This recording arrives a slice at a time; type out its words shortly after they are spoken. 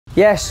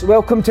Yes,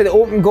 welcome to the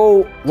Open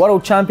Goal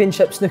World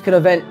Championship snooker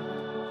event.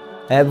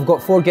 We've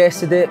got 4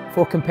 guests today,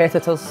 4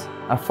 competitors.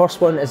 Our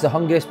first one is the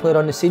hungriest player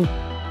on the scene.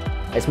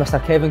 It's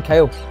Mr. Kevin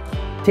Kyle.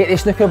 Take the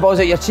snooker balls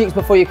out your cheeks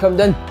before you come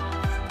down.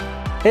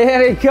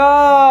 Here he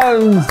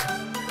comes!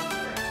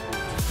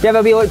 Give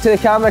a wee look to the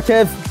camera,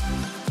 Kev.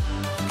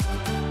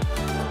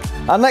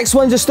 Our next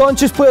one's the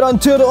staunchest player on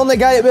tour, the only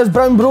guy that wears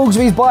brown brogues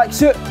with his black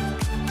suit.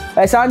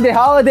 It's Andy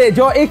Halliday,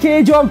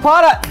 aka John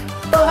Parrott.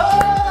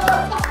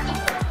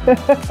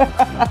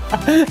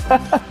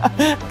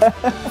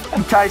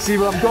 Can't see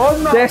where I'm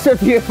going, man. Desperate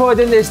for you to fall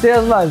down the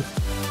stairs, man.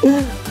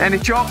 Any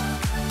chop?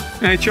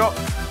 Any chop?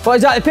 What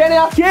is that, the penny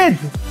arcade?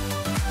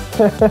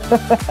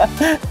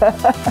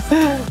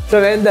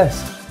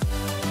 Tremendous.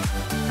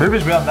 Who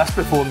was wearing this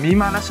before me,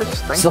 man? This is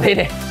stinking.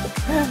 Slaney.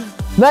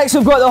 Next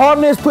we've got the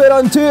horniest player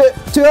on tour,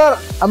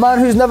 a man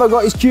who's never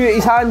got his cue at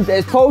his hand.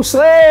 It's Paul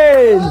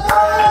Slane.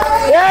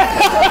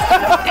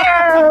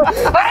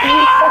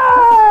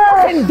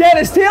 And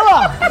Dennis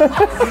Taylor.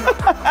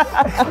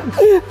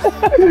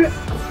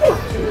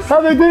 How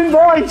they doing,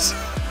 boys?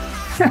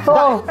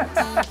 Oh.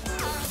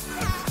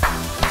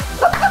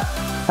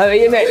 How are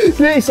you, mate?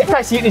 Great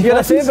to see you. You're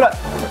a favourite.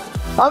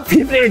 I'm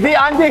favourite today,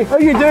 Andy. How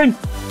you doing?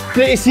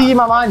 Great to see you,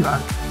 my man.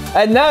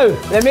 And now,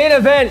 the main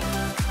event,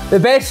 the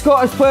best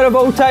Scottish player of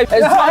all time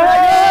is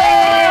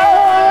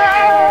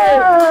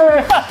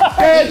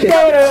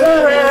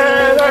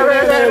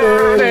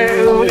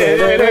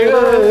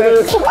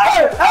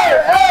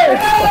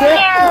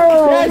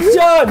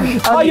John!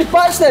 Oh, you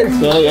bastard!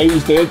 Sorry, how you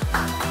doing?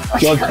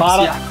 John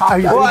Parrott.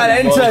 What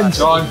an entrance!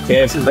 John,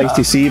 Kev, nice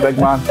to see you, big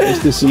man. Nice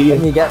to see you.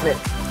 Can you get me?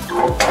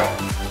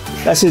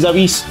 This is a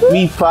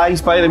wee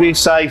prize, by the way,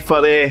 Si,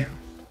 for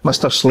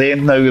Mr.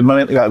 Slane. Now, we're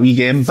meant to get a wee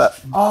game, but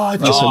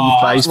just a wee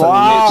prize for you,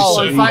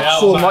 mate. Thanks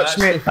so much,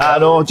 mate. I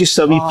know, just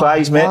a wee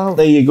prize, mate. Wow.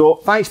 There you go.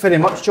 Thanks very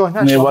much, John.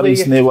 That's no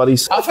worries, no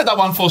worries. I've had that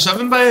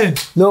 147 by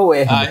no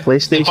way.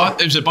 PlayStation.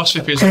 It was a bus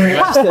for pays.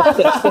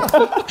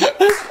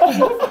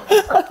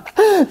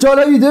 John,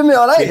 how you doing, mate?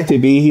 Alright? Good to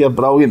be here,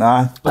 brilliant.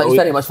 Thanks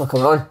very much for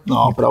coming on.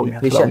 No,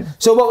 brilliant.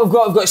 So what we've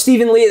got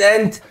Stephen Lee at the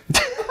end.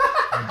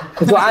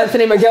 We've got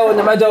Anthony McGill in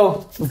the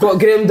middle. We've got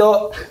Graham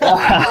Dott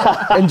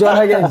and John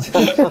Higgins.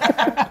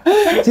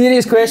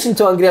 Serious question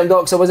to on Graham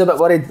Dott, because I was a bit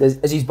worried.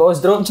 Is his balls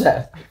dropped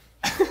yet?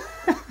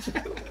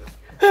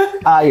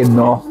 I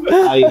know.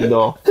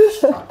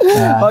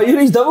 Oh, you're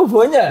his double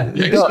phone, yeah?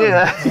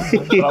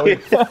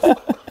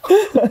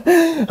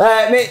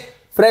 Mate,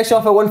 fresh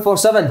off a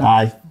 147.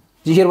 Aye.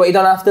 Did you hear what he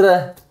done after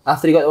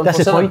he got the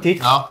 147? Disappointed.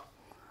 No.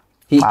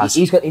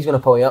 He's going to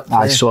pull you up.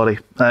 Aye, sorry.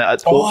 I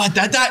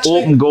did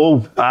actually. Open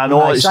goal. I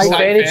know it's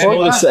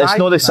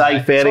not the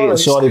side ferry.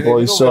 Sorry,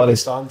 boys. Sorry.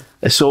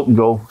 It's open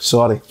goal.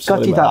 Sorry.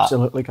 Gutted,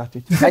 absolutely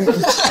gutted. I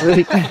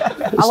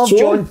love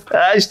John.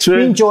 That is true.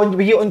 Me and John,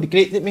 we get on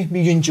great, didn't we?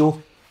 Me, you and Joe.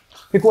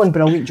 We go on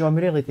brilliant, John.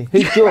 We really do.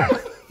 Who's Joe?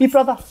 Your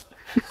brother.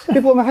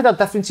 We've had our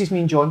differences, me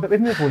and John, but we've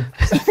moved on.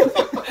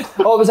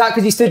 Oh, was that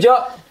because he stood you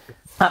up?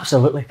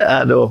 Absolutely.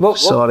 I know.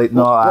 Sorry.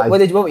 No, what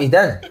were you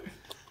doing?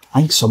 I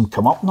think some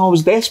come up. No, I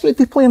was desperate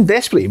to play him,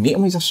 desperate to meet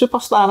him. He's a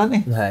superstar, isn't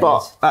he? Nice.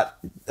 But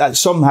that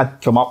some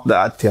had come up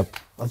that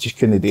I just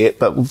couldn't do it.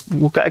 But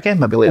we'll get again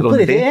maybe later on in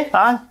the day.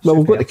 Aye. Well,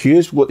 we've got the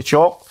cues, we've got the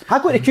chop. I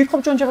got the Q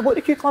Club, John. Did you ever go to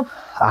the Q Club?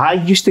 I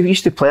used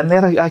to play in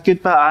there a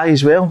good bit.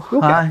 As well. We'll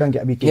get and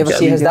get a wee game. You ever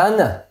see his Dan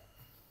there?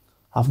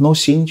 I've not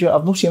seen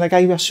a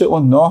guy with a suit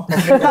on. No.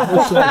 I've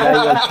not seen a guy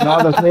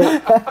with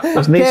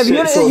there's no Kev,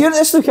 you're at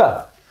the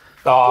snooker?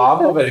 No,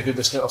 I'm not very good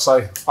at snooker,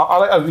 sorry. I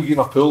like a wee in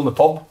a pool in the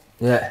pub.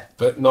 Yeah.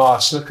 But no,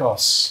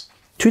 snooker's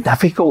too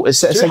difficult.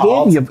 It's a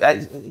game.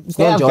 Guys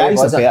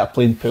are better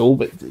playing pool,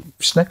 but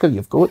snooker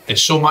you've got.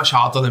 It's so much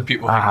harder than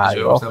people think as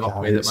well. I've never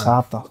played it,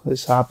 man.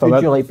 It's harder. Who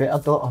do you like better,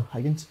 Dott or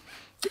Higgins?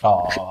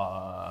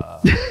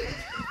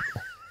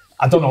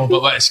 I don't know,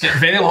 but it's getting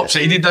very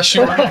lopsided this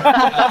show. Why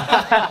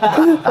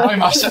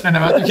am I sitting in the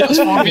middle? It's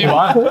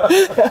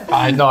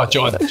 4v1. No,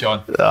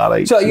 John. All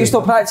right. So are you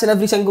still practicing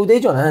every single day,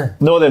 John? Huh?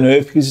 No, they know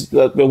because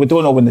we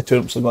don't know when the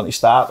tournaments are going to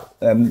start.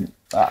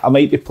 I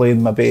might be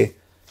playing maybe,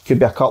 could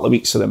be a couple of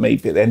weeks, or it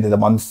might be at the end of the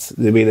month,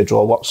 the way the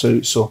draw works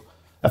out. So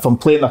if I'm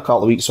playing a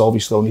couple of weeks,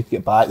 obviously I'll need to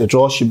get back. The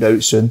draw should be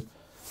out soon.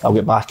 I'll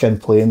get back in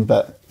playing,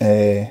 but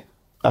if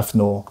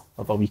no,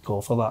 I'll have a week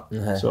off for that.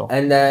 Uh-huh. So.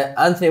 And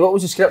Anthony, what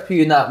was the script for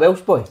you in that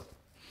Welsh boy?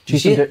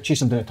 Chase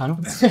him down the tunnel.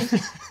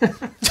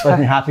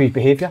 Wasn't happy with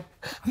behaviour.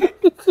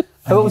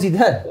 What was he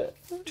doing?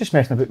 Just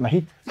messing about with my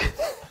head.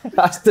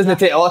 That doesn't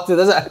take a lot,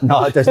 does it?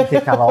 No, it doesn't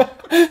take a lot.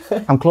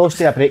 I'm close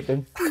to a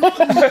breakdown.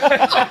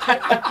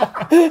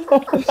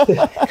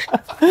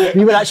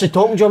 We were actually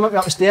talking, John went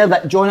upstairs,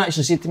 that John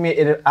actually said to me,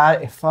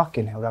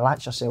 fucking hell,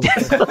 relax yourself.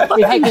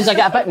 Because I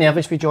get a bit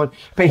nervous with John,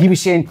 but he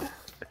was saying,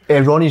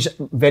 Ronnie's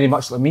very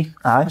much like me.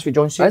 Aye. That's what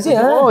John said. Is he?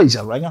 Oh, he's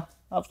a ringer.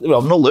 Well,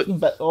 I'm not looking,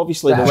 but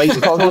obviously the way he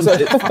talks,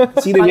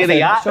 see the way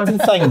they act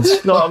and things.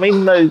 You know what I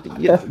mean? Now,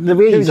 the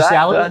way he's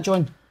acting.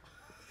 John?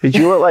 Who'd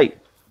you look like?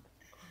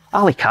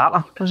 Ali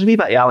Carter. There's a wee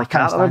bit of Ali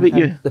Carter about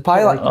you. The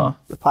pilot?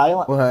 The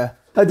pilot.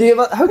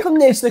 How come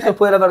the snooker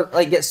player ever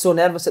like gets so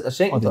nervous at the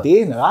shaking? Oh, the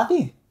day in the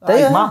Addy.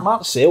 you?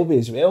 Mark Selby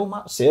as well.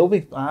 Mark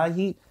Selby.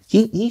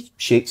 He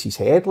shakes his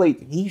head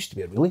like he used to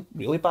be really,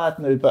 really bad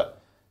now,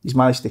 but he's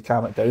managed to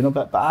calm it down a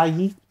bit. But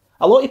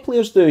a lot of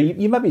players do.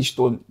 You maybe just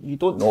don't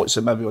notice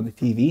it maybe on the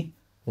TV.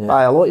 Yeah.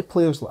 But a lot of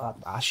players like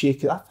I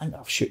shake it. I think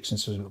I've shook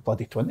since I was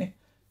bloody 20.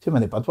 Too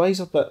many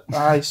Budweiser, but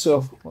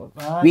so.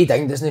 Wee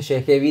Ding doesn't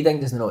shake it. Wee Ding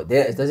doesn't know what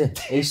day it is, does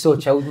he? He's so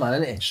chilled,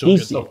 man, isn't he? So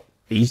good though.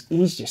 He's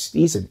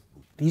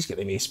got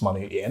the most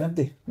money out of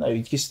anybody. Now,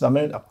 just the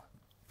amount of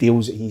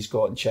deals that he's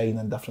got in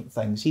China and different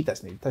things, he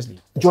doesn't. Do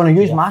you want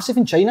to use massive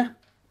in China?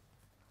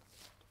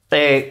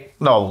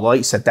 No,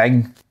 like it's a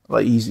Ding.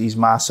 Like he's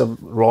massive.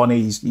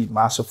 Ronnie, he's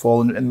massive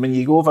following. And when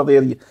you go over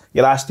there,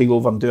 you're asked to go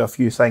over and do a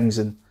few things.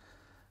 And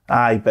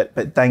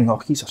but Ding,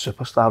 he's a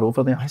superstar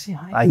over there. Is he?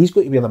 He's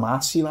got to wear the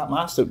mask. See that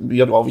mask that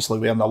you're obviously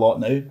wearing a lot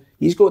now.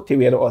 He's got to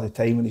wear it all the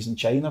time when he's in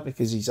China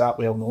because he's that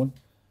well known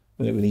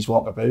when he's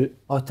walking about.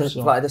 Oh, to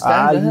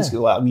stand, he's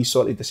got like a wee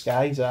sort of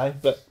disguise.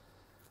 But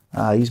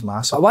he's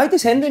massive. Why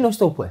does Henry not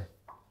still play?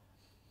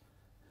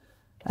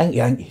 I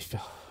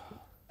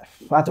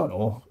don't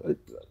know.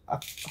 I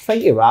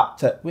think he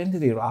wrapped it. When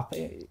did he wrap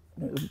it?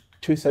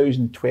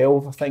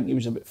 2012, I think he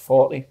was about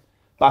 40.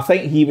 But I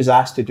think he was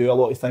asked to do a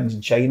lot of things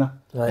in China,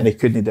 and he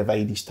couldn't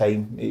divide his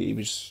time. He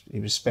was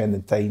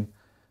spending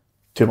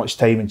too much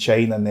time in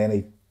China, and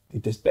then he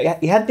just. But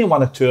he hadn't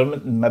won a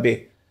tournament in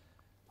maybe,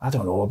 I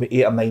don't know, about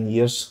 8 or 9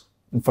 years.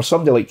 And for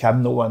somebody like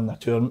him, not winning a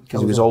tournament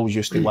because he was always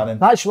used to winning.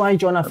 That's why,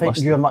 John, I think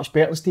you're much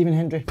better than Stephen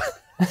Hendry.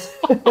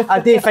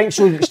 I do think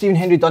so. Stephen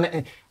Hendry done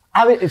it.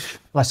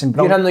 Listen,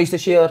 bro. You him that used to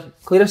share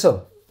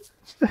Clearasil?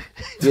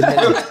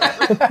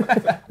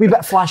 Wee bit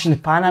of flash in the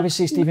pan, I would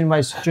say Stephen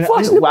was. Flash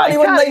in the pan, he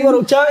won 9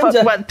 World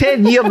Challenger. But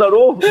 10 years in a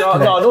row.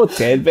 No,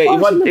 10, but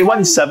he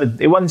won 7.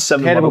 He won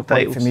 7 Terrible world point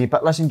titles. for me.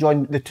 But listen,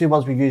 John, the two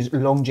words we use,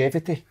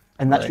 longevity.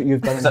 And that's what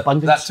you've done in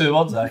abundance. That's 2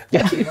 words, aye.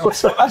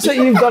 That's what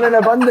you've done in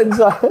abundance.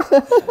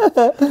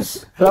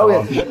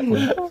 Brilliant.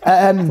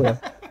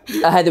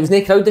 There was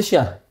no crowd this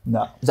year.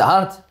 No. Was it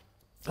hard?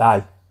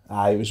 Aye,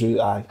 it was really,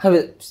 aye.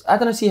 I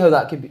don't see how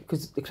that could be,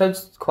 because the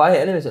crowd's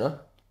quiet anyway, is it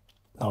not?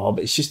 No,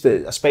 but it's just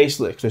that,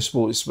 especially at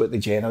Crucible, it's what they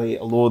generate.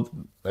 Although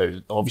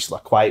obviously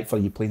they're quiet for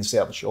you playing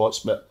certain shots,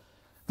 but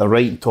they're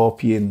right on top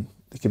of you and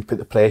they can put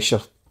the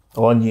pressure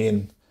on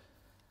you.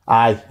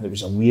 And it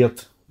was a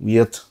weird.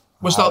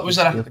 Was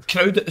there a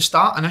crowd at the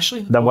start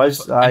initially? There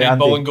was. And then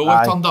Ball and Goal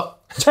turned up.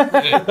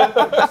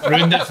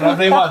 Ruined it for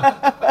everyone.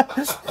 Back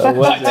to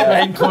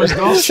behind closed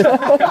doors.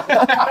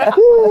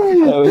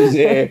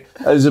 It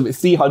was about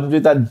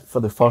 300 in for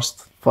the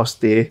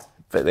first day.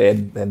 But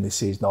then they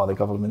says no, the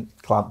government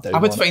clamped down. I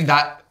would find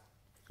that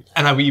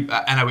in a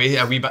way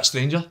a wee bit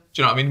stranger.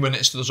 Do you know what I mean? When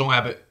there's only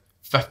about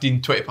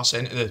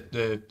 15-20% of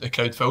the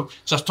crowd full.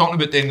 So I was talking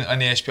about doing in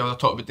the SPL. I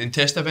talked about doing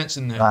test events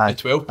in the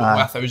 12, but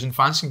only 1,000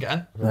 fans can get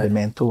in. Right.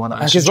 Mental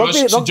one. St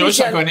John's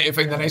are going to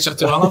find a nicer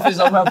turnoff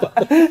somewhere.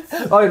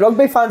 Oh,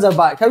 rugby fans are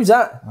back. How's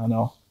that? I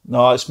know.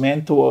 No, it's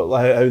mental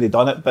how they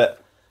done it,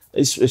 but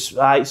it's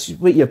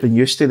what you've been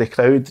used to. The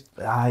crowd.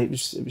 It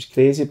was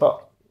crazy,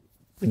 but.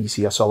 When you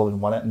see O'Sullivan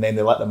won it, and then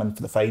they let them in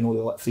for the final.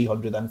 They let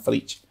 300 in for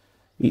each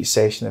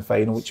session of the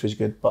final, which was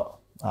good. But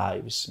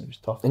it was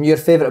tough. And your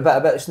favourite bit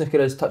about snooker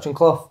is touching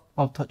cloth?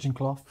 Love touching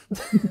cloth.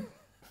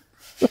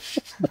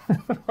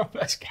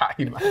 This guy,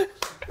 man.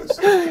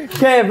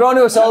 Okay, Ronnie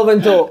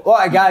O'Sullivan, though,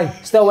 what a guy!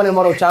 Still winning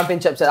world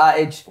championships at that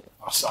age.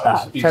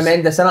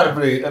 Tremendous, isn't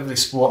it? Every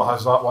sport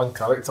has that one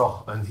character,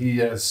 and he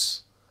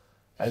is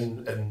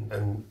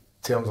in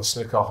terms of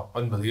snooker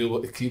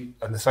unbelievable to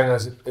keep. And the thing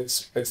is,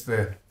 it's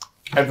the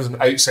everything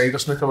outside of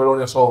snooker with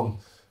Ronnie O'Sullivan,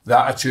 the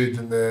attitude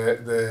and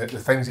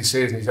the things he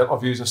says in his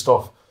interviews and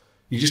stuff.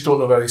 You just don't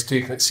know where he's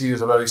taking it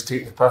serious or where he's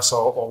taking the piss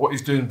or what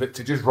he's doing, but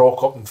to just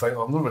rock up and think,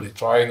 I'm not really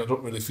trying, I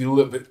don't really feel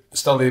it, but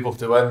still able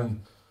to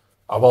win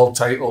a world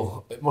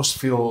title, it must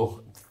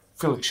feel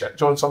like shit,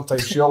 John,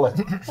 sometimes, surely.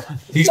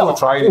 He's not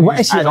trying.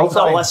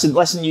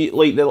 Listen, you,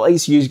 like the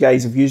likes you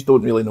guys, if you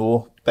don't really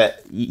know,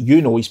 but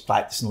you know he's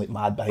practicing like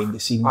mad behind the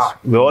scenes.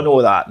 We all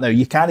know that. Now,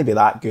 you can't be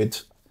that good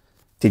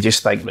to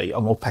just think, right,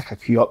 I'm going to pick a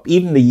cue up.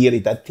 Even the year he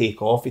did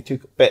take off,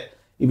 but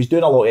he was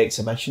doing a lot of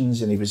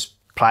exhibitions and he was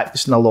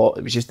practicing a lot.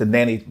 It was just, and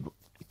then he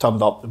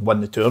turned up and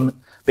won the tournament.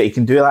 But he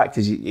can do that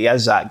because he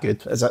is that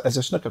good. As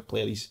a snooker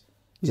player, he's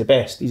the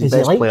best. He's the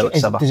best player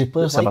that's ever. Does he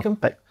players like him?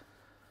 Picked.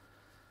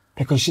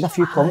 Because you've seen a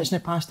few comments in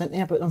the past, didn't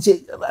you, about them?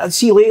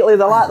 See lately,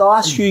 the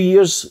last few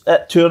years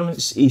at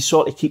tournaments, he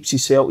sort of keeps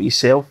himself to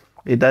himself.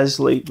 He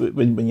does, like,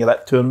 when you're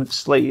at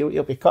tournaments, like,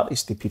 he'll be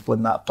courteous to people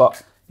in that,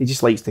 but he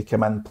just likes to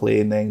come in, play,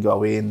 and then go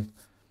away and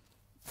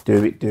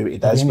do what he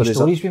does. Any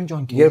stories with him,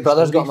 John? Your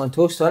brother's got him on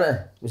toast, hasn't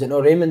he? Was it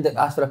not Raymond that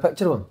asked for a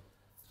picture of him?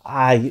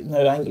 I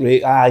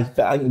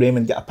think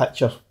Raymond got a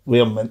picture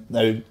with him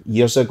now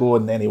years ago,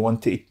 and then he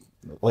wanted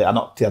like an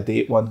up to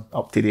date one,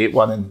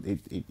 and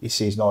he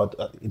says no,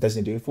 he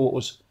doesn't do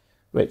photos,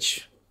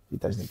 which he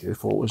doesn't do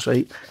photos,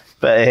 right?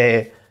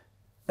 But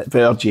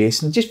better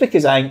Jason, just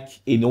because I think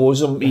he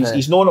knows him.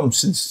 He's known him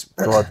since,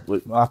 God,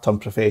 look, I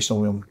turned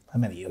professional with him, how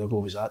many years ago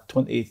was that?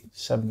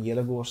 27 years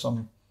ago or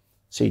something.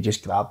 So he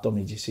just grabbed him,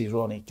 he just says,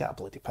 Ronnie, get a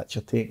bloody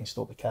picture taken and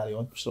stop the carry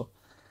on. So,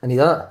 and he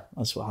done it?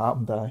 That's what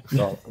happened, aye.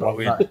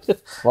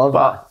 Love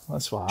But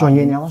that's what John, happened.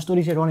 you any other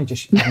stories here, Ronnie?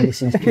 Just behind the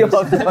scenes.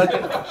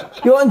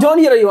 You want John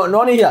here or you want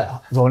Ronnie here?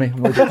 Ronnie.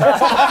 I'm not joking.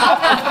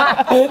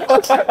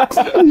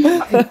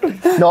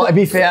 No, to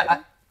be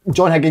fair,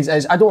 John Higgins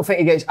is. I don't think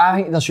he gets. I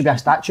think there should be a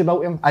statue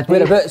about him.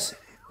 Whereabouts?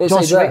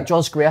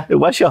 John Square.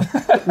 Wisher.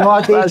 No,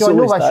 I do. That's John,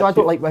 no always Wisher. I statue.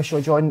 don't like Wisher,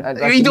 John.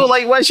 You don't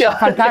like Wisher?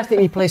 Fantastic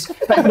wee place.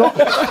 But no,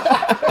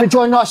 but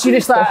John, no,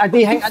 seriously, I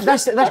do think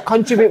this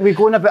country we're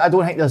going about, I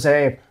don't think there's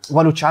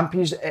world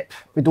champions.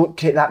 We don't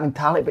create that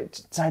mentality.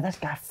 But say, this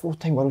guy,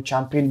 4-time world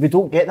champion, we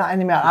don't get that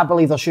anymore. I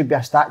believe there should be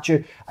a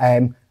statue.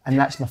 And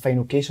that's my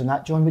final case on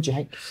that, John. What do you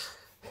think?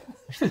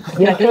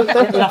 You're a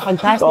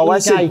fantastic Oh, guy.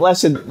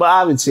 listen, what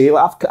I would say,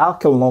 I've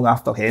come along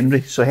after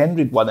Henry. So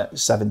Henry'd won it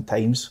 7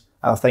 times.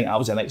 And I think I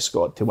was the next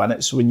Scot to win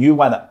it. So when you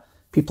win it,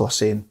 people are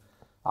saying,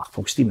 well,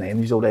 Stephen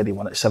Henry's already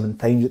won it 7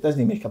 times. It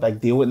doesn't make a big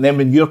deal. And then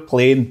when you're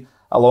playing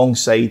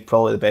alongside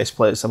probably the best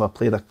player that's ever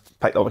played, I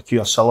picked up a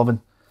Q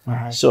Sullivan.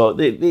 Right. So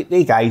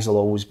they guys will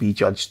always be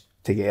judged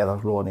together,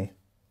 Ronnie,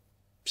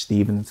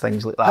 Stephen,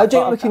 things like that. How do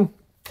you But think we can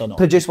don't know.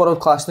 produce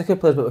world-class snooker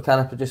players, but we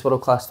can't produce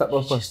world-class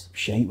football players?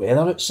 Shite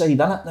weather outside,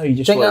 innit? Now you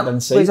just Think want it that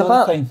inside plays a all the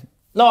part? time.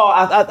 No,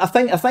 I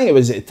think it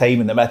was at the time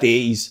in the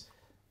mid-80s,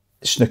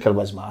 snooker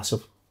was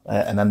massive.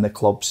 And in the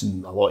clubs,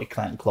 and a lot of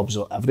cranking clubs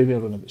everywhere,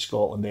 around about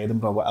Scotland,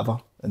 Edinburgh, whatever.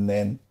 And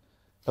then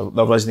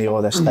there wasn't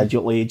all this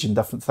digital age and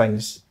different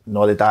things. And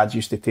all the dads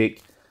used to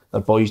take their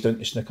boys down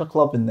to snooker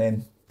club, and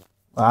then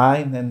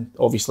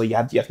obviously you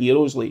had your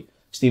heroes like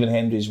Stephen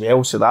Hendry as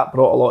well, so that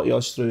brought a lot of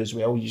us through as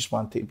well. You just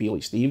wanted to be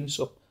like Stephen,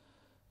 so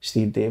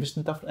Steve Davis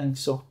and different things.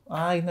 So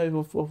now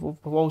we've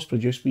always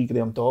produced wee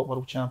Graham Dott,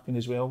 world champion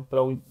as well.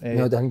 Brilliant.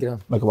 No, done, Graham.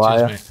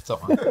 Maguire.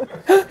 Top man.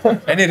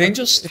 Any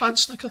Rangers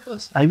fans snooker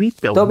players? Aye, we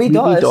Dot, we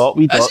dot is.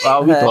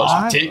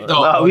 Take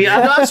Dot.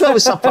 That's what I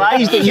was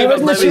surprised that He you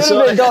wasn't wouldn't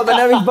sure about Dot, but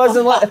now he's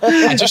buzzing like...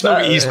 I just know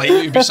what he's like.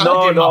 It'd be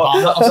something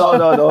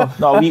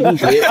No, we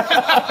great.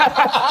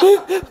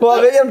 What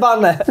about you,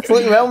 Barney? It's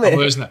looking well, I'm mate.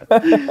 losing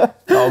it.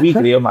 No, we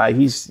Graham, aye.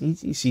 He's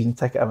season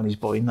ticket him and his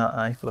boy in that,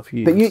 aye, for a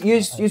few But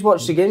years. you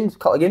watched the games, a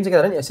couple of games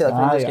together, didn't you? Say that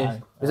Rangers game.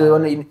 Aye. Was it the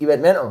one that you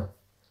went mental?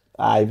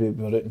 Aye, we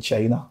were out in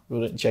China.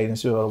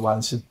 So we were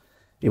once, and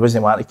he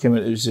wasn't wanting to come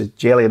out. It was a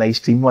jelly and ice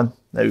cream one.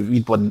 Now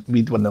we'd won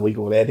the league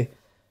already.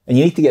 And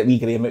you need to get wee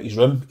Graham out of his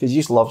room because he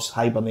just loves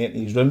hibernating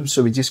in his room.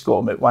 So we just got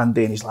him out one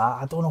day and he's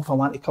like, I don't know if I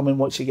want to come and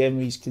watch the game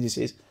because he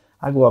says,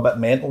 I go a bit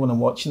mental when I'm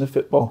watching the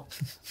football.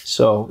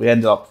 So we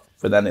ended up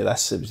with into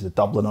this. It was the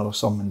Dubliner or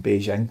something in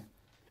Beijing.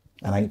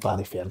 And I think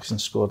Barry Ferguson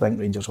scored. I think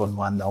Rangers won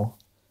 1-0.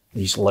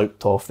 He just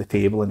looked off the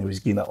table and he was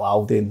getting it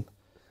loud and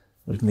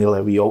it was nearly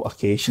a wee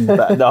altercation.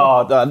 But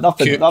no,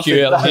 nothing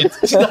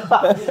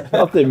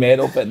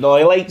mental. But no,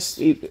 he likes,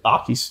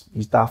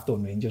 he's daft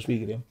on Rangers,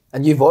 wee Graham.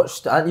 And you've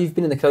watched, and you've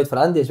been in the crowd for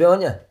Andy as well,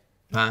 haven't you?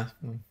 Nah,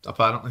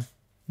 apparently.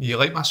 You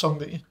like my song,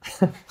 don't you?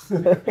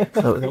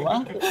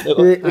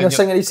 You're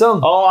singing his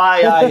song? Oh,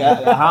 aye.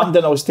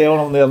 Hampden, I was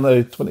telling him there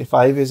now,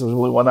 25 years, there was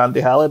only one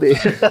Andy Halliday.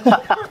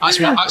 That's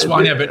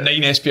one about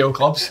 9 SPL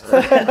clubs.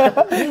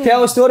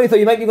 Tell a story, thought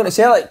you might be going to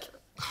Celtic.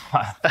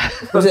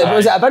 Was it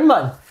a bin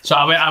man? So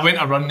I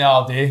went a run the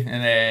other day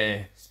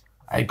and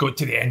I got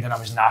to the end and I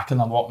was knackered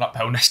and I'm walking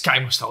uphill and this guy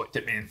must have looked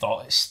at me and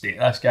thought, it's state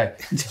this guy.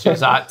 So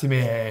he's like to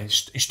me, he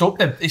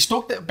stopped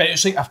it, but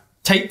it's like a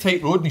tight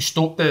road and he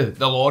stopped the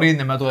lorry in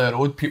the middle of the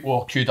road. People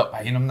were queued up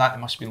behind him and that,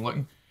 they must have been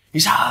looking.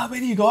 He's like,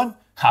 where are you going?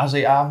 I was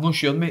like, I'm not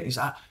sure, mate. He's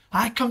like,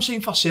 I come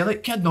sign for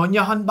Celtic, kidding on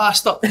you, hun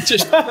bastard.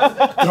 Just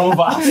drove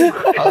off.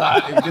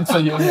 Like, good for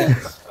you, mate.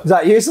 Is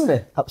that you,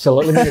 Sonny?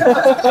 Absolutely.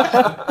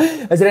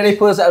 Is there any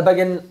players that are big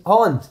in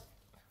Holland?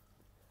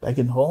 Big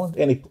in Holland?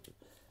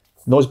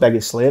 Not as big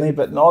as Slaney,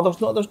 but no,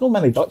 there's no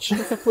many Dutch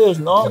snooker players.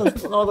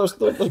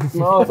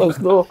 There's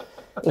no.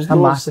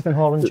 I'm massive in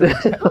Holland.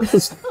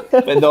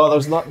 But no,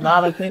 there's not.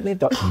 Nah, there's no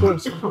Dutch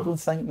players. I don't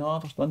think. No,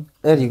 there's none.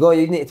 There you go.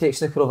 You need to take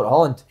snooker over to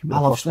Holland. I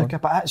love snooker,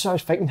 but that's what I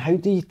was thinking. How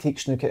do you take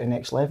snooker to the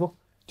next level?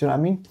 Do you know what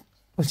I mean?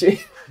 What do you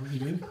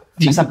mean?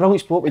 It's a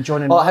brilliant sport with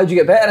John and... Oh, how do you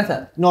get better at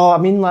it? No, I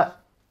mean like...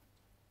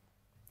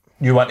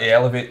 You want to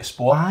elevate the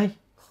sport? Aye.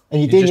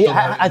 And you do need,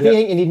 I do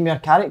think you need more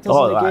characters in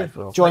the game.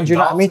 Bro. John, do you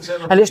know what I mean?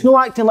 And it's no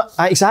acting like...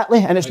 Exactly.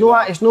 And it's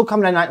no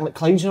coming in acting like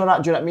clowns and all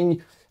that. Do you know what I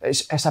mean?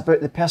 It's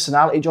about the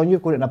personality, John.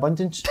 You've got it in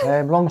abundance.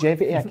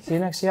 Longevity, I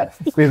can see it.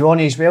 With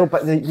Ronnie as well.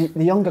 But the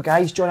younger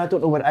guys, John, I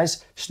don't know what it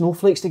is.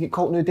 Snowflakes, they get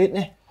caught now, don't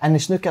they? And the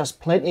snooker's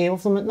plenty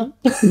of them, isn't there?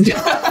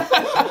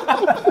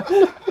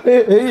 Who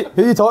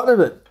are you talking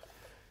about?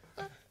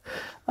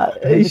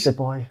 He's the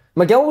boy.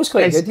 McGill was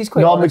quite good. He's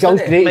quite No, honest, McGill's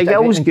isn't he? great.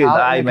 Miguel was good.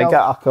 Mentality, Aye,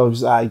 Miguel. I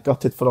was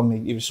gutted for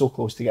him. He was so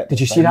close to getting. Did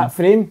you see that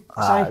frame?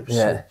 Aye,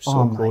 Yeah.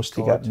 so close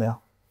to getting there.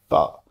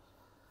 But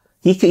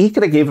he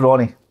could have gave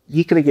Ronnie.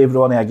 He could have gave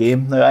Ronnie a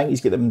game. Now I think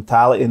he's got the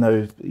mentality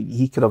now.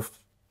 He could have.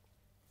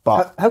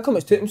 But How come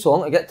it's took him so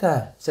long to get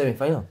to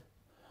semi-final?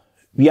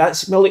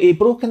 Well, he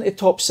broke into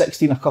top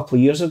 16 a couple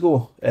of years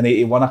ago, and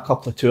he won a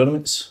couple of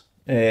tournaments.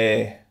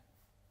 Great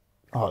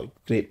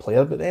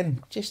player, but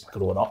then just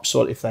growing up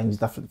sort of things,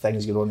 different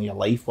things going on in your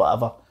life,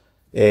 whatever.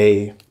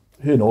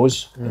 Who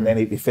knows? And then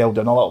he fell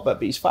down a little bit,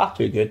 but he's far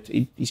too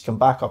good. He's come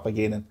back up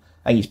again, and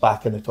I think he's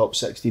back in the top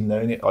 16 now.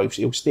 And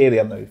he'll stay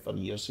there now for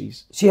years.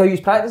 See how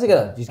you practice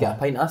together? You just get a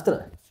pint after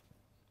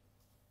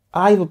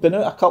it? We've been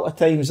out a couple of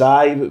times.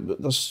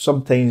 There's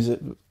sometimes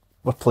that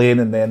we're playing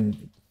and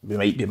then we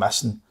might be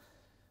missing.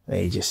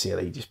 And you just say,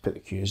 right, just put the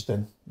cues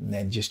down and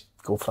then just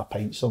go for a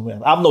pint somewhere.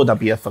 I've not had a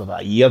beer for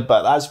about a year,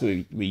 but that's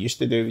what we used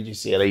to do. We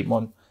just say, right,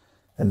 man,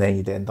 and then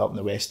you'd end up in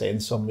the West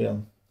End somewhere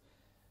and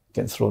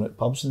getting thrown at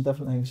pubs and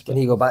different things. Can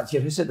you go back to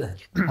your house at the...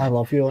 I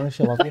love you,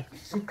 honestly, I love you.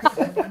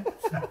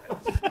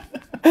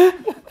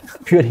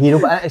 Pure hero,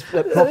 but it's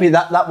probably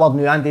that word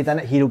now, Andy, didn't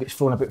it? Hero gets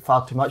thrown about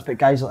far too much, but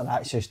guys like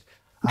that, it's just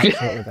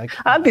absolutely big.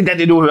 Andy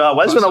didn't know who I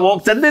was when I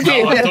walked in, did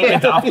he?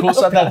 Of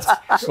course I did.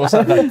 Of course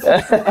I did.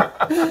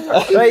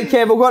 Right,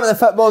 Kev, we'll go on to the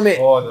football, mate.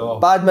 Oh, no.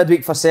 Bad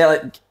midweek for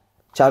Celtic.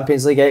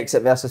 Champions League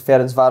exit versus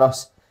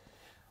Ferencvaros.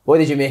 What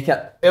did you make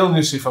it? El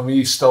Nussi for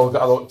me still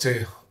got a lot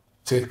to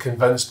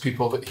convince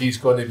people that he's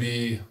going to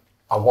be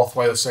a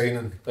worthwhile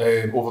signing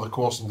over the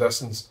course and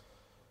distance.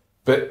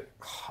 But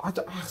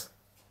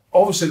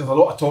obviously there's a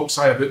lot of talk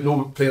about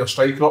no playing a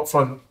striker up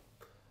front.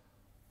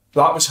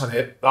 That was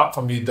that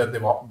for me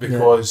didn't work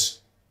because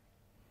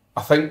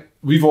I think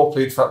we've all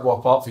played football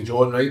apart from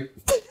John, right?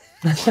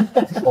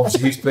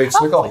 Obviously he's played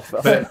snooker.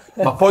 But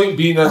my point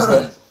being is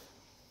that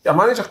a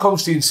manager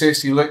comes to you and says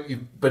to you, look,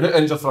 you've been out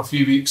injured for a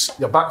few weeks,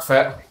 you're back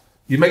fit,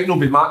 you might not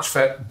be match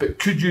fit, but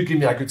could you give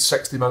me a good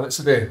 60 minutes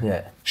a day?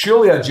 Yeah.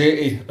 Surely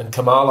Ajeti and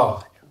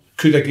Kamala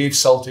could have gave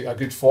Celtic a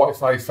good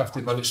 45,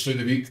 50 minutes through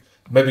the week,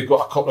 maybe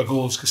got a couple of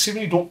goals. Because see,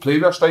 when you don't play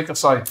with a striker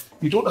side,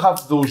 you don't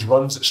have those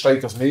runs that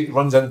strikers make,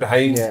 runs in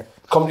behind,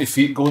 come to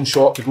feet, going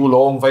short to go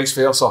long, vice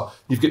versa.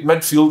 You've got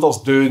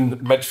midfielders doing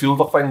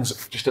midfielder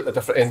things just at the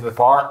different end of the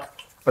park.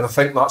 And I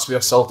think that's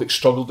where Celtic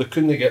struggled. They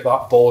couldn't get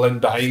that ball in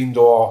behind,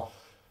 or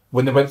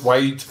when they went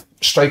wide,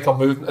 striker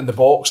moving in the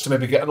box to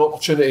maybe get an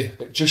opportunity.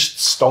 It just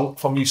stunk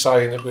for me, Si,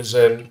 and it was,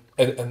 and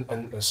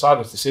as sad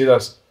as to say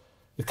this,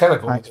 they kind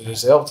of got what they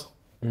deserved.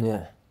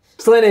 Yeah.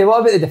 Slaney,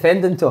 what about the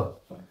defending too?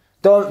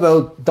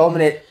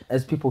 Dominate,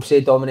 as people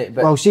say, dominate.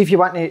 But well, see if you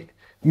want to,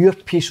 your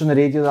piece on the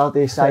radio the other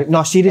day, Si.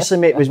 No, seriously,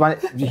 mate, was one.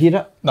 Did you hear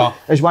it? No.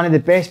 It was one of the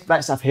best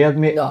bits I've heard,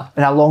 mate,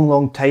 in a long,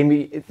 long time.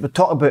 We're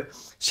talking about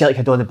Celtic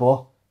had all the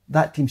ball.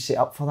 That team set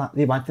up for that.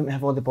 They want them to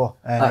have all the ball.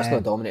 That's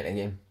not dominating a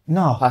game.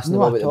 No, passing the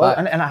no ball at at all. the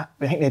back. And I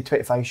think they had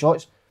 25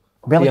 shots.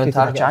 Barely on created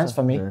a target, chance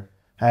for me.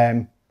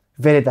 Yeah.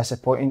 Very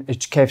disappointing. As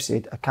Kev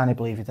said, I can't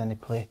believe he didn't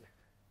play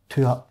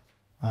 2 up.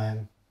 I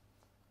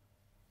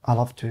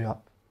love 2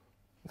 up.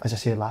 As I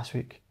said last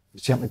week,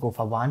 certainly go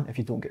for 1 if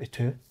you don't get the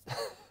 2.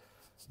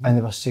 And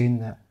they were saying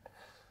that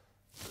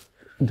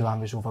the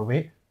one was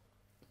overweight.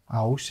 I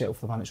always settle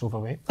for the one that's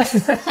overweight.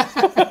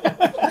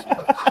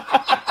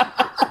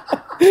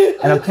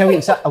 And I'll tell you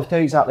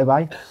exactly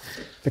why.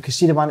 Because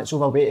see the one that's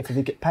overweight, if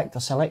they get picked or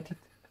selected,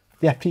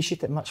 they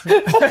appreciate it much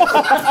more.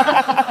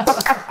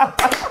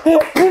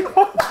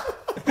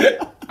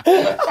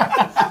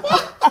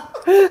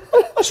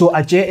 So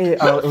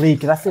Ajeti or Lee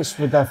Griffiths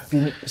would have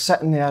been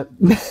sitting there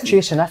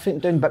chasing everything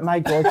down, but my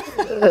God.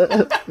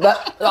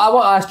 I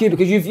want to ask you,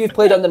 because you've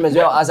played under him as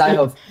well, as I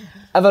have.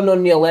 Ever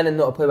known Neil Lennon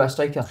not to play with a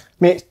striker?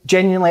 Mate,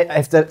 genuinely,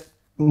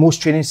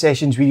 most training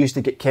sessions we used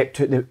to get kept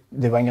out the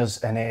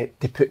wingers and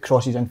they put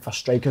crosses in for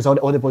strikers.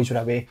 All the boys were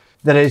away.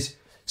 There is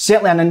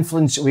certainly an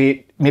influence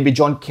with maybe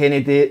John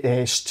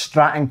Kennedy,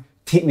 Stratton,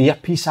 taking the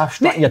earpiece off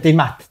Stratton. You're doing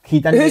math.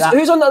 He didn't do that.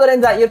 Who's on the other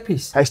end of that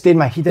earpiece? It's doing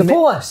my he did. The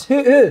Polish?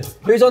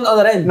 Who's on the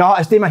other end? No,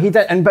 it's doing my he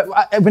did. But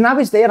when I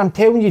was there, I'm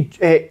telling you,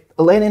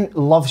 Lennon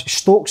loves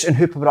Stokes and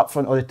Hooper were up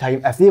front all the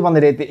time. If they weren't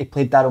ready that he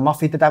played Daryl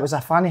Murphy, did I was a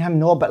fan of him?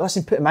 No, but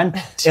listen, put him in.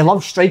 He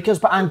loves strikers,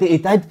 but Andy, he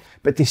did.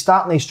 But to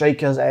start these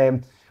strikers,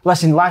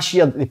 listen, last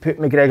year they put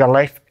McGregor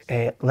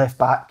left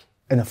back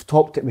and they've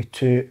topped it with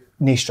 2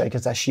 knee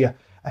strikers this year.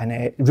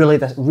 And really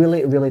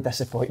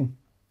disappointing.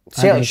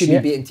 Celtic should be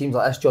beating teams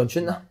like this, John,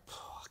 shouldn't they?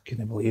 I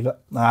couldn't believe it.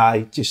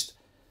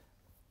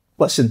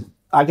 Listen,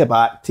 I go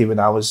back to when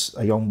I was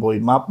a young boy.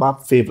 My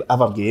favourite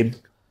ever game,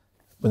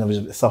 when I was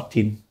about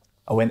 13,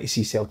 I went to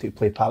see Celtic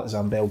play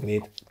Partizan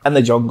Belgrade in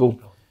the jungle.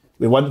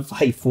 We won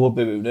 5-4,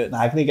 but we were out in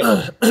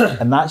aggregate.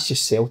 And that's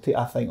just Celtic,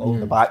 I think, on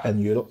the back in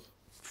Europe.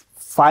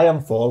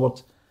 Firing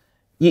forward.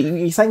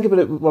 You think about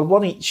it, we're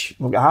one each,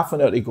 we've got half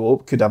an hour to go,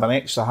 could have an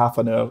extra half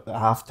an hour at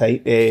half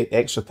time,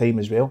 extra time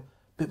as well.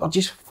 But we're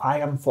just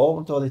firing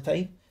forward all the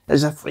time.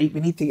 As if, right, we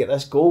need to get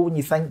this goal, and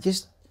you think,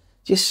 just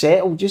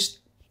settle,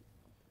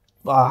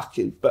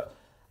 But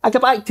I go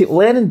back to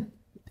Lennon,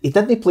 he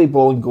didn't play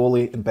ball and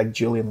goalie in Big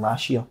Julian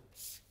last year.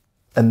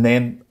 And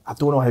then, I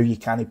don't know how you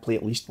can't play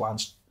at least one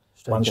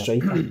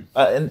striker.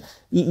 And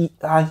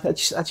I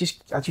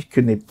just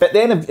couldn't. But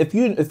then, if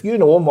you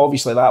know him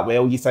obviously that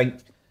well, you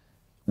think,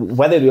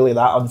 were they really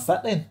that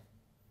unfit then?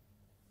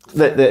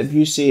 that if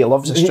you say he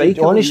loves a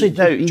striker, honestly,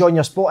 John,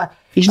 your spot.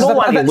 he's not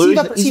one to lose.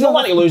 He's not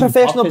one to lose.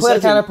 Professional player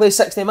can't play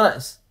 60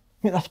 minutes.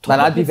 Mate, Man,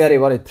 I'd be very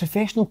worried.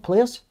 Professional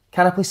players.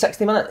 Can I play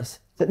 60 minutes?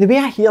 The way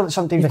I hear that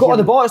sometimes... You've got all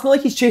the ball. It's not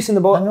like he's chasing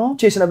the ball. I know.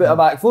 Chasing about a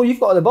back four. You've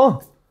got all the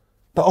ball.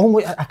 But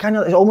almost,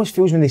 it almost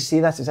feels when they say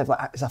this as if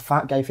like, it's a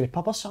fat guy for the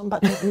pub or something.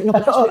 But no,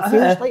 but that's what it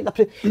feels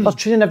like. They're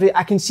training every...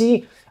 I can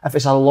see if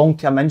it's a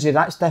long-term injury,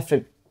 that's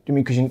different. I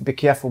mean, because you be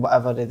careful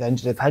whatever the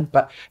injury they've had.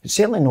 But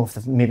certainly know if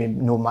they've maybe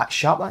no Matt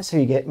Sharp. That's how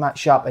you get Matt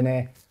Sharp.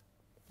 And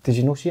did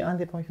you see it,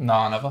 Andy boy?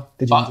 No, never.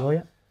 Did you enjoy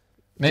it?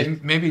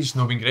 Maybe he's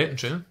not been great in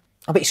training.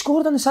 But he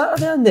scored on the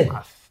Saturday, Andy.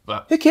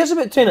 But who cares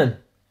about training?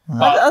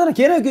 I don't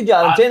care how good you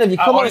are in training. You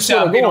come on and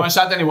score a goal.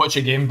 I didn't watch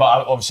a game,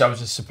 but obviously I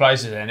was as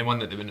surprised as anyone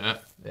that they went out.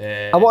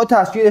 I wanted to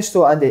ask you this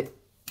though, Andy.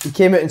 He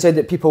came out and said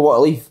that people want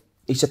to leave.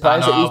 He's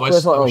surprised that these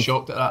players want to leave. I was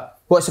shocked at that.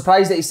 What,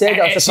 surprised that he said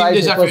it? It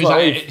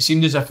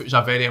seemed as if it was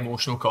a very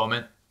emotional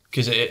comment.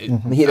 Because I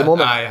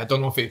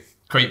don't know if he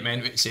quite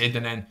meant what he said,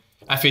 and then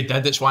if he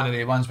did, it's one of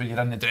the ones where you're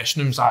in the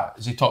dressing rooms.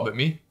 Is he talking about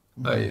me?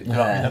 You know what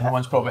I mean?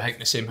 Everyone's probably thinking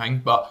the same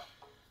thing, but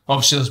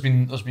obviously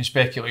there's been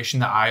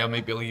speculation that I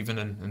might be leaving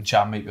and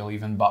Cham might be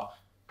leaving, but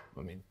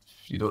I mean,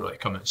 you don't really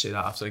come out and say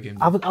that after the game.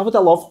 I would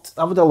have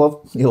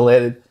loved Neil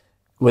Lennon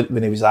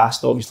when he was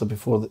asked, obviously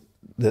before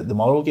the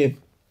Motherwell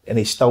game, and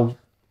he still,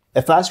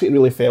 if that's what he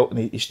really felt, and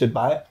he stood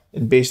by it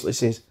and basically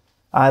says,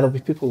 there'll be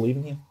people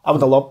leaving here. I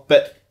would have loved,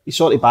 but he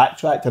sort of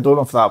backtracked. I don't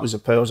know if that was the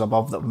powers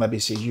above that maybe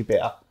says you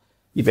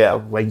better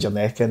wind your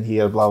neck in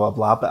here, blah blah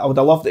blah. But I would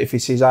have loved it if he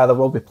says, there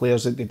will be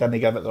players that they didn't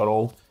give it their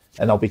all,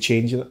 and they'll be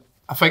changing it.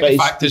 I think the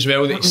fact as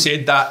well that he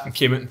said that and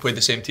came out and played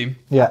the same team.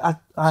 Yeah,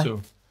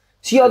 So.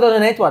 See, other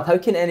than Edward, how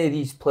can any of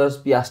these players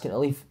be asking to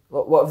leave?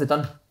 What have they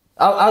done?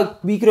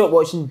 We grew up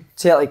watching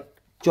Celtic,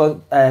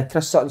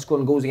 Chris Sutton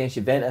scoring goals against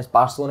Juventus,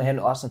 Barcelona,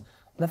 Henrik Larsson.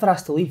 Never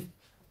asked to leave.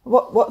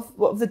 What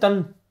have they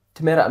done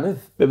to merit a move?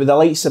 But with the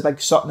likes of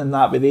Big Sutton and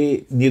that, were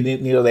they near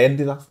the end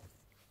of that?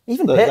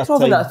 Even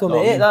Petrov and that told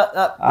me,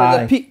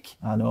 their peak.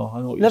 I know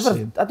what you're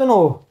saying. I don't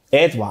know.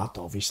 Edward,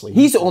 obviously.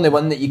 He's the only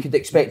one that you could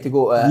expect to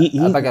go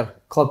to a bigger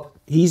club.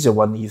 He's the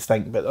one you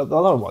think, but the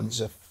other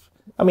ones,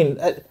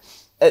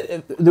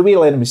 the way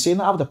Lennon was saying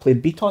that, I would have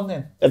played Beaton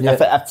then.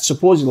 If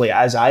supposedly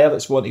it is Ayer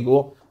that's wanting to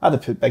go, I'd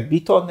have put Big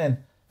Beaton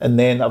then. And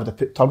then I would have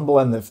put Turnbull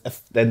in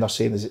if then they're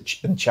saying is it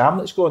Cham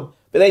that's going.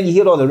 But then you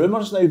hear all the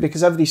rumours now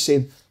because everybody's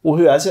saying, well,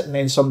 who is it? And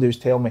then somebody was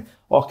telling me,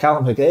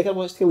 Callum McGregor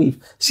wants to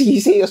leave. So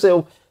you say to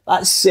yourself,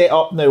 that's set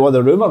up now all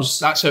the rumours.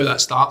 That's how that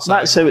starts.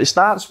 That's how it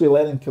starts with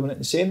Lennon coming out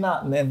and saying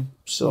that, and then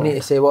so. You need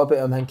to say, what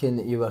about him thinking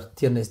that you were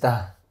tearing his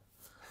dad?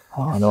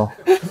 Oh, I know.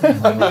 Do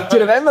you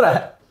remember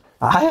it?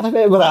 I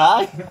remember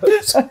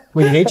that.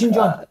 Were you raging,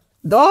 John?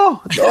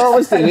 No, I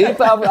was the rage,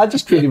 but I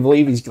just couldn't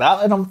believe he's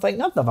grabbing. And I'm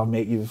thinking, I've never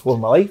met you before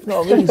in my life. You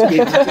know what I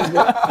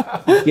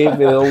mean? He gave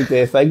me the old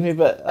thingy,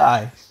 but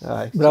aye.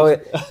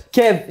 Brilliant.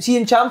 Kev, see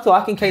in Cham though,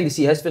 I can kind of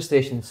see his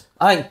frustrations.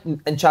 I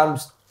think in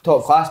Cham's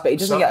top class, but he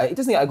doesn't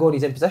get a go when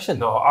he's in position.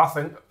 No, I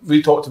think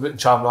we talked about in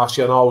Cham last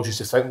year, and I always used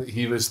to think that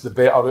he was the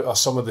better out of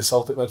some of the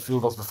Celtic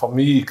midfielders. But for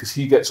me, because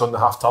he gets on the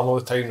half turn all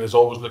the time and is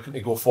always looking to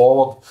go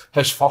forward,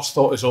 his first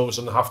thought is always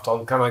on the half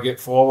turn. Can I get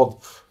forward?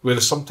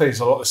 Whereas sometimes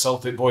a lot of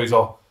Celtic boys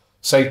are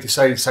side to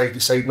side,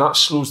 and that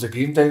slows the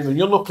game down. When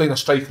you're not playing a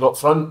striker up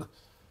front,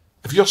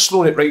 if you're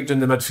slowing it right down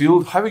the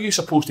midfield, how are you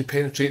supposed to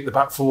penetrate the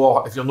back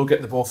four if you're not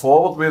getting the ball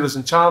forward? Whereas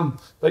in Cham,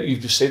 like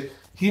you've just said,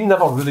 he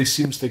never really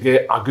seems to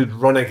get a good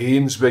run of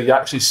games where you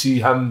actually see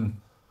him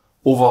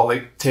over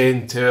like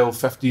 10, 12,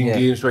 15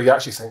 games where you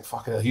actually think,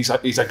 fucking hell, he's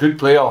a good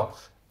player,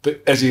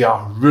 but is he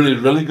a really,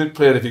 really good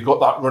player if he got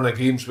that run of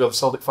games where the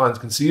Celtic fans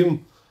can see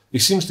him? He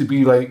seems to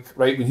be like,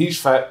 right, when he's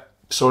fit,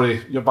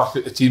 sorry, you're back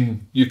at the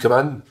team, you come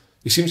in.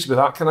 He seems to be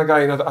that kind of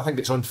guy, and I think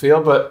it's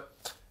unfair, but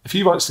if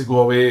he wants to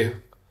go away,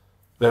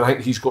 then I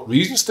think he's got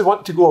reasons to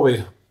want to go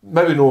away.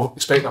 Maybe not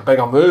expecting a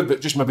bigger move, but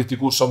just maybe to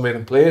go somewhere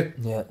and play.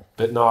 Yeah.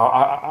 But no,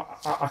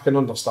 I can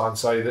understand,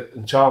 that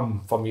in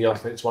Cham, for me, I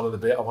think it's one of the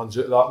better ones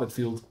out of that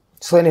midfield.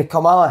 Slaney,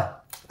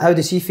 Kamala, how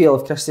does he feel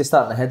if Christie's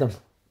starting ahead of him?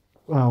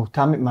 Well,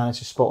 Tam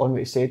McManus is spot on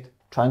what he said.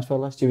 Transfer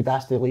list, you would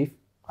ask to leave.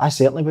 I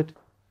certainly would.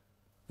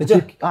 Would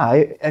you?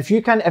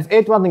 If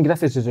Edward and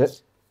Griffiths is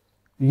out,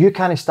 you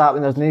can't start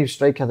when there's no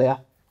striker there,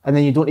 and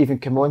then you don't even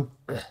come on,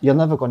 you're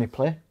never going to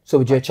play. So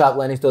would you chat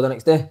Lenny's door the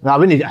next day? No,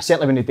 I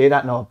certainly wouldn't do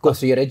that, no. Go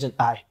through your agent?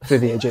 Aye, through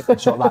the agent,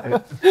 sort that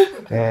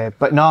out.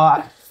 But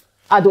no,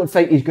 I don't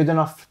think he's good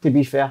enough, to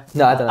be fair.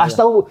 No, I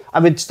don't. I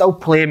would still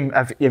play him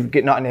if you've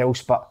got nothing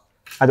else, but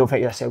I don't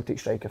think you're a Celtic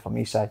striker for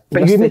me, Si.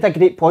 But you made a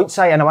great point,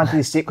 Si, and I wanted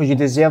to say it because you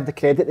deserve the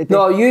credit today.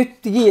 No, you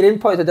give your own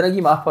points, I didn't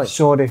give my points.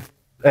 Sorry.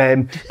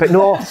 But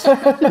no,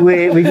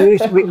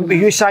 we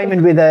use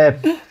Simon with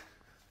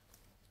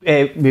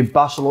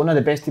Barcelona,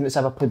 the best team that's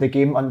ever played the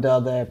game under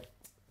the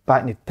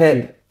back in the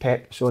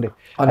Pep, sorry.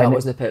 Oh no, it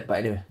wasn't the Pep, but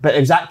anyway. But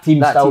exact team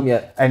that still. Team,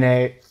 yeah.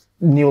 And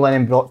Neil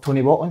Lennon brought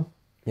Tony Watton.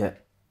 Yeah.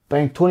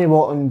 Bring Tony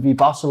Watton v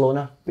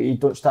Barcelona, but you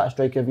don't start a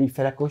striker v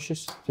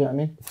Ferracocious. Do you know what I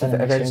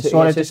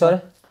mean?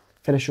 Sorry.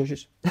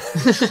 Ferracocious.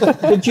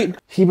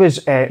 He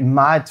was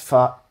mad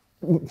for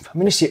I'm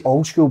going to say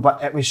old school,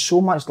 but it was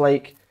so much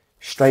like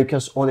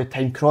strikers all the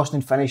time, crossing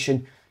and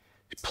finishing,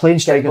 playing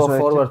strikers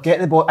forward,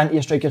 getting the ball into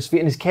your striker's feet.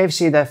 And as Kev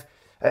said, if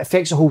it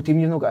affects the whole team,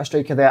 you've not got a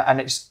striker there, and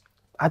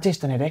I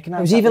just didn't recognise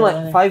it. Was even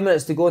like 5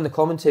 minutes to go in the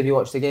commentary if you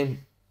watched the game.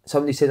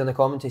 Somebody said in the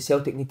commentary,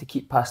 Celtic need to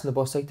keep passing the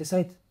ball side to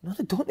side. No,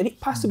 they don't. They need to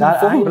pass the ball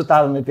forward.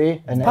 Darren the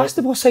day. Pass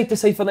the ball side to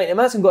side for 90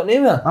 minutes and got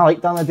anywhere. I like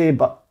Darren the day,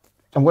 but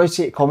I'm going to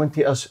say to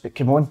commentators,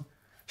 come on,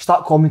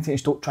 start commentating,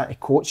 stop trying to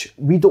coach.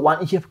 We don't want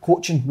to hear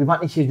coaching. We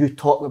want to hear you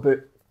talk about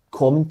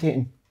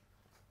commentating.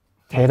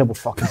 Terrible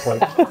fucking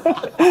point.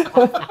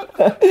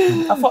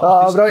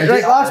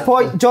 Right, last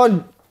point,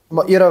 John.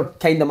 You're a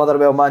kind of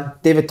Motherwell man.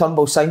 David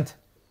Turnbull signed.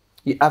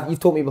 You've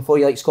told me before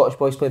you like Scottish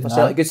boys playing for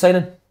Celtic. Good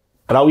signing.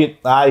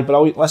 Brilliant,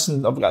 brilliant.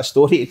 Listen, I've got a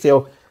story to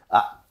tell.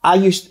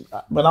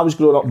 When I was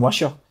growing up in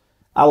Wishaw,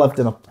 I lived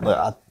in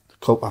a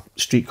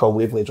street called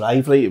Waverley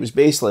Drive, right? It was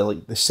basically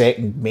like the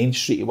second main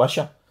street of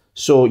Wishaw.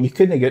 So you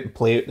couldn't get out and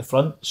play out the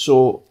front.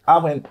 So I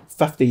went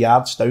 50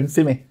 yards down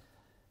for me,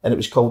 and it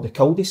was called the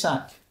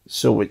cul-de-sac.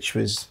 So which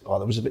was,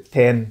 there was about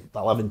 10,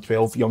 11,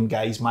 12 young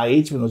guys my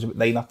age when I was about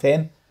 9 or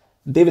 10.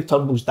 David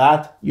Turnbull's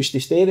dad used to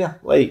stay there.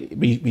 Like,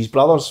 with his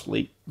brothers,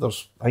 like, I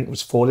think it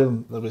was 4 of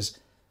them. There was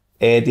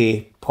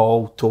Eddie,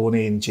 Paul,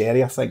 Tony and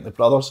Jerry, I think, the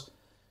brothers.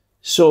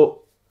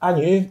 So I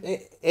knew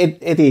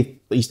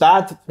Eddie, his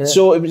dad. Yeah.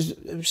 So it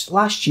was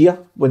last year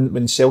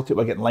when Celtic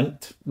were getting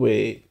linked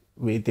with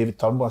David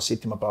Turnbull. I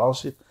said to my brother,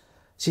 I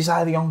says,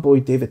 the young boy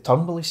David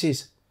Turnbull. He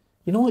says,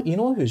 you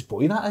know whose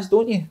boy that is,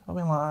 don't you? I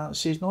mean, like,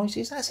 says, no. He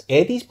says, that's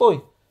Eddie's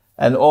boy.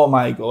 And oh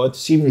my God,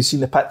 when you've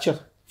seen the picture,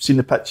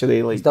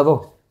 like, he's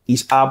double.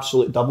 He's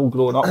absolute double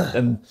growing up.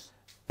 and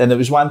it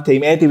was one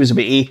time, Eddie was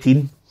about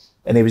 18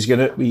 and he was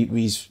going out with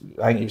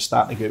I think he was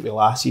starting to go out with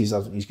lassies,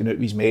 or he's going out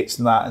with his mates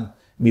and that, and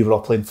we were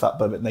all playing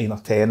football about 9 or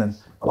 10, and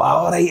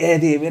all right,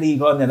 Eddie, where are you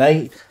going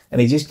tonight? And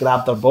he just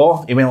grabbed our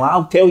ball. He went,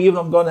 I'll tell you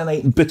where I'm going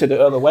tonight, and booted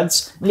it out of the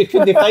woods. We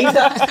couldn't find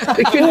it.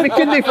 We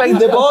couldn't find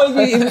the ball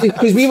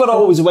because we were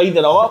always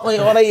winding up like,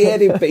 all right,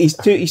 Eddie. But his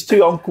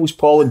two uncles,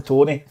 Paul and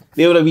Tony,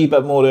 they were a wee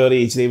bit more our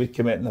age. They would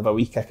come out and have a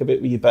wee kick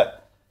about with you.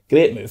 But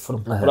great move for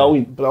him.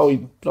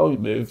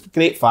 Brilliant move.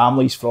 Great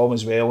families from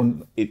as well.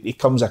 And he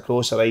comes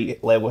across a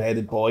right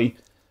level-headed boy.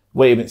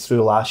 What he went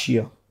through last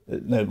year,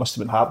 now it must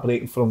have been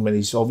heartbreaking for him when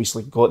he's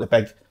obviously got the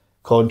big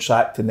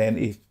contract, and then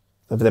he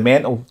have the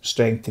mental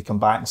strength to come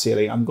back and say,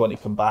 right, I'm going to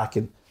come back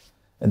and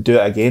do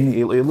it again.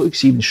 He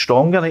looks even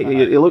stronger.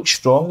 He looks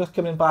stronger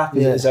coming back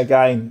as a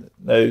guy. And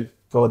now,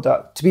 God,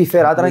 that... To be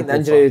fair, I don't think the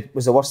injury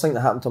was the worst thing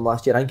that happened to him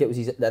last year. I think it was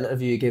the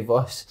interview he gave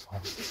us.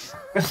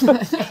 Was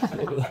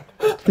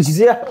he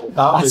there?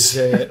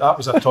 That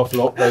was a tough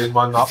lockdown,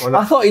 man, that one.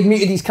 I thought he'd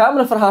muted his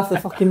camera for half the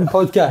fucking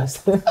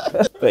podcast.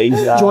 But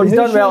he's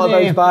done well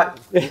about his back.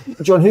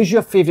 John, who's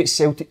your favourite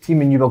Celtic team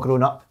when you were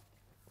growing up?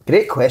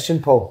 Great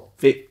question, Paul.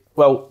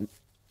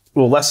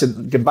 Well,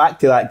 listen, going back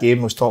to that game,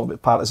 I was talking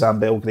about Partizan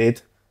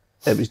Belgrade.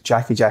 It was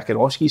Jackie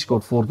Jackanoski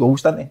scored 4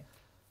 goals, didn't he?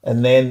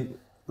 And then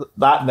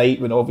that night,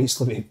 when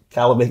obviously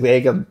Callum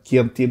McGregor and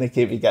Kieran Tierney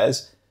came to get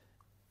us,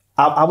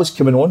 I was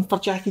coming on for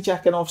Jackie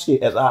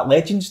Jackanoski at that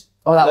Legends.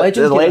 Oh, that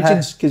Legends? The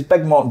Legends, because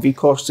Big Martin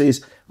Vickers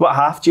says, what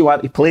half do you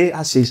want to play?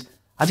 I says,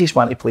 I just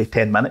want to play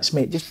 10 minutes,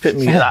 mate. Just put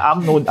me in that.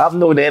 I'm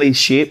not in any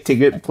shape to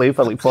go out and play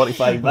for like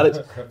 45 minutes.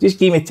 Just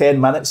give me 10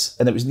 minutes.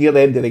 And it was near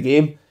the end of the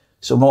game.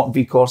 So Martin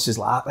Vickers is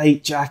like,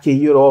 right, Jackie,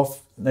 you're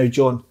off. Now,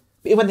 John.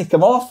 But he wouldn't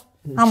come off.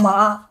 I'm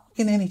like,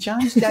 getting any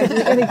chance,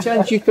 Jackie? Any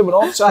chance you coming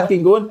off so I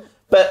can go on?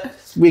 But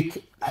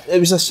it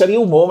was a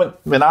surreal moment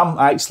when I'm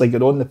actually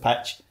going on the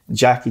pitch and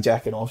Jackie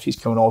Jackanoski's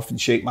coming off and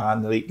shake my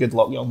hand, right, good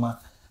luck, young man.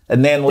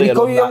 And then later Did he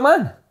call you young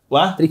man?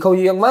 What? Did he call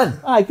you young man?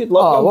 Aye, good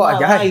luck. Oh, what a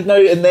guy. Aye, now,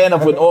 and then I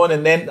went on,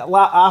 and then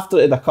after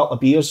it, a couple of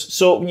beers.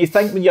 So when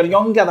you're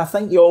younger, I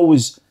think you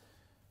always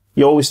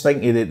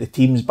think of the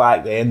teams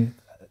back then,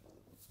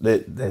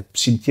 the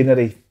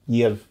centenary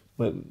year,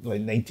 like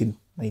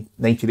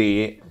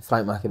 1988.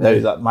 Frank McAvenny. Now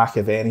that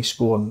McAvenny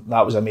scoring,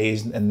 that was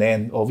amazing. And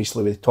then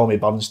obviously with Tommy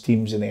Burns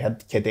teams, and they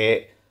had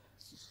Cadet,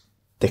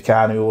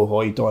 Decano,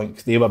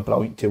 Hoydoink, they were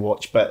brilliant to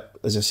watch. But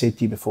as I said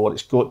to you before,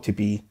 it's got to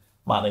be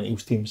Martin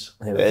O'Neill's teams.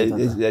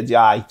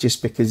 Aye,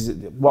 just because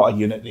what a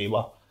unit they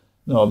were.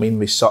 You know what I mean?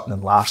 With Sutton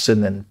and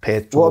Larson and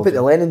Pedro. What about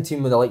the Lennon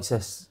team with the likes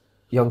of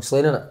young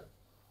Slane in it?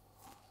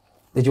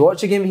 Did you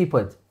watch the game he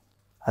played?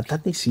 I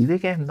didn't see the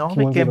game, no.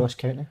 Came on to Ross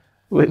County.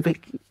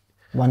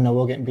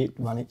 1-0 getting beat,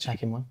 1-8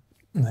 chicken 1.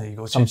 There you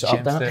go. Sums it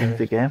up, doesn't it?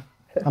 The game.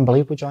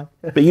 Unbelievable, John.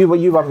 But you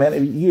were meant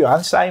to be, you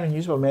and Simon,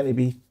 you were meant to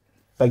be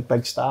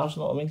big stars,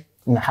 you know what I mean?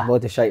 Nah.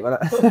 Load of shite,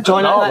 wasn't it?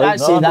 John,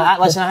 listen,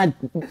 I had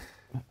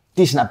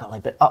decent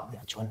ability, but up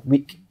there, John.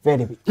 Weak,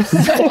 very weak.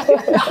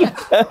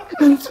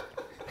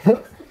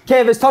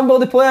 Kev, is Turnbull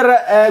the player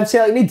that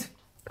Celtic need?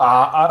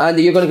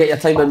 Andy, you're going to get your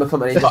time in with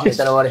company, don't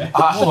worry.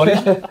 Don't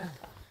worry.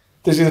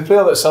 Is he the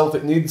player that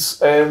Celtic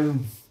needs? I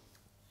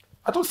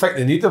don't think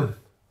they need him.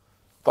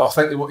 But I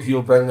think that what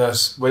he'll bring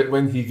us,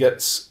 when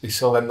he's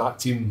still in that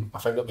team, I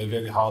think it'll be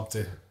very hard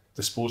to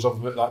dispose of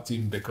him at that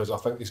team, because I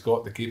think he's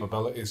got the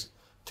capabilities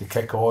to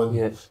kick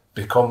on,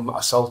 become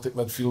a Celtic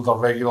midfielder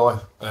regularly.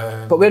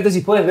 But where does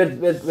he play?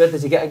 Where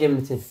does he get a game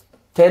in the team?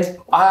 10?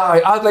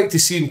 I'd like to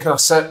see him kind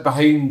of sit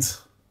behind.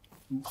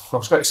 I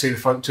was going to say the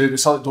front two, but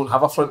Celtic don't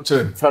have a front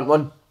two. Front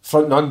one?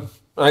 Front none.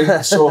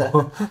 Right,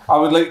 so I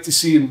would like to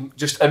see him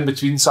just in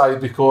between side,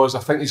 because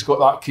I think he's got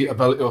that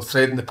capability of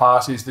threading the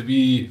passes, the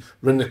wee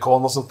run the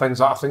corners and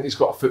things like that. I think he's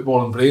got a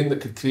footballing brain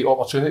that could create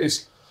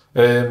opportunities.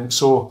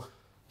 So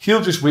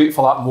he'll just wait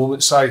for that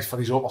moment, side, for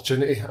his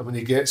opportunity, and when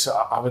he gets it,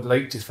 I would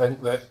like to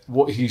think that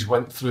what he's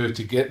went through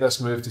to get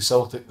this move to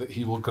Celtic, that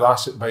he will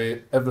grasp it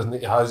by everything that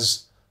he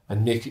has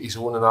and make it his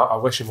own. And I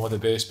wish him all the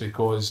best,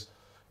 because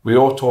we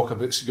all talk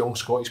about young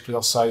Scottish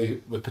players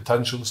side with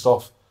potential and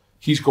stuff.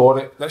 He's got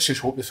it. Let's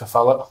just hope they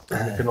fulfil it,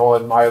 and we can all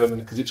admire him,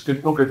 because it's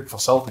good. Not good for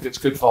Celtic, it's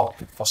good for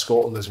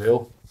Scotland as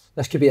well.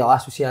 This could be the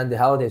last we see Andy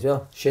Halliday as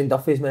well. Shane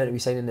Duffy's meant to be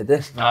signing the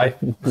day. Aye.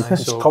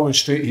 It's coming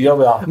straight here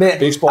with a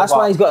baseball that's bat.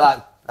 why he's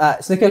got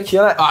that snooker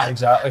cue in it. Aye,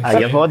 exactly. Aye,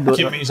 you've had Keep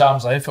him at his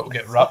arm's length, it'll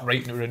get wrapped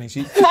right now in his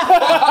seat.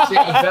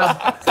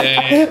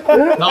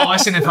 No,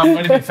 listen, if I'm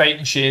going to be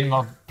fighting Shane,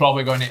 we're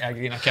probably going to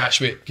gain a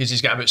catch weight, because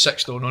he's got about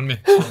 6 stone on me.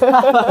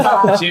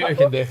 So, see what we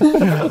can do.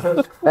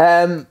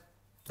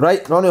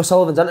 Right, Ronnie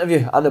O'Sullivan's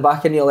interview and the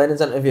back of Neil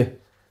Lennon's interview.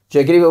 Do you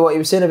agree with what he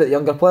was saying about the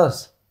younger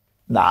players?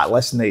 Nah,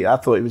 listen, I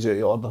thought he was out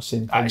of order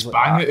saying things It's like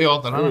bang that.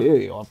 out of order,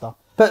 isn't it? Out of order.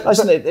 But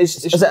Listen, if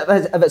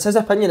it's his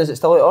opinion, is it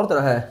still out of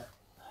order?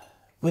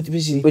 Would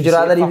you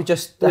rather he would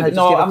just give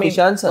a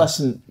chance?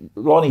 Listen,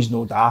 Ronnie's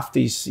no daft.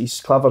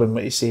 He's clever in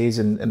what he says,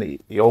 and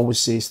he always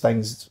says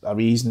things a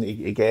reason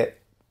to get.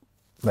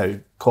 Now,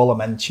 call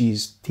him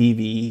inches,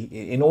 TV.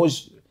 He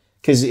knows,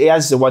 because he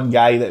is the one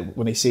guy that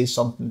when he says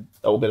something,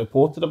 it'll be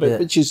reported about,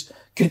 which is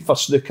good for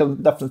snooker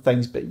and different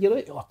things. But you're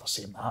out of order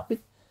saying that. But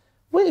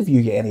what have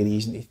you got any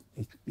reason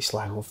to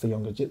slag off the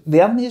younger? They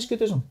aren't as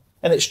good as him,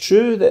 and it's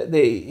true that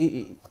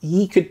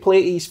he could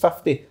play to his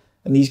 50.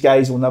 And these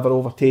guys will never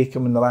overtake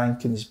him in the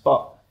rankings.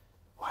 But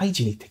why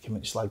do you need to come out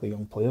and slag the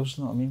young players?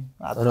 You know what I mean?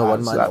 I know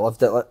one man that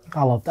loved it.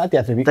 I loved it. I did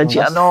every week. Did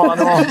you? I know.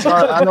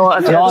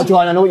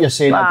 John, I know what you're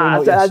saying.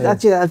 I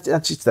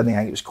just didn't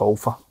think it was called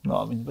for. You know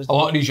what I mean? A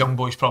lot of these young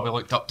boys probably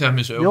looked up to him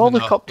as well. They all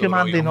look up to him,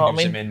 Andy, you know what I mean?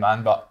 He was the main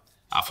man, but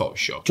I thought it was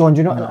shocking. John,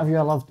 do you know what interview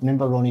I loved?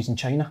 Remember Ronnie's in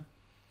China?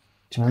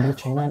 Do you remember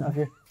the China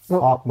interview?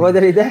 What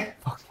did he do?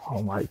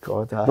 Oh my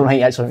God. I don't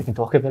think that's something we can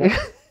talk about it.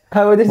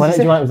 How did he say?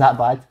 Do you know it was that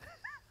bad?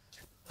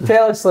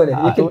 Tell us, Sonny.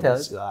 You can tell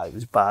us. It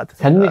was bad.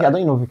 Can we? I don't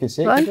even know if we could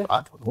say it. I don't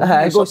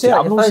know. Go say it.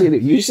 I'm not saying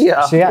it. You say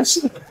it. Say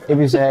it. It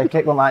was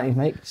kick one man his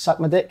mic, suck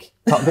my dick,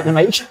 talk about the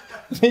mic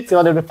to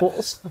other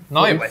reporters.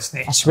 No, he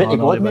wasn't. I swear to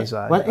God, mate.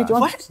 Wasn't he, John?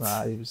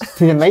 Nah, he was.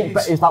 To the mic,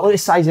 but it was like, look at the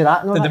size of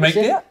that. Did the mic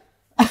do it?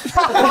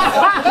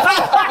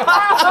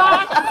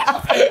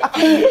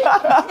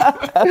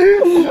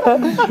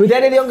 Would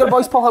any of the younger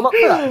boys pull him up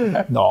for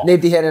that? No.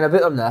 Nobody hearing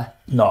about him now?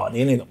 No,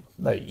 any of them.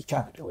 No, you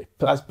can't really.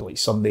 That'd be like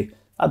somebody.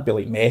 I'd be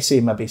like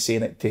Messi, maybe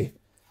saying it to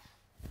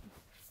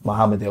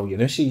Mohamed El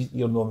Yunusi.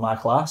 You're not in my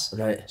class,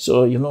 right?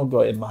 So you're not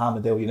going to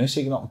Mohamed El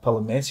Yunusi. You're not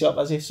pulling Messi up,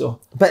 is he? So,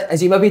 but is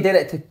he maybe doing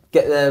it to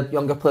get the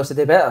younger players to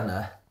do better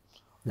now?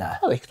 Nah.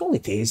 Well, they can only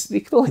do as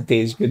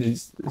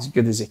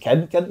good as they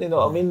can, can't they? You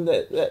know what I mean?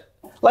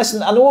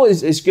 Listen, I know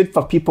it's good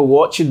for people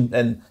watching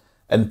and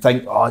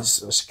think, oh,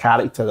 it's a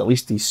character. At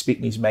least he's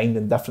speaking his mind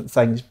and different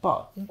things,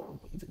 but.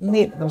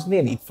 There's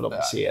no need for him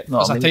to say it.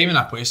 There's a time and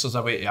a place, there's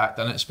a way to act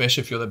in it,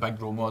 especially if you're the big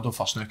role model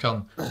for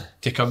snooker, and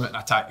to come out and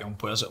attack young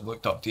players that have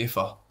looked up to you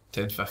for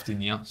 10,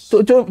 15 years.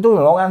 Don't get me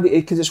wrong, Andy,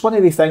 because it's one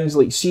of the things,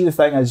 like, see the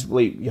thing is,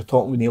 like, you're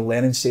talking with Neil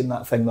Lennon saying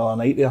that thing the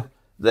other night there,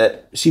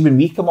 that, see when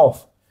we come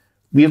off,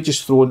 we've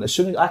just thrown, as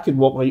soon as I could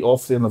walk right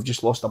off there and I've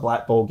just lost a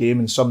black ball game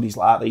and somebody's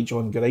like, right,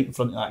 John, go right in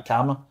front of that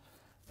camera,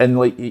 and,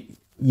 like,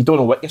 you don't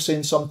know what you're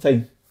saying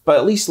sometimes. But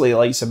at least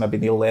like some maybe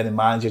Neil Lennon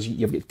managers,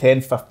 you've got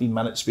 10, 15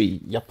 minutes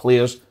with your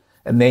players,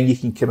 and then you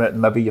can come out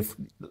and maybe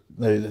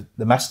the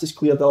mist is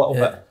cleared a little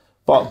bit.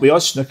 But with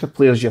us snooker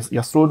players,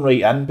 you're thrown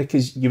right in,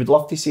 because you would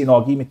love to say, no,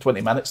 give me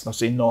 20 minutes, and they're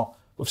saying, no,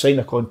 we've signed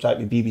a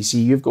contract with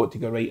BBC, you've got to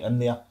go right in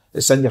there.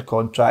 It's in your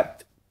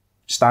contract,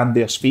 stand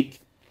there, speak.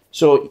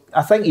 So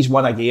I think he's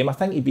won a game. I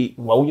think he beat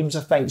Williams,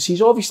 I think. So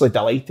he's obviously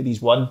delighted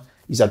he's won.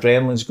 His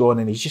adrenaline's gone,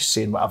 and he's just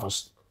saying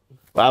whatever's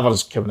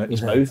coming out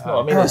his mouth. You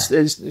know what I mean?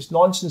 It's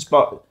nonsense,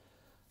 but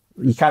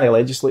you can't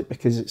legislate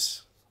because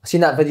it's... I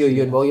seen that video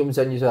you and Williams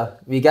on you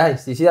wee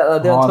guys. Do you see that the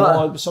other day on Twitter?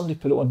 No, somebody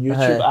put it on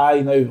YouTube.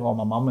 Aye, now,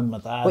 my mum and my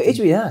dad. What age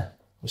were you at? I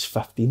was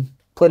 15.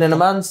 Playing in a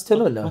man's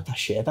tournament now? What a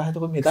shed I had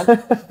on me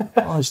then.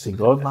 Honest to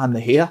God, man, the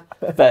hair.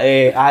 But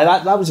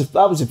that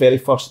was the very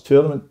first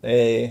tournament,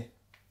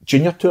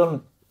 junior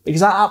tournament.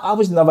 Because I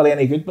was never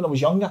any good when I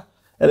was younger.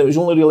 And it was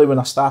only really when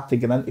I started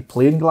getting into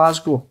playing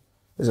Glasgow.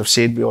 As I've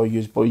said, we all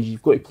use boys,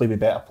 you've got to play with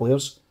better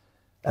players.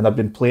 And I've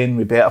been playing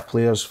with better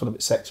players for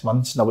about 6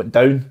 months, and I went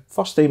down.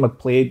 First time I'd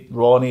played,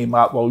 Ronnie,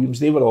 Mark Williams,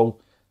 they were all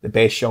the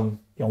best young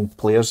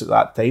players at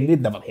that time.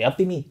 They'd never heard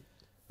of me.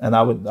 And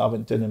I went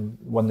down and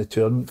won the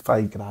tournament,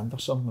 $5,000 or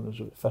something when I was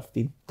about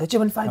 15. Did you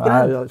win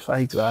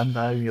 $5,000?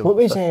 $5,000. What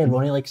was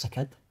Ronnie like as a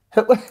kid?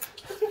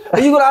 Are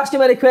you going to ask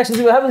him any questions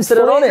about him instead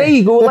of Ronnie? There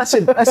you go.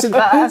 Listen.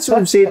 That's what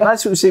I'm saying.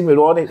 That's what I'm saying with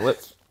Ronnie. Look,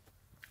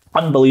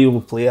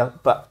 unbelievable player,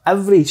 but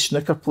every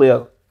snooker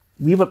player,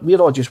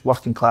 we're all just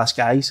working class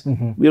guys.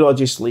 We're all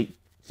just like,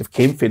 you've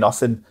came for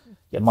nothing.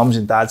 Your mums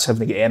and dads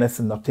haven't got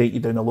anything. They'll take you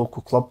down a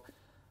local club.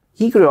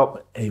 He grew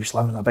up. He was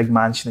living in a big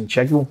mansion in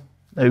Chigwell.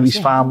 Now his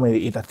family,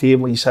 he had a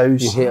table in his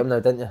house. You hate him now,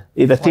 didn't you?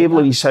 He had a table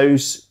in his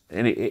house,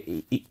 and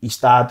his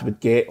dad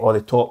would get all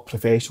the top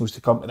professionals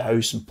to come to the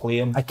house and play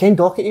him. Ken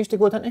Dockett used to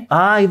go, didn't he?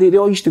 Aye, they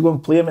all used to go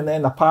and play him, and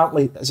then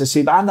apparently, as I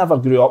said, I never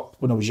grew up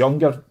when I was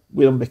younger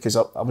with him because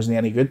I wasn't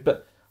any good,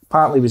 but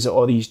apparently he was at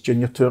all these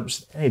junior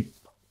tournaments. He had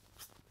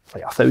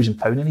like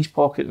 £1,000 in his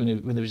pocket when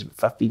he was about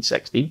 15,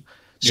 16.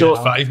 So,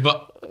 5,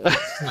 but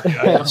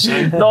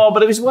no,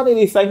 but it was one of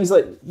the things,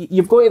 like,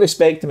 you've got to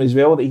respect him as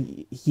well,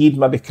 that he'd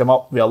maybe come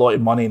up with a lot of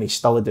money and he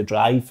still had the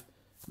drive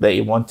that he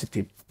wanted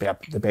to be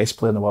the best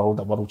player in the world,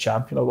 a world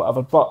champion or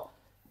whatever, but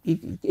he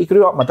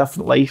grew up in a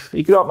different life.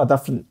 He grew up in a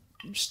different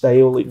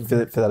style, like,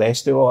 for the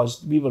rest of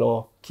us. We were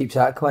all... Keeps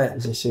that quiet.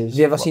 As I say, have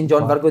you ever seen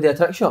John Virgo do a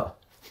trick shot?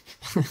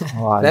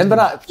 Oh, Remember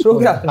that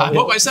programme?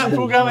 what's that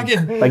programme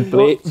again? Big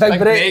break. Big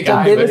break,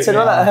 John Davidson,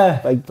 wasn't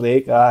it? Big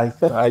break, aye.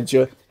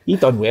 He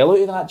done well out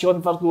of that,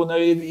 John Virgo. Now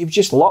he was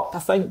just lucked, I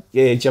think.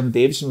 Jim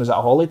Davison was at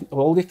a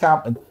holiday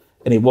camp and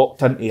he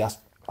walked into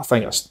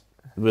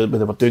where they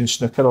were doing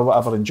snooker or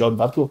whatever, and John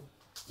Virgo,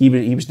 he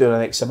was doing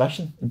an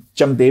exhibition. And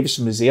Jim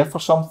Davison was there for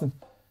something,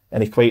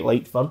 and he quite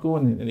liked Virgo,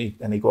 and he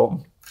got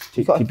him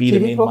to be the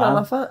main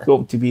man. Got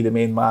him to be the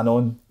main man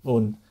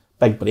on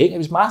Big Break. It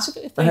was massive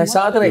at the time.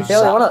 Saturday night,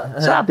 wasn't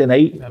it? Saturday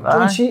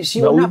night.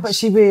 See on that, but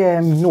see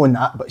with knowing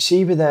that, but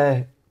see with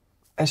the.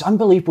 It's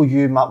unbelievable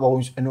you, Matt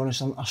Williams, and Ronnie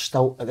Sullivan are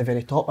still at the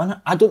very top, isn't it?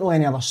 I don't know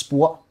any other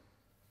sport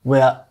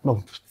where,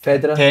 well,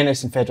 Federer,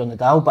 tennis and Federer and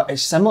Nadal, but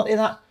it's similar to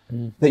that,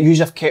 that you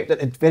have kept at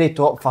the very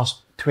top for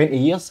 20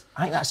 years.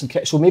 I think that's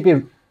incredible. So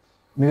maybe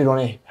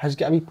Ronnie has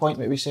got a wee point,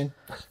 what we're saying.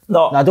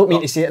 No, I don't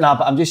mean to say it now,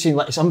 but I'm just saying,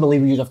 like, it's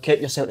unbelievable you have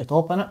kept yourself at the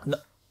top, innit?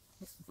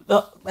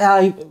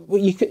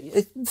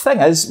 The thing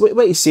is,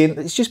 what he's saying,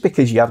 it's just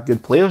because you have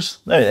good players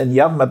now, and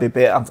you're maybe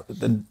better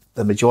than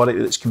the majority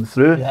that's come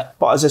through. Yeah.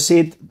 But as I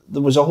said,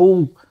 there was a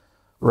whole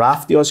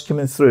raft of us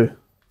coming through.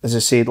 As I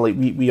said, like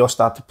we all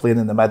started playing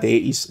in the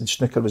mid-80s, and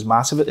snooker was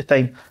massive at the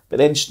time. But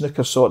then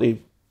snooker sort of,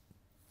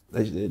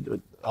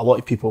 a lot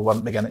of people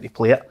weren't beginning to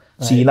play it.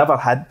 Right. So you never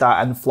had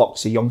that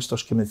influx of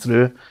youngsters coming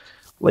through,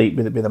 like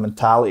with the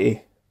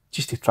mentality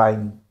just to try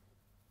and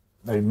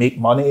make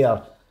money,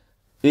 or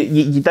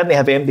you didn't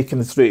have anybody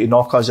coming through to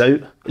knock us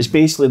out. It's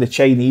basically the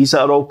Chinese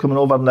that are all coming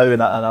over now,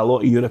 and a lot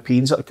of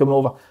Europeans that are coming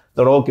over.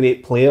 They're all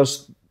great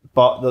players,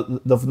 but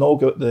they've not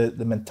got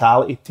the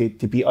mentality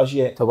to beat us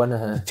yet. To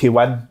win, To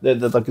win.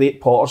 They're great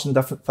potters and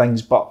different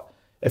things, but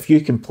if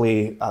you can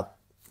play a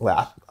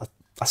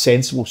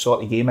sensible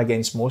sort of game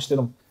against most of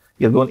them,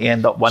 you're going to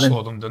end up winning.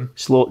 Slow them down.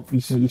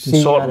 You can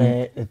sort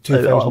them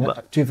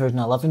the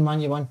 2011 man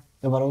you won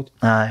the world.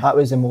 Aye. That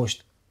was the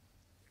most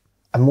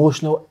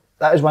emotional.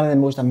 That was one of the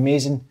most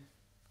amazing,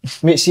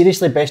 mate,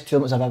 seriously, best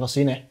tournaments I've ever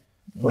seen. Aye.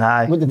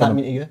 What did that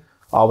mean to you?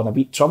 Oh, when I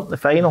beat Trump in the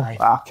final. Aye.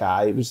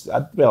 Okay, it was,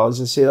 well, as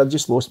I said, I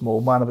just lost my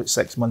old man about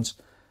 6 months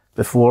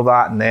before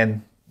that, and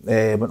then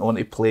went on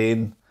to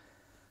playing,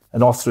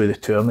 and all through the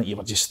tournament you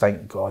were just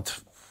thinking, God,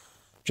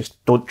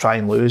 just don't try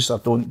and lose, or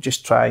don't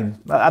just try and,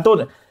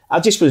 I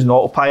just was an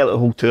autopilot the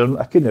whole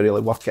tournament. I couldn't really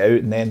work it out,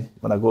 and then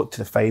when I got to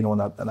the final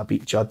and I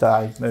beat Judd,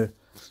 now,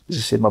 as I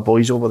said, my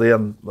boys over there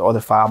and all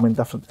the family and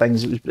different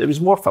things, it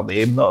was more for them,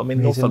 you know what I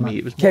mean? Not for me.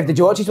 It was Kev, did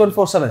you watch his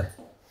 147?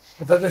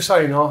 I didn't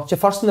say no. It's your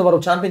first in the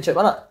World Championship,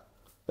 wasn't it?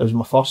 It was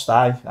my first,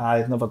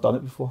 I'd never done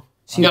it before.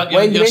 See,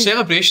 your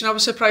celebration, I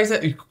was surprised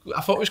at.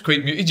 I thought it was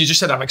quite muted. You just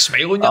had a big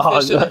smile on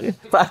your face.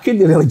 But I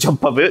couldn't really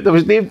jump about. There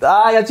was no.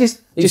 I just.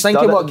 Are you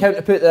thinking what count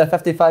to put the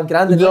 55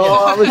 grand in? No,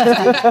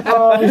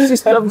 I was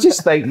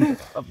just thinking.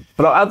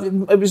 But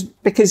it was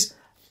because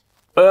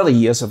early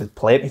years I've had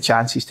plenty of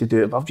chances to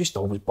do it, but I've just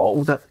always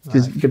bottled it.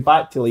 Because you get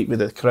back to like with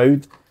the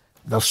crowd,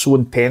 they're so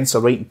intense,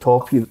 they're right on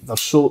top of you. They're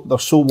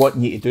so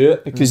wanting you to do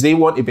it because they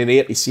want to be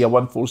there to see a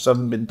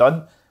 147 being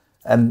done.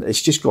 And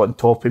it's just got on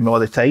top of me all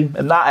the time.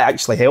 And that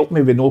actually helped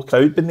me with no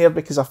crowd being there,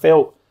 because I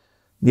felt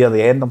near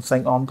the end, I'm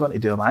thinking, I'm going to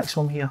do a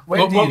maximum here.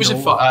 When do you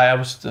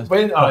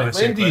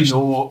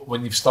know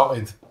when you've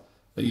started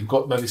that you've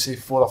got maybe say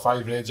 4 or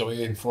 5 reds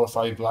away and 4 or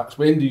 5 blacks?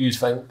 When do you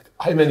think,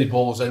 how many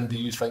balls in do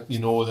you think you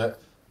know that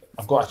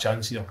I've got a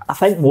chance here? I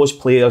think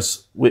most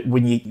players,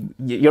 when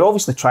you're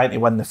obviously trying to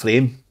win the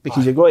frame,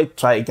 because you've got to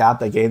try to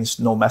guard against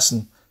no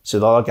missing so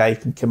the other guy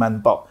can come in.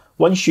 But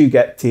once you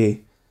get to,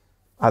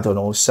 I don't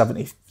know,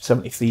 70,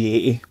 73,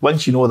 80.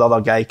 Once you know the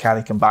other guy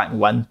can't come back and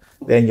win,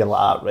 then you're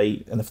like,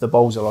 right. And if the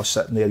balls are all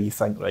sitting there, you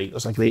think, right,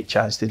 there's a great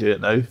chance to do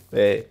it now.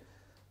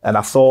 And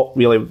I thought,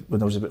 really, when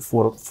there was about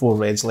four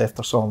reds left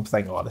or so, I'm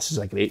thinking, oh, this is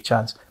a great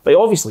chance. But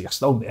obviously, you're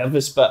still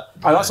nervous. But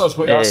and that's what I was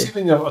going to ask.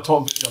 When you're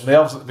talking about your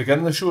nerves at the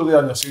beginning of the show there,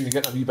 and you're saying you're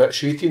getting a wee bit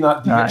shaky in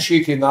that. Do you get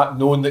shaky in that,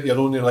 knowing that you're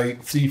only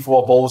like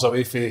 3-4 balls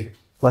away from...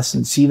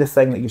 Listen, see the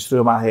thing that goes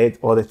through my head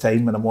all the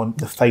time when I'm on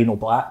the final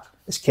black?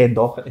 It's Ken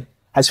Doherty.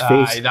 His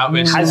face, that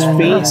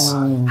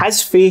was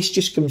his face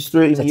just comes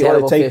through to me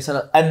all the time. Face,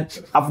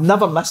 and I've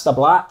never missed a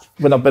black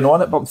when I've been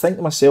on it, but I'm thinking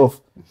to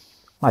myself,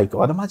 my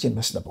God, imagine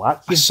missing a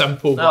black. A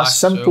simple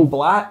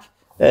black.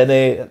 And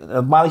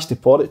I've managed to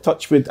pot it,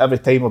 touch wood, every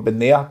time I've been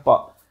there.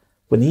 But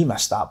when he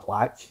missed that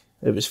black,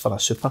 it was for a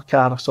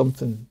supercar or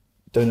something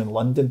down in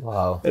London.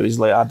 Wow. It was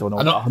like, I don't know,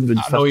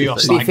 150.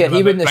 To be fair,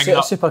 he wouldn't have suited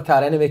a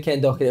supercar anyway,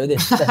 Ken Docherty, would he?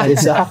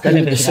 Exactly. He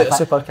wouldn't have suited a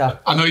supercar.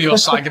 I know you're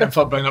slagging him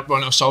for bringing up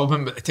Ronald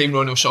Sullivan, but the time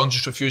Ronald Sullivan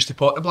just refused to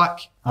pot the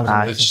black.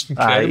 It's just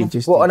incredible.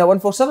 What, on a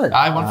 147?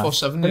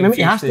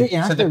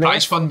 147. So the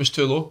prize fund was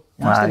too low.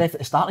 That's the ref at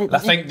the start. I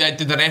think did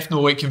the ref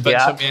know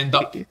convince him to end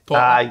up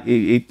potting?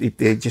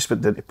 He just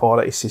went down to pot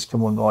it. He says,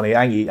 come on, Ronnie.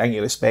 I think he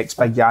respects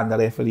Big Jan, the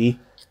referee.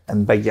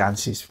 And Big Jan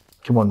says,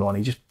 come on,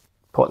 Ronnie, just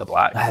pot the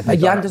black. Big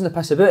Jan doesn't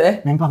piss about,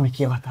 eh? Remember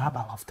Michaela Tab?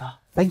 I loved her.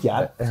 Big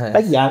Jan.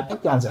 Big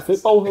Jan's a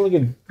football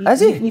hooligan. Is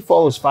he? He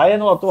follows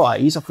Feyenoord. Oh,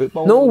 he's a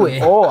football No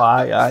hooligan. way. Oh,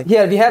 aye.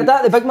 Yeah, have you heard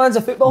that? The big man's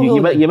a football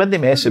hooligan. You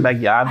wouldn't mess with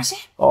Big Jan. Is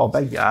he? Oh,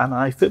 Big Jan,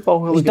 aye. Football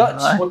hooligan.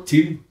 Dutch. Aye. What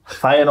team?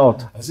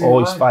 Feyenoord. Is he? Oh,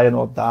 he's Aye.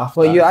 Feyenoord daft.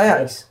 What, you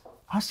Ajax?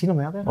 I've seen him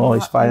earlier. Oh,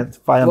 he's Feyenoord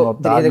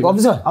What, did he have the daft.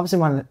 gloves on? I was in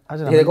one. Did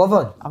he have the glove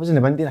on? I was in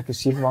the window and I could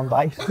see him run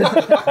by.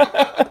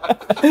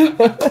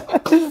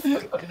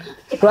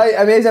 Right,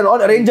 amazing. On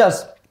to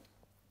Rangers.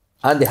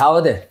 Andy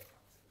Halliday.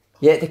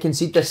 Yet to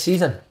concede this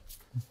season.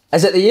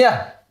 Is it the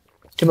year?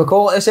 Can we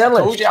call it this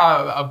early? I told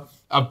you,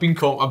 I've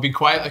been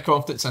quietly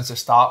confident since the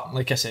start.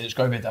 Like I said, it's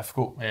going to be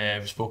difficult.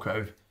 We spoke about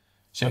how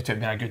Celtic have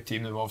been a good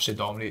team. They've obviously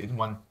dominated and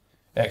won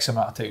X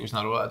amount of titles in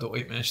a row. I don't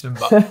like mentioning,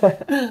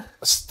 but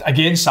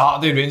again,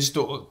 Saturday, Rangers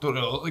don't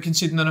really look like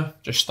conceding now.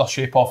 Just their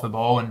shape off the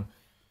ball, and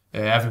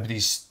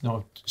everybody's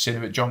saying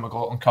about John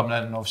McLaughlin coming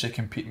in and obviously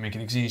competing,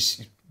 making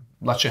he's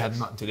literally had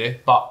nothing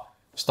today. But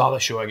start the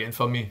show again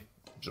for me.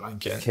 Ryan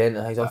Kent.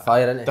 He's on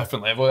fire, isn't he?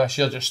 Different level this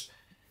year. Just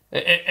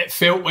it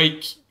felt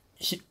like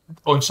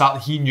on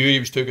Saturday he knew he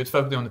was too good for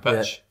everybody on the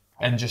pitch,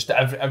 and just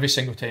every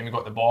single time he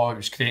got the ball, he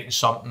was creating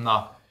something.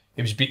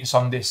 He was beating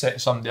somebody, setting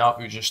somebody up.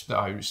 It was just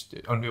it was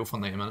unreal for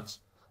 90 minutes.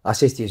 I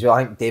say to you as well,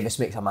 I think Davis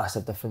makes a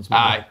massive difference. Maybe.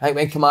 Aye. I think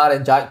when Kamara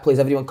and Jack plays,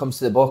 everyone comes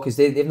to the ball because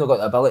they've not got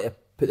the ability to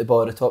put the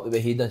ball at the top the way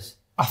he does.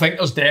 I think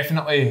there's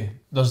definitely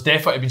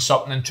been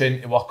something in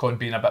training to work on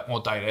being a bit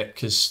more direct,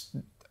 because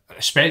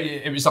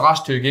especially it was the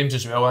last two games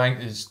as well. I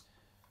think there's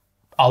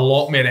a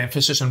lot more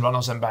emphasis on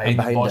runners in behind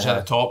the balls at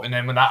the top, and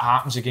then when that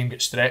happens, the game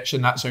gets stretched,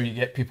 and that's how you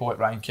get people like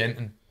Ryan Kent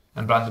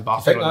and Brandon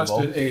Barker on the ball.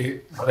 I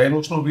think that's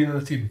Moreno's not being in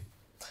the team.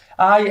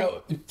 Aye,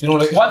 Do you know,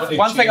 like,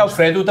 one thing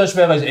Alfredo does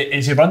well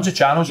is he runs the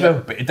channels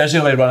well, but he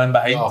doesn't really run in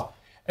behind. No.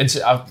 And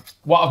so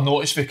what I've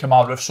noticed with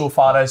Kamal Roof so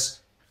far is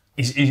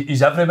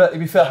he's every bit, to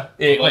be fair.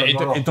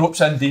 He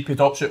drops in deep, he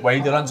drops it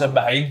wide, he runs in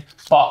behind.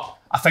 But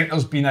I think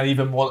there's been an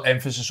even more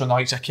emphasis on the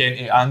likes of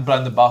Kenty and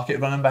Brandon Barker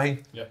running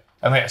behind. Yeah.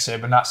 And like I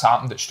said, when that's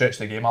happened, it stretched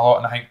the game a lot.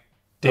 And I think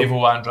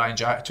Devo and Ryan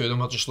Jack, two of them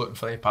were just looking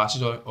for the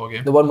passes all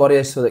game. The one worry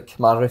is so that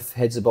Kamara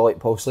heads the ball like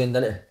Paul Slane,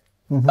 didn't he?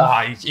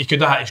 He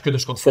could have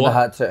scored four.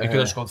 He could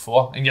have scored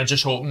four. And you're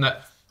just hoping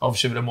that,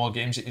 obviously, with the more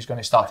games that he's going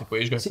to start to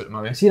play, he's going to put them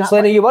away.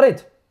 Slane, are you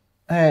worried?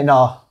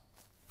 No.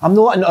 I'm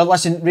not. No,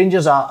 listen,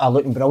 Rangers are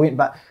looking brilliant,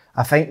 but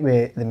I think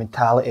with the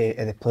mentality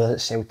of the players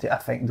at Celtic, I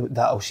think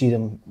that'll see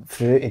them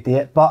through to do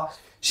it. But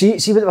see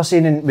what they were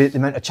saying with the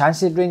amount of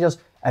chances Rangers,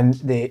 and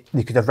they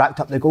could have racked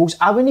up the goals.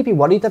 I wouldn't be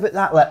worried about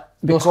that.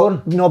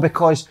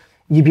 Because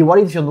you'd be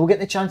worried if you're not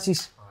getting the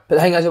chances. But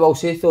the thing is, I will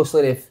say though,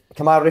 Slane, if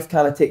Kamara Roof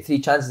can't take 3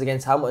 chances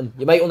against Hamilton,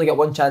 you might only get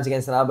 1 chance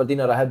against an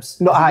Aberdeen or a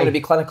Hibs. No, you're going to be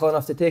clinical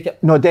enough to take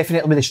it. No,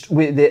 definitely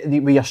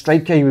with your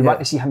striker, you would want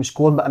to see him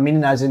scoring. But I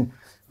mean, as in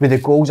with the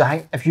goals, I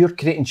think if you're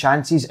creating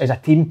chances as a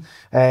team,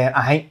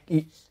 I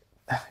think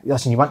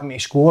listen, you want them to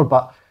score,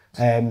 but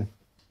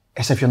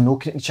as if you're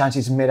not creating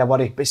chances, it's more a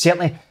worry. But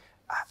certainly,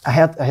 I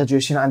heard you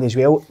saying it, Andy, as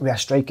well. With a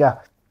striker,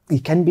 he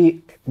can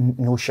be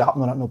no sharp,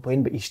 no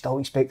playing, but you still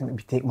expect him to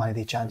be taking one of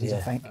the chances. I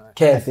think.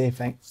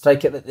 Kev,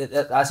 striker,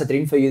 that's a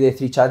dream for you. The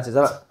 3 chances,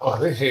 isn't it? Oh,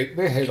 they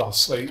hate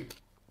us. Like,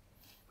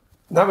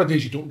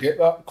 nowadays, you don't get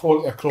that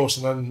quality of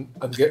crossing in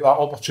and get that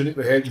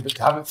opportunity to head, but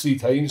to have it 3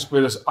 times.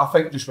 Whereas I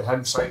think just with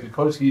him side,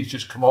 because he's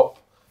just come up,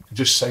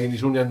 just signed,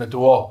 he's only in the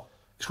door.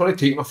 It's going to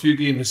take him a few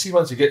games. And see,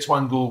 once he gets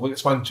 1 goal,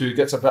 gets 1, 2,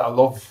 gets a bit of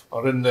love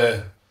around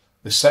the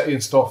city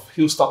and stuff,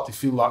 he'll start to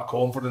feel that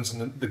confidence,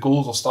 and the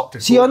goals will start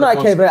to. See, on that,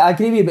 Kev, I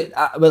agree with you,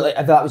 but well,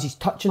 if that was his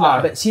touching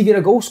that, but see, if you're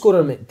a goal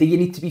scorer, mate, do you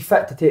need to be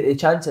fit to take the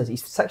chances?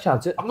 He's 6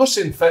 yards out. I'm not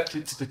saying fit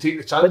to take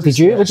the chances.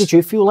 But what did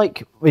you feel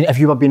like if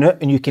you were being out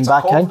and you came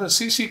back in?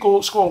 See,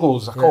 scoring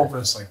goals is a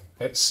confidence thing.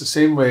 It's the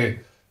same way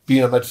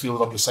being a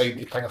midfielder deciding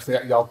to ping a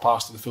 30-yard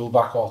pass to the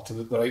full-back or to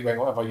the right wing,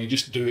 whatever. You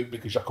just do it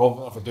because you're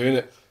confident of doing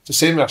it. It's the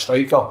same with a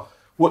striker.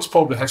 What's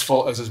probably his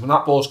fault is when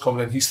that ball's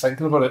coming in, he's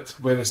thinking about it,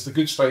 whereas the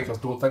good strikers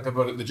don't think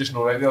about it, they just know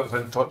already that it's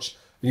in touch.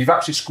 And you've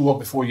actually scored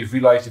before you've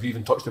realised you've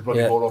even touched the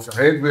bloody ball off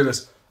your head,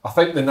 whereas I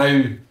think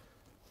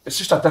it's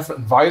just a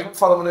different environment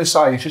for him on his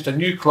side. It's just a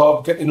new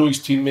club, getting to know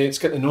his teammates,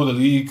 getting to know the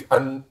league,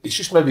 and he's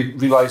just maybe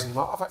realising,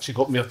 I've actually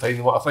got more time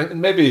than what I think,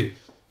 and maybe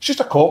it's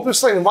just a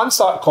confidence thing, and once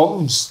that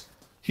comes,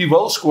 he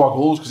will score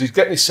goals because he's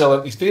getting his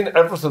selling. He's doing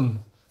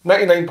everything.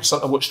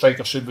 99% of what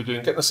strikers should be doing,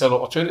 getting the sell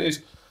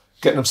opportunities,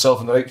 getting himself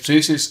in the right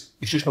places.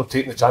 He's just not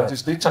taking the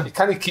chances. He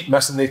can't keep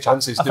missing the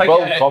chances. They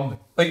will come.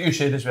 Like you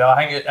said as well,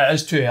 I think it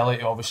is too early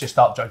to obviously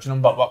start judging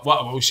him. But what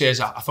I will say is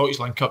that I thought his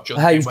link up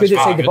during the game was good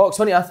outside the box,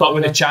 wasn't he? I thought. But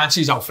with the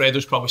chances,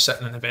 Alfredo's probably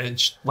sitting on the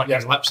bench, licking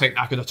his lips, like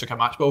I could have took a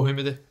match ball home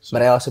with it.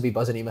 Morelos will be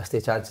buzzing he missed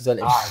the chances,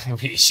 isn't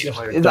he? He's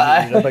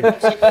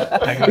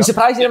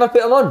surprised you never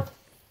put him on?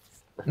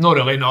 No,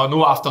 really,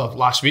 no. After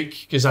last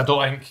week, because I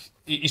don't think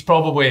he's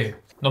probably,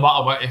 no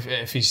matter what,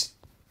 if his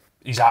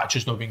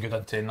attitude's not been good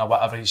in training or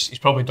whatever, he's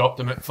probably dropped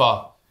him out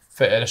for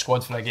the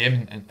squad for a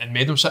game and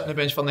made him sit on the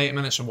bench for 90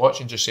 minutes and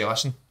watch and just say,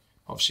 listen,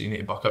 obviously you need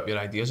to buck up your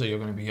ideas or you're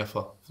going to be here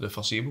for the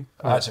foreseeable.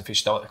 That's if he's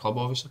still at the club,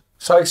 obviously.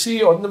 So I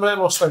see on the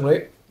Morelos thing,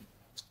 right?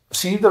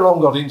 See the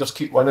longer Rangers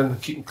keep winning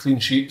and keeping clean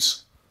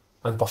sheets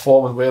and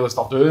performing well as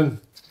they're doing,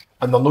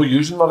 and they're not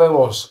using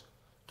Morelos,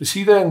 does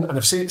he then, and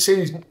if say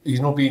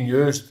he's not being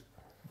used,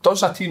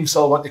 does a team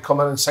still want to come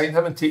in and sign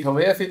him and take him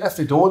away? If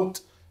they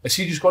don't, is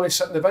he just going to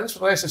sit in the bench for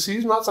the rest of the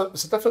season?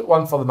 It's a different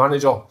one for the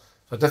manager.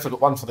 It's a difficult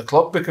one for the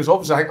club because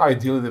obviously I think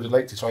ideally they would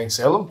like to try and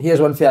sell him.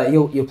 Here's one for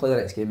you. You'll play the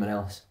next game,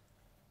 Morelos.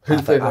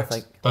 Who'll play next? I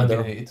think. Dundee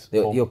United.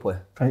 You'll play.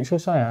 Think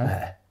so,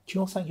 yeah. Do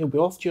you not think he'll be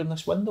off during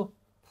this window?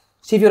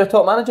 See, if you're a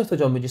top manager, though,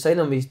 John, would you sign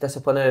him with his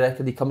disciplinary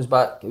record? He comes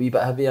back a wee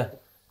bit heavier,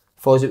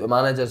 falls out with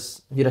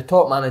managers. If you're a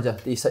top manager,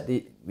 would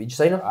you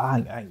sign him?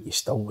 I think you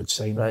still would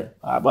sign him.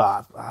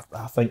 Right.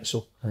 I think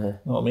so. You know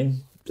what I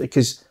mean?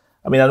 Because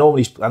I know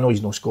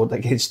he's not scored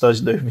against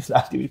us now.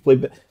 After we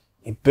played, but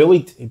he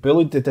bullied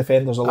the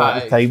defenders a lot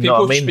of the time. You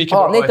know what I mean? Nate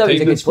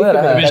was a good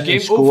player. It was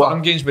game for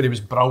him games where he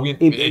was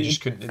brilliant. He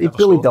just couldn't. He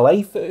bullied the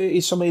life out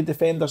of some of the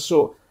defenders.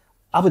 So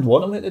I would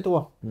want him at the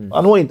door.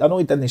 I know he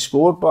didn't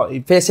score,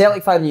 but for a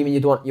Celtic fan, you mean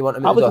you want him at the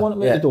door? I would want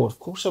him at the door. Of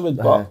course I would,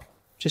 but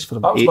just for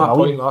about that was 8 my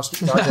million. point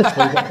last week. That I got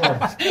pulled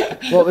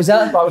up on. What was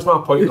that? That was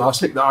my point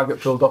last week that I got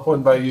pulled up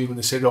on by you when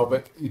they said, "Oh,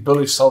 but he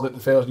bullies Celtic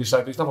defenders." You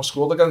said he's never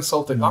scored against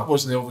Celtic. That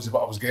wasn't obviously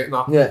what I was getting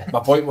at. Yeah. My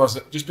point was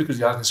that just because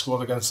he hasn't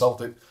scored against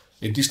Celtic,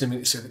 it just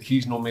means to say that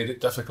he's not made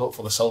it difficult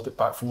for the Celtic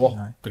back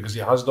four because he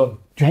has done.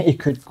 Do you think he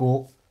could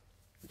go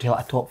to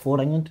like a top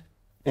 4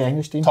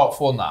 English team? Top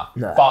 4, nah.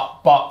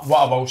 But what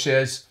I will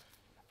say is,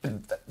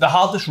 the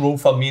hardest role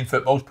for me in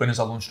football is playing as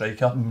a lone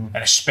striker, and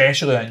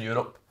especially in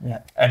Europe.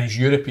 Yeah. And his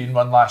European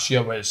run last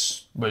year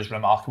was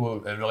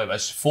remarkable. It really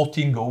was.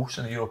 14 goals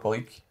in the Europa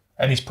League,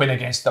 and he's playing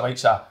against the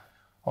likes of,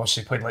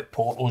 obviously played like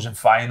Porto's and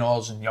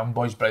Feyenoord's and Young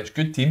Boys, but it's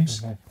good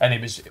teams. And he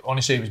was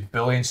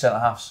bullying centre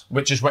halves,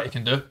 which is what he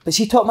can do. But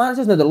see, top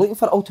managers now, they're looking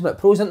for ultimate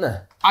pros, aren't they?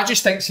 I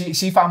just think,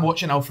 see if I'm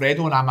watching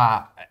Alfredo and I'm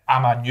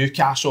a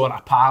Newcastle or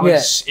a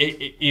Palace,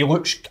 he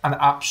looks an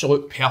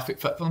absolute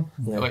perfect fit for them.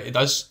 Like he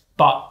does.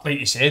 But like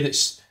you said,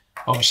 it's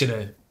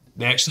obviously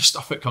the extra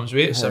stuff that comes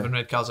with it, 7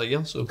 red cards a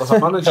year. So there's a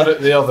manager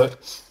out there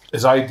that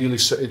is ideally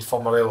suited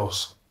for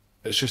Morelos.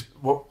 It's just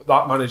what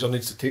that manager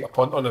needs to take a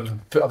punt on him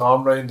and put an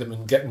arm around him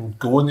and get him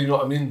going, you know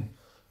what I mean?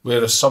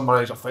 Whereas some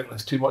managers think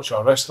there's too much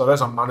of a risk. There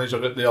is a manager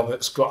out there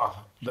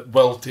that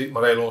will take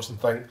Morelos and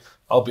think,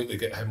 I'll be able to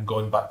get him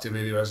going back to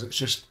where he is. It's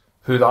just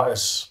who that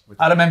is.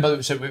 I remember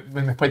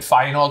when we played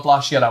Feyenoord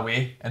last year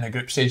away in the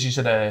group stages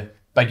of the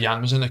Big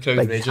Jan was in the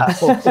crowd raging.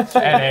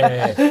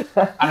 And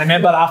I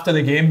remember after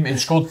the game, he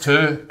scored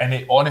 2, and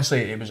it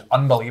was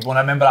unbelievable. And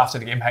I remember after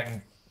the game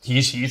thinking,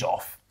 he's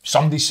off.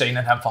 Somebody's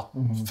signing him for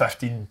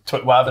 15,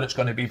 20, whatever it's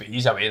going to be, but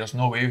he's away, there's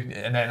no way.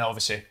 And then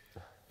obviously,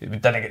 we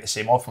didn't get the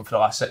same off him for the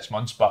last 6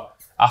 months, but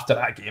after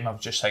that game, I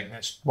was just thinking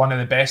it's one of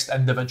the best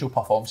individual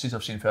performances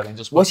I've seen for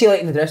Rangers. What's he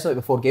like in the dressing room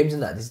before games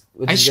and that?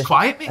 He's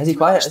quiet, mate. Is he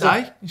quiet?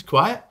 He's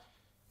quiet.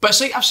 But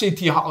it's like I've said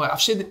to you,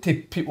 I've said it to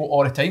people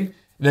all the time,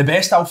 the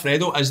best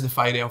Alfredo is the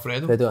fiery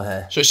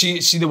Alfredo. So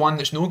see the one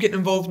that's not getting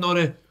involved in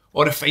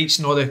all the fights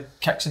and all the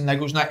kicks and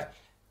niggles and that,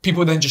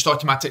 people then just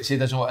automatically say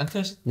there's no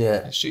interest.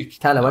 Yeah. So you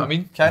can't win. What I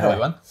mean? Can't really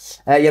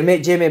win. Your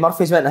mate Jamie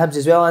Murphy's went to Hibs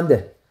as well,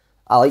 Andy.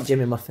 I like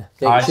Jamie Murphy.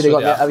 Should have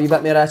got a wee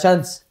bit more of a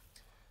chance.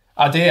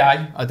 I do.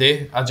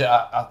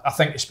 I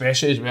think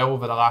especially as well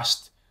over the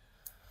last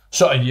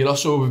sort of year or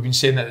so, we've been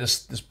saying that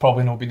there's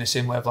probably not been the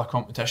same level of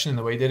competition in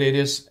the wider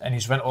areas, and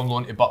he's went on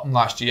loan to Burton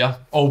last year,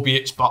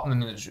 albeit it's Burton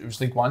and it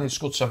was League One. He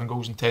scored 7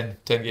 goals in 10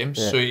 games,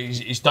 so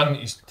he's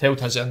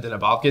held his end of the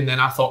bargain. Then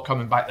I thought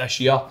coming back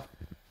this year,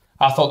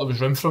 I thought there was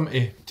room for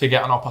him to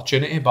get an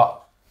opportunity,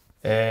 but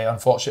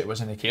unfortunately it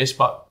wasn't the case.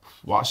 But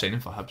what a signing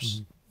for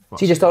Hibs.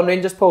 See, just on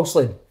Rangers, Paul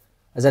Slane,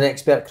 as an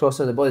expert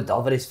crosser, the body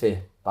deliveries for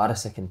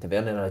Barisic and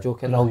Tavernier are a joke.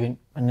 Brilliant.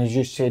 And as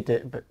you said,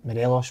 that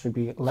Morelos would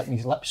be licking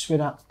his lips with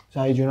that.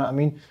 So, do you know what I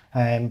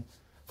mean?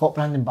 Thought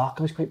Brandon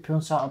Barker was quite poor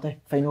on Saturday,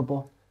 final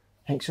ball.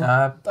 Think so?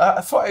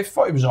 I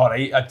thought he was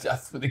alright.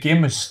 The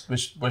game was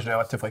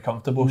relatively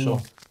comfortable.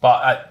 So,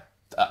 but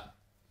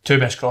 2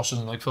 best crosses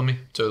in the league for me,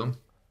 2 of them,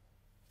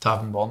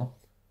 Tav and Borner.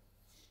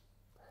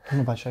 I'm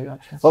a bad shout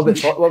actually. What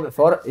about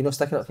Forrest? You know,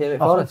 sticking up here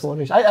with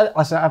Forrest?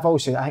 Listen, I've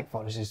always said I think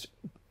Forrest is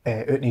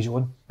out in his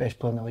own, best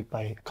player in the league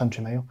by a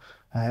country mile.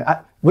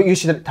 What you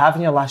said at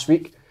Tavernier last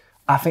week,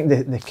 I think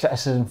the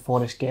criticism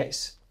Forrest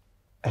gets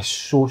is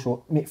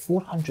so, mate,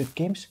 400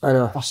 games I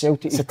know. for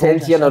Celtic. It's the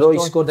 10th year in a row he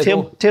scored a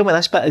goal. Tell me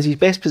this bit, is his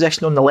best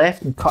position on the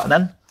left and cutting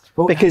in?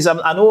 Well, because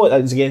I know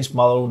it was against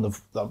Motherwell and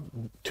they're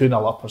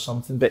 2-0 up or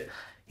something, but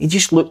he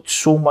just looked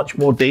so much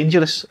more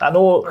dangerous. I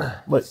know,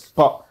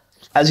 but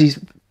is his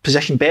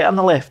position better on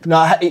the left?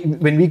 No,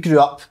 when we grew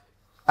up,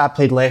 I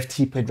played left,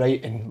 he played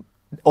right, and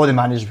all the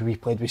managers we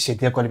played, we said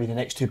they're going to be the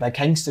next two big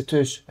Higgins to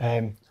twos.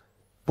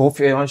 Both,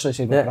 honestly,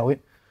 said were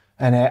brilliant.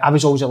 And I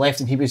was always the left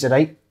and he was the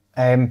right.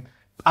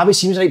 I would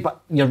seem right,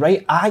 but you're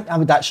right. I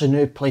would actually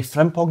now play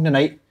Frimpong on the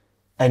right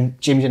and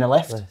James on the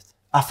left.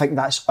 I think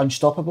that's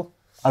unstoppable.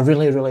 I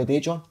really, really do,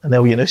 John. And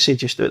Elyounoussi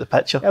just out of the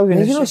picture.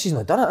 Elyounossi's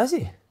not done it, has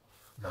he?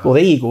 No. Well,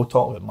 there you go,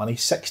 talking about money.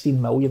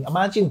 16 million.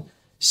 Imagine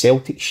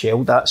Celtic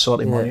shelled that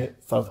sort of money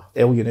for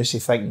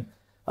Elyounoussi, thinking,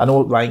 I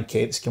know Ryan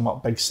Kent's come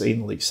up big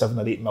saying like 7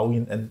 or 8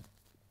 million, and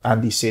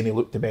Andy's saying he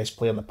looked the best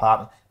player in the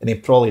park, and he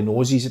probably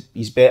knows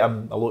he's better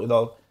than a lot of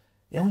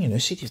the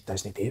Elyounoussi just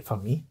doesn't do it for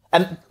me.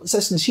 And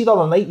listen, see the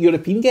other night,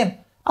 European game,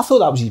 I thought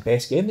that was his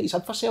best game that he's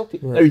had for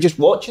Celtic. I was just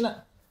watching it,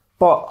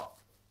 but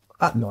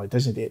no, it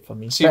doesn't do it for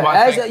me. See,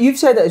 you've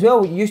said it as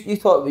well. You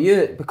thought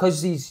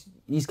because these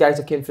guys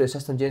that came through the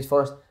system, James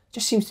Forrest,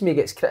 just seems to me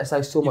gets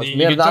criticised so much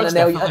more than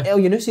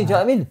Elyounoussi. Do you know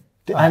what I mean?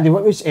 Andy,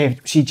 what was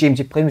see James?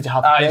 You playing with the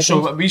half?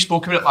 So we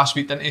spoke about it last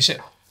week, didn't we?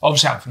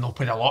 Obviously, I've not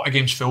played a lot of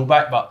games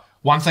fullback, but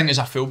one thing as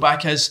a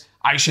fullback is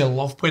I actually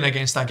love playing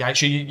against a guy.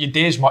 So you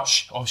do as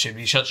much, obviously,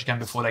 research again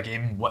before the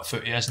game, what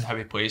foot he is and how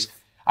he plays.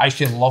 I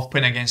actually love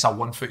playing against a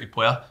one-footed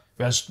player.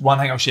 Whereas one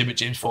thing I'll say about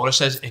James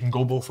Forrest is he can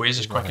go both ways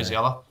as quick as the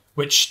other,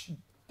 which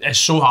is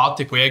so hard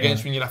to play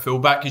against when you're a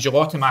fullback because you'll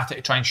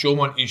automatically try and show him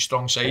onto your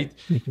strong side.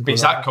 But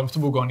he's that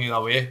comfortable going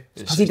either way.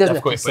 Because he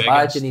doesn't kiss the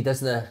badge and he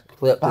doesn't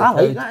play up to the crowd.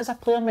 I like that as a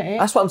player, mate.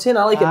 That's what I'm saying.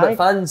 I like it, but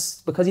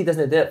fans, because he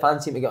doesn't do it,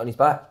 fans seem to get on his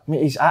back.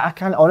 Mate, I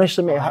can't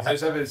honestly, mate.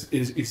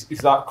 He's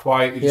that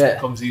quiet. He just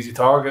becomes the easy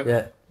target.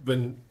 Yeah.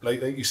 When,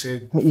 like you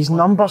said, mate, his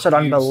numbers are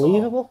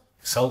unbelievable.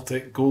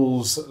 Celtic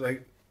goals,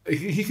 like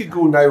he could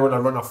go now on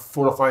a run of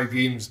 4 or 5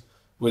 games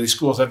where he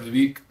scores every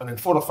week, and in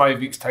 4 or 5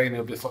 weeks' time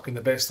he'll be fucking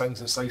the best things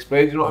in sliced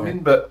bread. You know what I mean?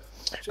 But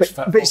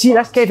see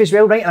this, Kev, as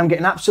well, right? And I'm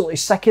getting absolutely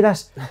sick of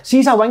this. See,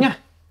 he's a winger,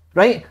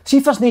 right? See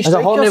if there's no strikers.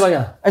 As a Horney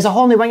winger. As a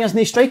Horney winger's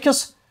no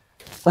strikers.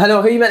 I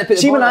know who you meant to put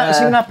the see ball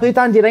when I played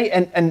Andy, right,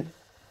 and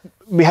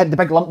we had the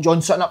big lump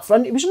John sitting up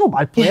front. He was no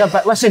bad player,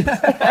 but listen,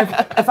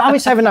 if I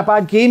was having a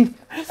bad game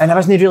and I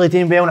wasn't really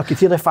doing well and I could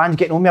hear the fans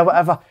getting on me or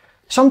whatever,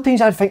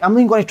 sometimes I'd think, I'm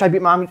not going to try to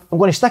beat my man, I'm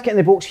going to stick it in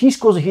the box, he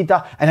scores a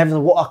header and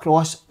everything water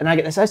across and I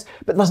get assist.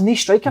 But there's no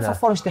striker for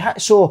Forrest to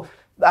hit. So,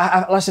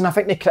 listen, I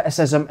think the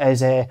criticism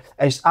is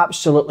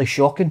absolutely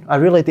shocking. I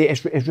really do,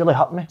 it's really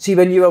hurt me. See,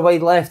 when you were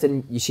wide left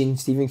and you seen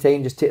Stephen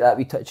Klein just take that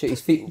wee touch at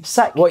his feet.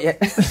 Sick. What, yeah?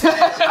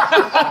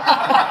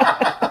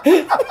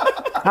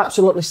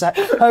 Absolutely sick.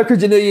 How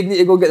could you know you'd need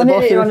to go get the ball?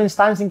 I need to run in the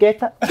stands and get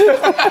it.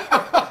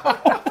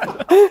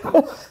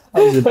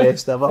 That was the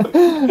best ever.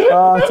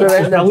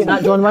 Brilliant,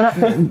 that John, wasn't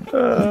it?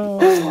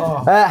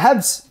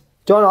 Hibs.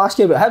 John, I'll ask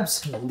you about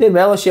Hibs. Doing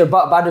well this year,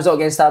 but bad result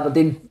against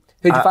Aberdeen.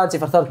 Who'd you fancy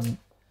for third?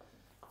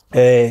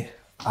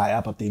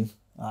 Aberdeen.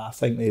 I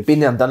think they've been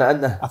there and done it,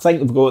 haven't they? I think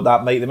they've got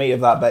that. They might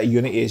have that bit of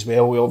unity as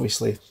well. We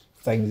obviously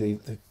think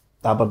the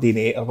Aberdeen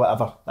 8 or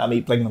whatever, that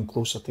might bring them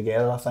closer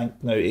together. I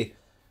think now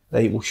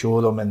we'll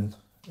show them and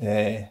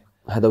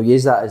they'll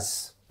use that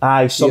as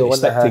something to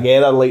stick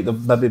together. Like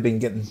they've maybe been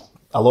getting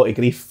a lot of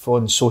grief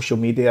on social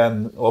media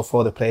and off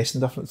all the press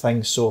and different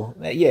things. So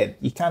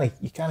you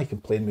can't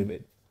complain with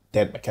what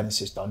Derek McInnes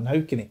has done. How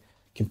can he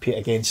compete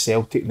against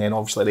Celtic and then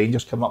obviously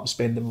Rangers come up and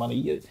spending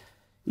money?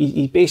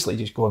 He's basically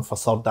just going for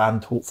third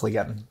and hopefully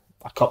getting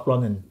a cup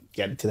run and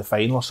getting to the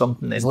final or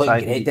something. He's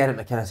looking great, Derek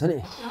McInnes, isn't he?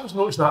 Yeah, I was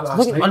noticing that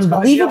last night.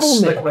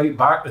 Unbelievable, mate. Right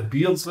back, the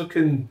beard's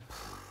looking.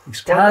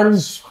 His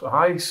hands,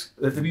 eyes,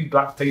 the wee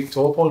black tight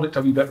top on looked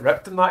a wee bit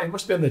ripped in that. He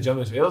must be in the gym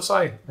as well,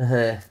 Si.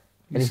 And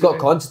he's got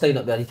Constantine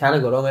up there. He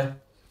can't go wrong, eh?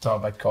 It's all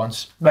big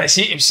cons. But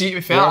see, to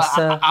be fair,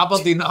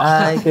 Aberdeen.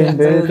 I can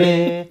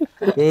boogie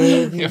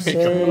if you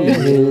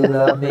say you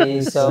love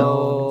me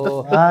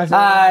so.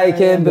 I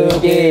can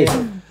boogie,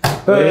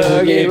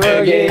 boogie,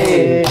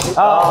 boogie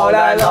all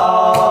night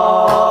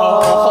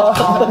long.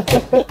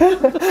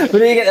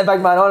 Will you get the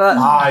big man on it?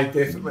 Aye,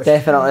 definitely.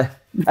 Definitely.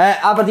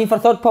 Aberdeen for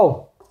third,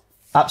 Paul?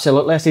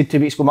 Absolutely. I said 2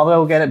 weeks ago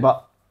Motherwell will get it,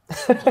 but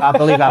I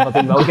believe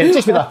Aberdeen will get it,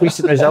 just with their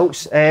recent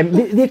results. Do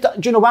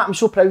you know what? I'm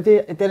so proud of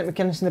Derek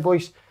McInnes and the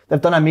boys.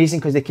 They've done amazing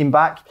because they came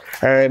back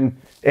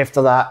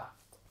after that.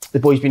 The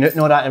boys been out and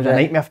all that, and it was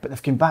a nightmare, but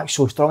they've come back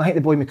so strong. I think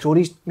the boy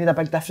McCrory's made a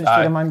big difference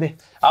to them, Andy.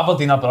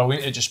 Aberdeen are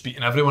brilliant at just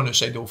beating everyone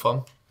outside the Old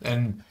Firm.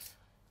 And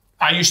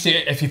I used to,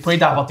 if you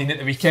played Aberdeen at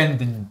the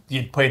weekend and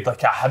you'd played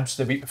like a Hibs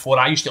the week before,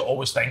 I used to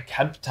always think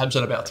Hibs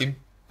are a better team.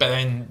 But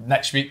then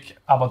next week,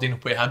 Aberdeen will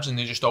play Hibs and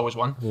they just always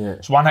win.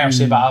 Yeah. So one thing I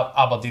say about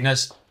Aberdeen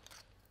is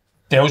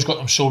they always got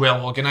them so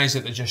well organised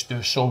that they just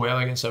do so well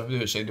against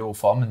everybody outside the Old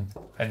Firm,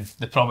 and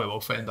they probably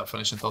will end up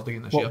finishing third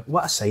again this year.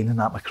 What a signing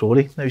that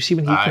McCrory. Now, see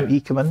when he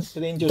came in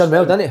to Rangers done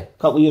well, didn't he? A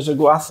couple of years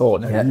ago, I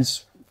thought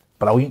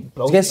brilliant.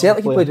 Against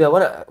Celtic, he played well,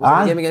 wasn't it?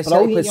 Was it a game against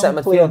Celtic? He played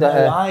centre midfield.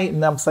 Aye,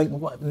 and I'm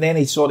thinking, and then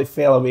he sort of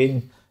fell away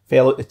and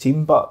fell out the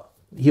team, but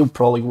he'll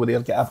probably go there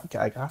and get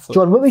a gaff.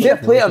 John, what was your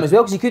play him as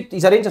well? Because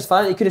he's a Rangers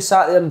fan. He could have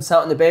sat there and sat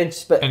on the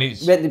bench, but he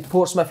went to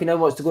Portsmouth. He now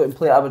wants to go out and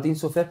play at Aberdeen.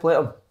 So fair play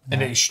to him.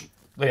 And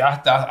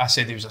I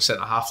said he was a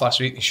centre half last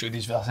week. He showed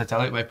his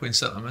versatility by playing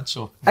centre mid.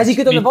 So is he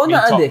good on the ball,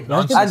 Andy?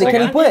 Andy,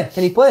 can he play?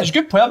 Can he play? He's a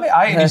good player, mate.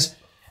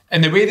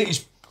 And the way that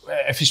he's,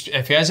 if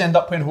he does end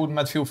up playing holding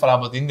midfield for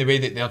Aberdeen, the way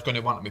that they're going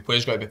to want him to play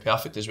is going to be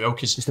perfect as well,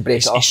 because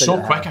he's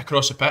so quick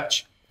across the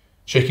pitch,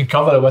 so he can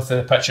cover the width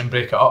of the pitch and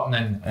break it up,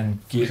 and then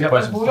get the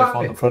presence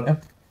forward in front of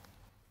him.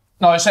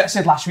 No, as I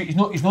said last week, he's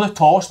not the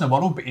tallest in the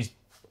world, but he's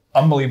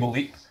unbelievable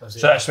leap.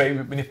 So that's why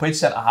when he played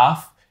centre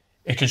half,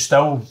 he could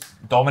still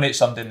dominate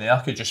somebody in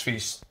there. Could just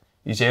face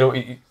his aerial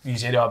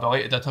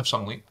ability. He did have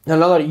some leap.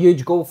 Another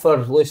huge goal for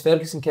Lewis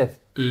Ferguson, Kev.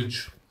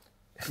 Huge.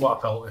 What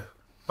a penalty.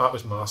 That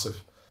was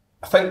massive.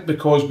 I think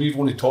because we've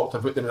only talked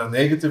about them in a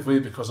negative way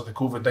because of the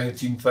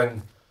COVID-19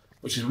 thing,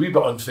 which is a wee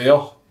bit unfair,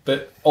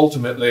 but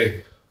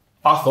ultimately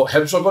I thought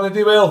Hibs were going to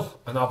do well,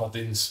 and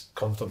Aberdeen's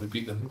comfortably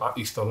beat them at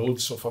Easter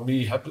Road. So for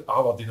me,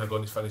 Aberdeen are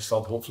going to finish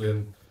third,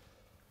 hopefully.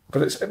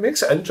 But it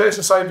makes it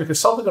interesting, side, because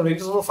Celtic and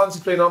Rangers don't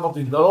fancy playing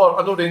Aberdeen. I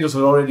know Rangers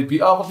had already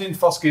beat Aberdeen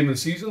first game of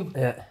the season,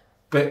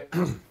 but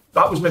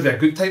that was maybe a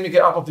good time to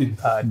get Aberdeen.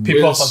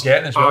 People are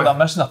forgetting as well. They're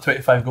missing a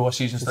 25-goal a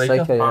season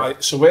striker.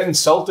 So when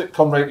Celtic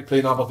come round to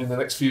playing Aberdeen the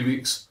next few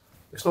weeks,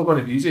 it's not going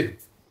to be easy.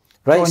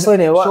 Right,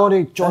 Slaney, what?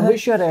 Sorry, John,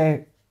 what's your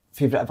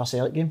favourite ever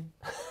Celtic game?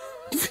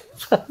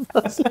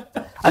 That's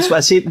what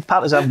I said,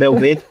 Partizan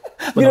Belgrade.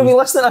 You don't be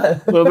listening to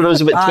it? When I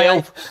was about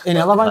 12. Any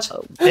other ones?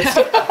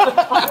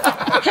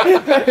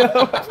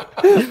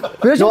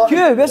 Where's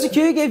the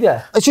cue he gave you?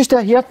 It's just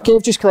here,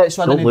 Kev, just collect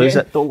so I Don't lose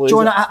it, don't lose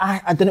John, it.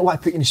 I didn't want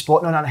to put you in the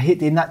spot now, and I hate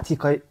doing that to you,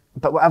 quite,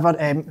 but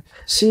whatever.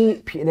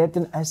 See, Peter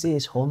Ebdon, is he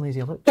as homely as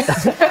he looks?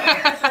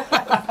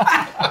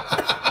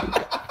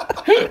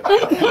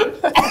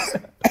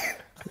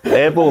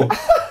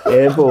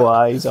 Ebo,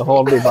 aye, he's a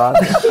horny man.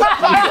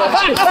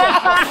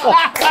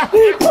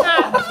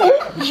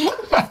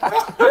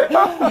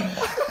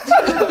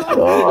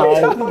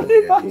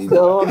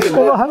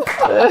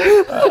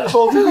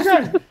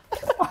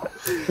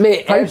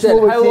 Mate,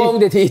 how long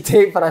did he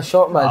take for a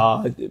shot, man?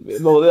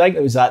 Well, I think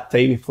it was that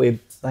time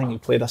he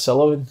played a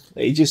Sullivan.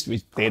 He just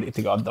was ready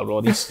to go under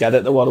Roddy's skid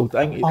at the World.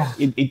 I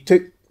think he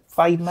took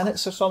 5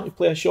 minutes or something to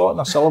play a shot,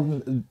 and a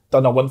Sullivan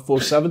done a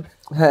 147.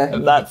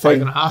 And that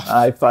 5.5.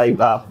 Aye,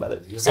 5.5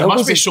 minutes. It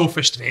must be so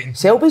frustrating.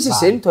 Selby's the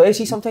same to us.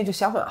 He sometimes just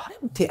says, I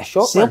didn't take a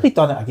shot. Selby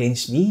done it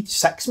against me.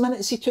 6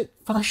 minutes he took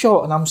for a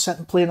shot, and I'm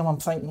sitting playing him. I'm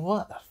thinking,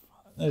 what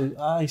the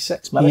aye,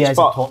 6 minutes. He is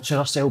a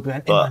torturer, Selby,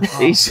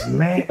 isn't he?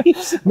 Mate,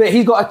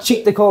 he's got a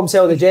cheek to call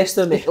himself the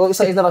jester, mate. It looks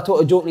like he's never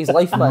told a joke in his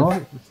life,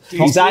 man.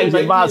 He's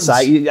mad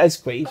side. He's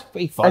quite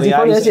funny.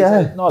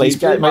 He's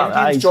played mind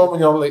games, John, when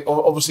you're like,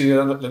 obviously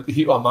you're in the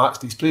heat of a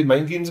match. He's played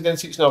mind games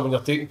against each other when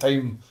you're taking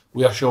time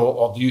with a shot,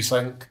 or do you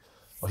think,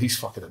 he's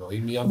fucking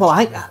annoying me? Well,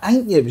 I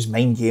think it was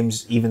mind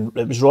games. Even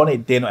it was Ronnie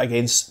doing it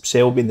against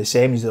Selby in the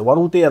semis of the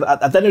World there.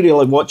 I didn't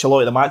really watch a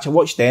lot of the match. I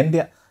watched the end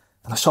of it,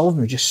 and I saw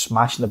him just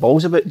smashing the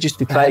balls about just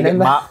to try to get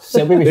Matt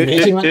out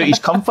his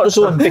comfort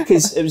zone,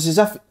 because it was as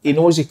if he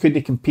knows he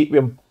couldn't compete with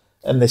him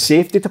in the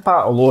safety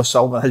department, although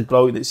Sullivan has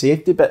brilliant at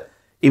safety, but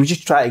he was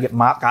just trying to get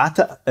Mark at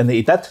it, and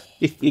he did.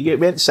 He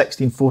went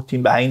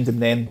 16-14 behind,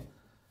 and then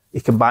he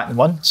came back and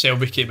won.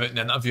 Selby came out in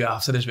the interview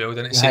after as well,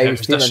 didn't he? Saying it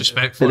was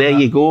disrespectful. But there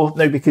you go.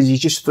 Now, because he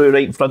just threw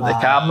right in front of the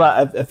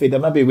camera. If he'd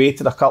have maybe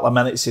waited a couple of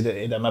minutes,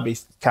 he'd have maybe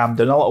calmed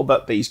down a little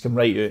bit, but he's come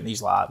right out and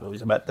he's like, well,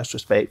 he's a bit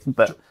disrespectful.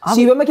 But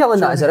see, when McGill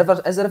and that,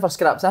 is there ever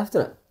scraps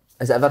after it?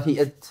 Is it ever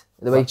heated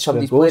the way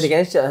somebody's played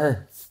against you?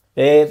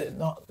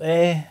 Not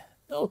really.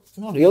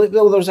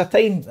 Well, there was a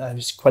time, it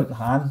was Quinton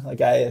Hann, a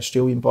guy,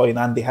 Australian boy, and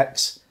Andy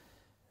Hicks.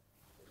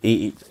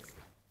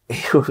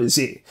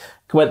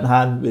 Quinton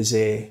Hann was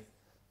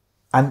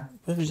and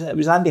it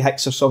was Andy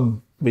Hicks or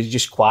some was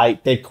just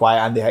quiet, dead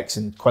quiet. Andy Hicks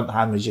and Quinton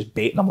Hann was just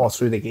baiting him all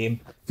through the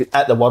game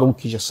at the World,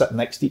 because you're sitting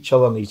next to each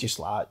other, and he's just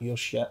like, you're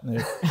shit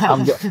now.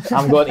 I'm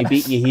going to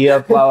beat you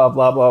here, blah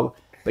blah blah blah.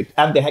 But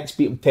Andy Hicks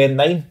beat him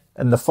 10-9.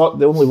 And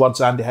the only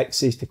words Andy Hicks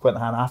says to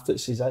Quinton Hann after it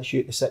says, that's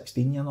you at the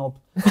 16, you knob.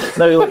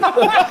 Now,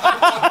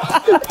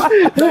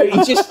 no,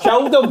 he just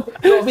killed him.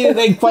 You know what I mean? And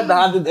then Quinton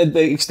Hann in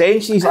the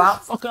extension, he's like,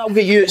 fuck, I'll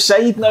get you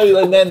outside now.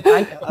 And then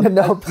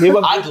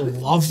I'd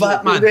love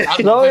that, man.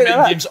 I'd love it.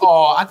 Games.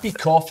 I'd be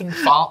coughing,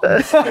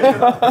 farting,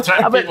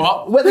 trying to people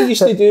up. What they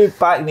used to do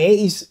back in the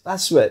 80s,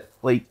 that's what,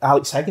 like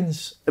Alex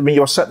Higgins. I mean,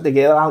 you were sitting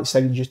together, Alex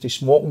Higgins used to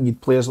smoke, and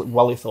you'd players like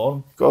Willie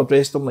Thorne, God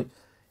rest him, like,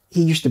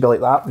 he used to be like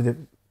that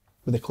with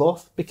the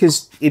cloth,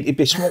 because he'd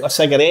be smoking a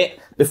cigarette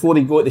before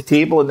he'd go to the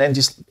table and then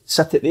just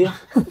sit it there,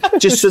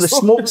 just so the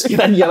smoke's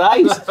in your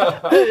eyes.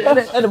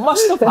 And it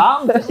must have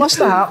happened. It must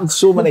have happened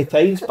so many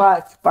times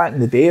back in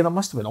the day. There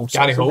must have been all sorts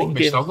Gary of Holt would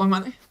be struggling,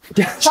 man.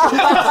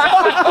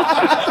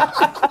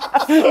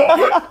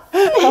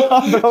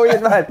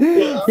 Brilliant, man.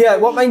 Yeah,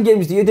 what mind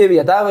games do you do with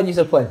your dad when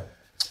you're playing?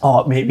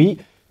 Oh, mate,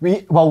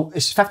 Well,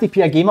 it's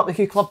 50p a game up the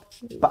Q Club,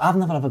 but I've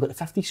never ever got the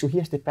 50, so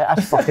here's the bet.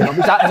 That's fucking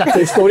rubbish. That is a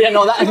true story. I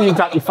know that isn't even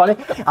exactly funny.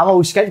 I'm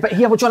always scared. But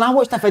here, well, John, I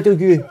watched a video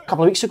of you a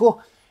couple of weeks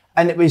ago,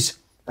 and it was,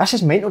 this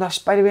is mental, this,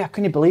 by the way, I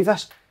couldn't believe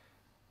this.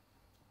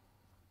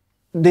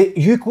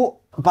 You got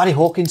Barry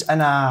Hawkins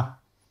in a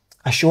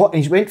shot,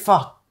 and he went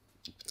for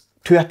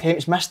 2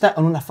 attempts, missed it,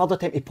 and on the 3rd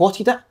attempt he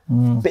potted it,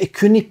 but he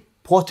couldn't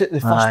pot it the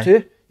first 2.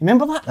 You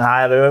remember that?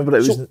 I remember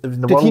it was in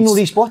the did world. He know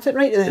he spotted it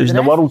right? It was in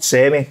the world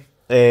semi,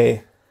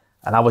 and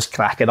I was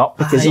cracking up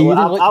because you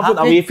I looked went happy.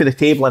 away for the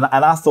table and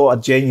I thought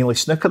I genuinely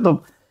snookered him,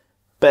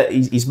 but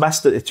he's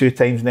missed it the 2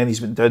 times and then he's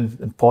went down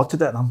and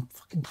potted it, and I'm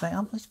fucking thinking,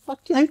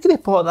 how can he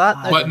pot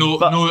that? But no,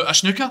 a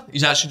snooker.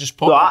 He's actually just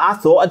So popped. I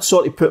thought I'd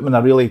sort of put him in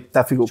a really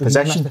difficult So he missed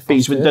position, the but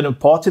he's first went 2. down and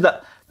potted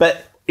it.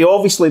 But he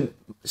obviously,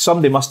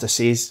 somebody must have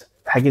said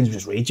Higgins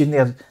was raging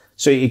there.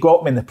 So he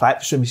got me in the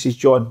practice room. He says,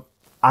 John,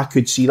 I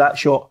could see that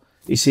shot.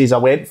 He says, I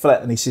went for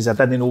it, and he says, I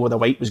didn't know where the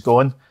white was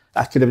going.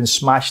 I could have been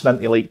smashed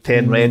into like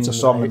 10 reds or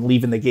something and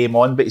leaving the game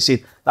on. But he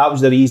said, that was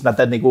the reason I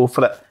didn't go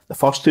for it the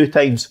first 2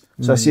 times.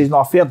 So I says,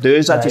 no, fair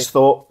dues. I just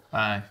thought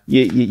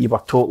you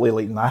were totally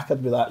like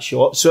knackered with that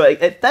shot. So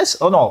it does,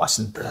 oh no,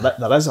 listen,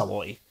 there is a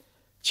lot of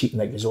cheating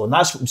that goes on.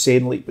 That's what I'm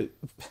saying, like with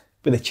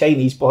the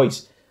Chinese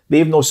boys,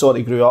 they've no sort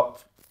of grew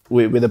up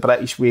with the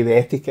British way, the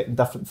etiquette and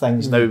different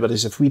things now,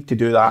 whereas if we had to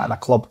do that in a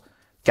club,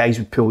 guys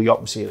would pull you up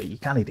and say, like, you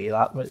can't do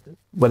that.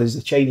 Whereas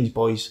the Chinese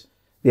boys,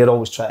 they're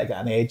always trying to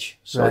get an edge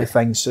sort of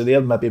thing, so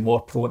they're maybe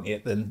more prone to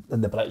it than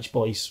the British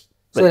boys.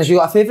 So have you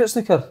got a favourite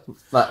snooker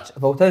match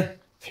of all time?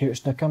 Favourite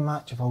snooker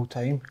match of all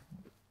time?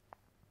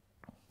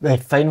 The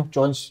final,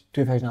 John's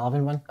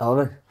 2011 win.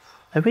 11.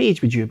 At what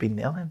age would you have been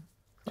there then?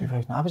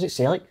 2000. I was at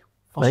Celtic.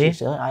 First year at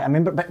Celtic. I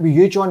remember, but with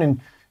you, John,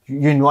 and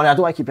you and Ronnie, I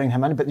don't want to keep bringing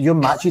him in, but your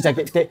matches, I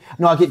get dead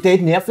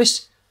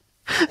nervous.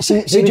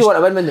 Who do you want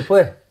to win when they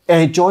play?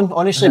 John,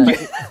 honestly,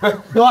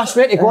 but, no, I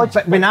swear to God,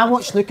 but when I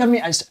watch snooker,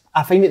 mate,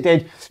 I find it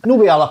dead. No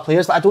way other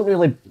players, like,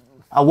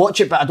 I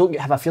watch it, but I don't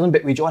have a feeling.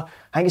 But with John,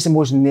 I think it's the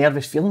most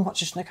nervous feeling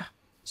watching snooker.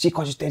 See,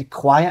 because it's dead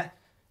quiet,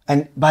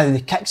 and by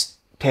the kicks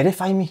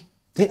terrify me.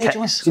 Don't they,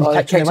 John? See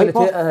the kicks on the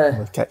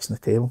whiteboard? The kicks in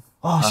the table.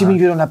 Oh, see when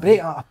you're on a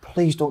break,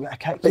 please don't get a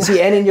kick. But see,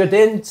 anything you're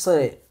doing, it's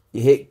like,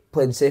 you hate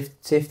playing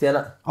safety in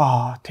it.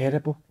 Oh,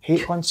 terrible.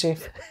 Hate one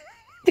safe.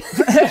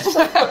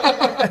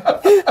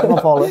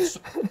 Love all this.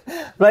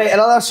 Right,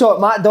 another shot.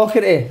 Matt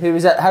Docherty, who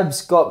was at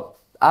Hibs, got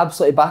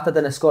absolutely battered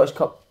in the Scottish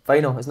Cup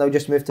final, has now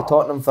just moved to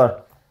Tottenham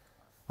for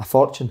a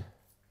fortune.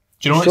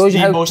 Do you know Shows what's you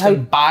the how- most how-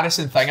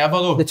 embarrassing thing ever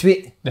though? The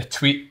tweet. The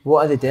tweet.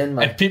 What are they doing,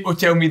 man? And people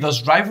tell me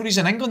there's rivalries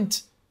in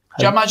England.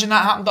 Do you imagine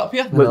that happened up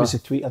here? What was the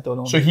tweet? I don't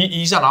know. So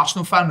he's an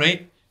Arsenal fan,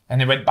 right?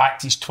 And he went back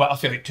to his Twitter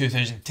for like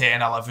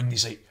 2010, 11.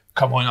 He's like,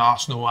 come on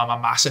Arsenal, I'm a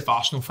massive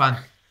Arsenal fan.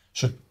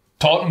 So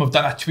Tottenham have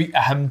done a tweet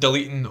of him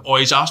deleting all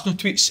his Arsenal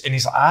tweets, and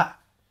he's like,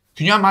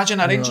 can you imagine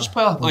a Rangers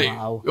player? Like,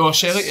 or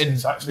Celtic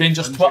and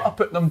Rangers Twitter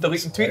putting them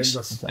deleting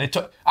tweets?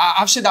 And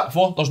I've said that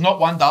before, there's not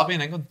one derby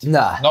in England.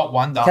 Nah. Not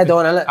one derby. Kid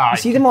on, innit? Aye, You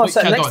see them all complete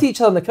sitting kid next on. to each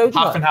other in the crowd.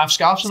 Half and half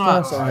scarves and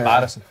all that. Scarves,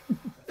 Embarrassing.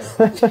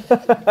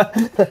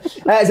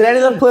 Is there any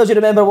other players you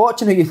remember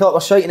watching who you thought were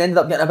shite and ended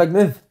up getting a big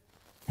move?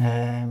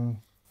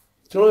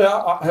 Do you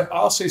know,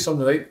 I'll say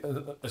something, right?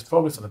 It's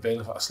probably for the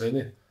benefit of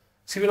Slaney.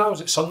 See, when I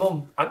was at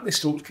Sunderland, Anthony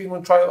Stokes came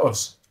on trial at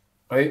us,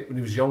 right? When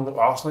he was young at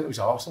Arsenal, he was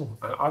Arsenal.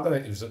 And I didn't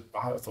think he was, I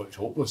thought he was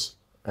hopeless.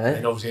 Right.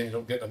 And obviously ended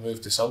up getting a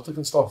move to Celtic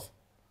and stuff.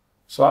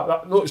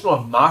 So no, it's not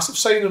a massive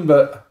signing,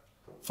 but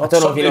for I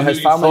don't know if you know somebody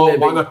his who family, thought maybe.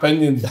 one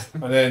opinion,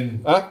 and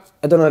then,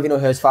 I don't know if you know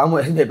who his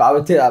family is, but I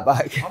would take that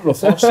back. I'm the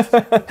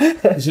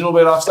first. Does he know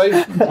where I stay?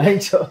 I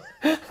think so.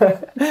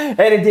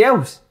 Anybody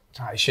else?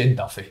 Aye, Shane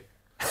Duffy.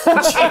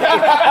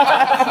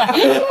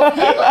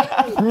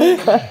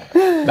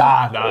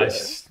 Nah.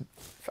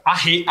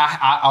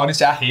 I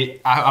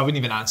honestly, I wouldn't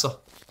even answer.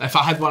 If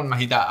I had one in my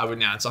head, I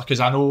wouldn't answer,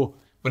 because I know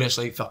what it's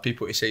like for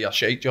people to say you're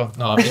shite, John.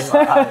 No, I mean, so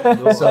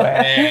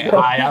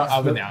I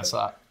wouldn't answer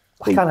that.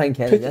 I can't think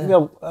of anything.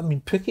 Well, I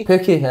mean,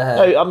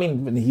 Pookie. I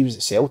mean, when he was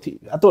at Celtic,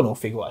 I don't know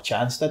if he got a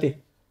chance, did he?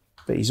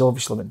 But he's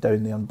obviously went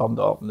down there and bummed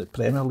it up in the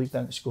Premier League,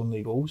 didn't score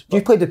any goals.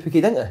 You played with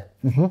Pookie, didn't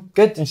you?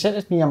 Good. And sent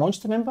us me a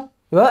monster, remember?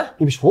 What?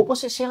 He was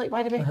hopeless at Celtic,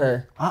 by the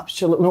way.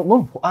 Absolutely.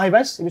 No,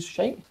 he was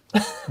shite.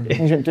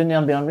 He went down there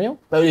and be unreal.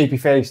 But to be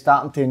fair, he's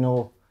starting to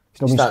know.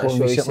 He's not been Starting to scoring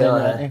show recently,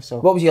 himself, hasn't he? So,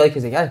 What was you like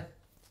as a guy?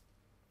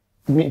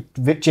 I mean,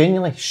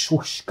 genuinely so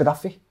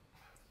scruffy.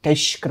 Guy's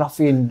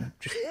scruffy and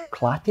just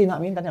clatty, you know what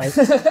I mean? Didn't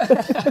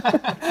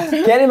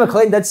he? Kenny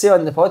McLean did say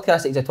on the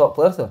podcast that he's a top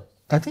player though.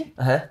 Did he?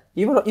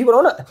 You were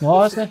on it?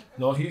 No, isn't he?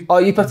 No, he Oh,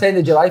 you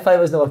pretended your Wi-Fi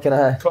wasn't working,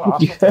 cut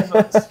half for 10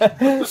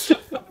 minutes.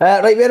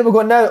 Right, where are we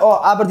going now?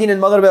 Oh, Aberdeen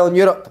and Motherwell in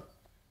Europe.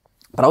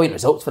 Brilliant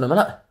results for a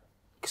minute.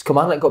 Because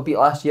Kilmarnock got beat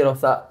last year off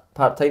that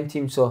part-time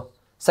team, so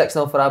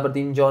 6-0 for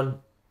Aberdeen,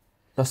 John.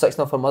 No,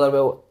 6-0 for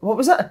Motherwell. What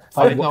was it?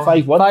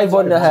 5-1.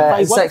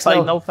 5-1,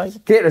 6-0.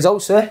 5-0. Great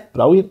results, eh?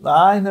 Brilliant.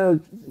 I know.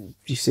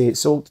 You say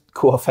it's all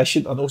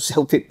coefficient. I know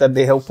Celtic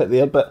didn't help it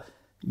there, but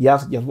you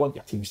want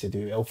your teams to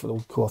do well for the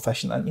old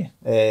coefficient, aren't you?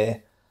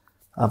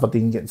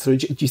 Aberdeen getting through.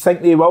 Do you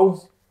think they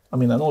will? I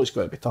mean, I know it's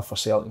got to be tough for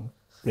Celtic and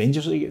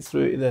Rangers to get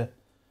through to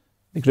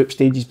the group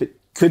stages, but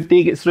could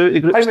they get through to the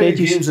group How many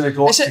stages? games have they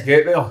got to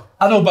get there?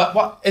 I know, but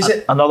what is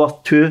it? Another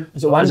 2?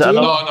 Is it one Is it game?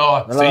 another?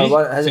 No, No, three.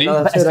 is it Three.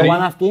 another Is there three?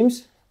 1.5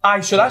 games?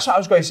 Aye, so that's what I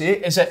was going to say.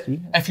 Is it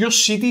if you're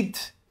seeded,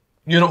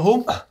 you're at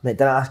home? Mate,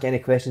 didn't ask any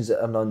questions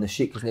that are on the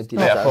sheet because nobody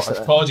Yeah, knows that.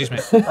 apologies,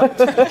 mate.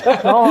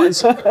 No,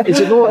 is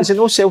it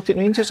no Celtic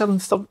Rangers in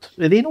third?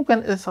 Are they not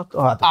going to the third?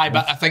 Oh, I don't Aye, know.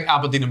 but I think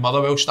Aberdeen and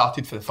Motherwell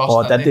started for the first.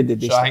 Oh, didn't did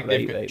they? So I think Right,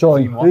 they've got right. John,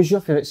 three more. who's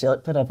your favourite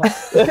Celtic player ever?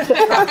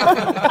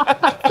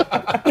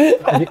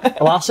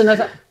 Larson, is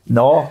it?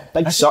 No,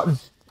 Big Sutton.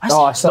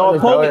 Oh, No, Sutton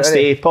was Paul brilliant, wasn't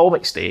he? McStay. Paul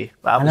McStay.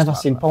 I never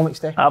seen Paul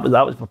McStay.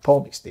 That was my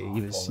Paul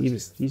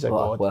McStay. He's a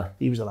What a god. player.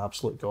 He was an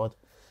absolute god.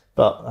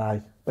 But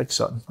aye, Big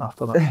Sutton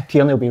after that.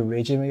 Tierney will be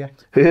raging with you.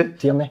 Who?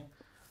 Tierney.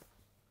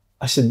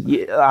 Listen,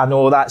 yeah, I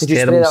know that's Did you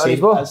spray terrible that on his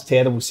saying. ball? That's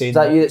terrible saying. Is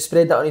that you that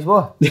sprayed that on his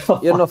wall?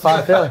 You're no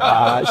fan, fairly.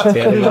 That's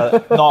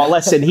terrible. No,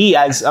 listen, he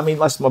is. I mean,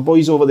 listen, my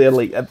boys over there,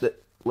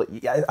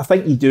 I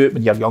think you do it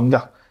when you're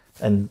younger.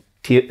 And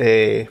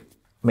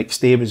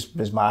McStay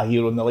was my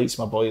hero, and the likes of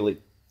my boy,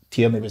 like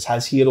Tierney was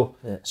his hero,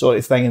 sort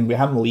of thing. And with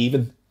him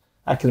leaving,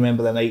 I can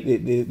remember the night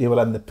they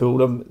were in the pool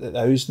room at the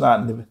house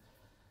and that,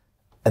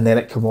 and then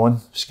it come on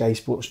Sky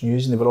Sports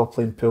News, and they were all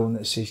playing pool, and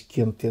it says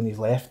Kieran Tierney's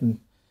left, and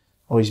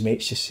all his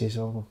mates just says,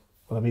 "Oh,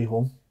 we're away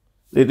home."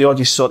 They all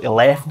just sort of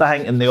left, I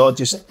think, and they all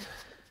just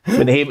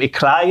when they came to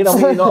cry, you know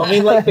what I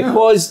mean? Like,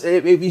 because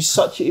it was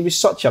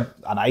such an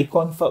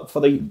icon for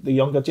the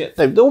younger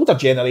the older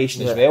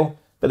generation as well,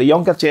 but the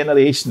younger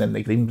generation in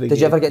the Green Brigade.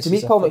 Did you ever get to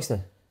meet Paul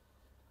McStay?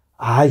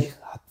 Aye,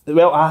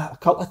 well, a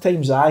couple of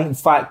times. Aye, in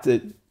fact,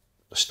 the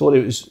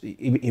story was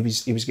he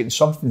was getting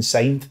something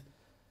signed.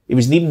 He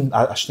was needing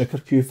a snooker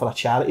cue for a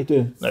charity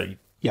do. Now,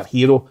 your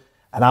hero,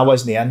 and I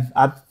wasn't in.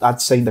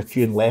 I'd signed a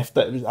cue and left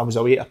it. I was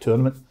away at a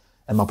tournament,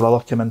 and my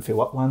brother came in for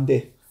work one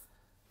day,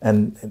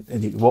 and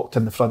he walked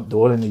in the front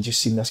door, and he just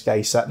seen this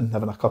guy sitting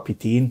having a cup of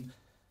tea, and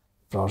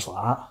brother's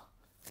like,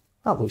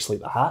 that looks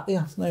like the hat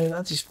there.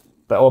 Now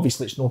but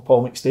obviously it's no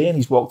Paul McStay, and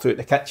he's walked through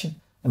the kitchen,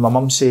 and my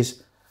mum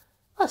says,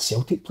 that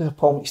Celtic player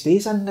Paul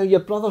McStay's in now. Your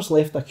brother's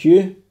left a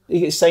cue. He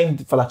gets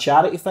signed for a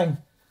charity thing.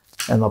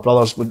 And my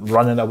brothers went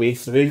running away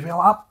through. You'd be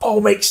like,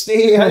 Paul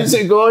McStay, how's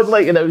it going?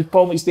 Like, and it was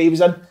Paul McStay.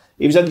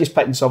 He was in just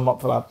picking some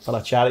up for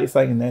a charity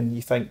thing, and then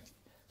you think,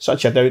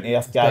 such a down to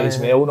earth guy as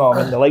well. No,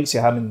 I mean, the likes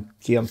of him and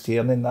Kieran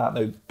Tierney and that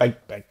now,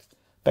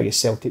 biggest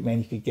Celtic men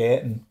you could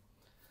get, and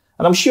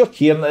I'm sure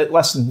Kieran,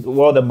 listen, a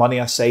lot of the money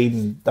aside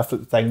and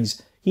different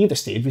things, he'd have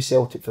stayed with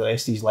Celtic for the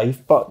rest of his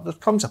life. But there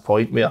comes a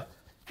point where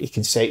he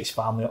can set his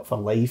family up for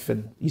life,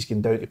 and he's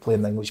going down to play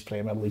in the English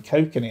Premier League.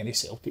 How can any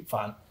Celtic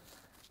fan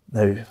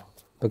now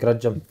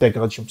begrudge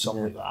him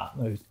something like that?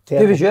 Now,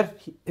 Who was your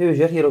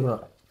hero growing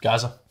up?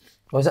 Gaza.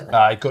 Was it?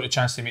 I got a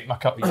chance to meet him a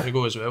couple of years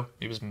ago as well.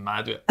 He was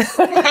mad with it.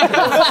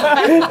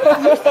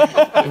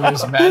 He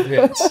was mad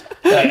with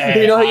it. Do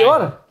you know who you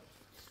are?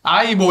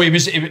 Aye, well, it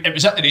was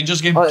at the Rangers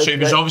game, so he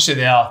was obviously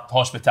there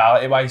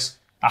hospitality-wise.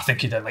 I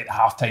think he did like the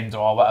half-time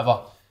draw or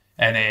whatever.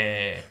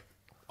 And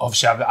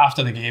obviously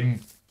after the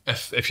game,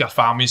 if your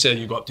family's there,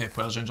 you go up to the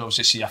players' rooms,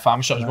 obviously see your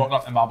family. So I was walking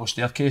up the marble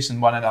staircase,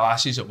 and one of the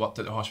lassies that worked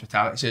at the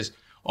hospitality says,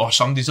 "Oh,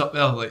 somebody's up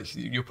there, like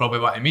you probably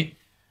want to meet."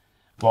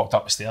 Walked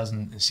up the stairs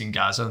and seen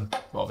Gaza, and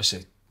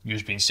obviously,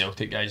 you being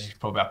Celtic guys, you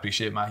probably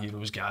appreciate my hero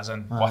was Gaza,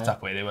 and what a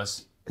player he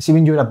was. See,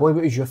 when you were a boy,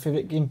 what was your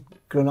favourite game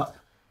growing up?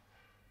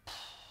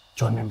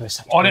 Do you remember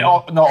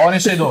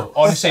honestly,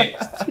 I've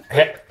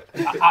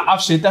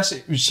said this.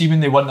 See, when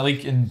they won the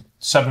league in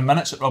 7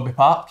 minutes at Rugby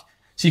Park,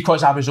 see,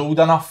 because I was old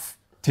enough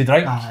to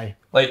drink. Aye.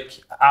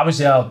 Like, I was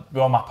there with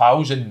all my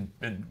pals, and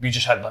we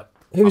just had like.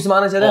 Who was the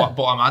manager there?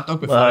 Bought a Mad Dog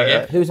before the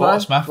game. Who was the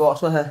manager? Smith.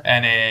 Walter Smith.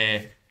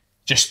 And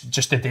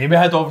just the day we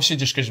had, obviously,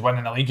 just because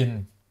winning the league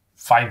in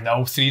 5-0,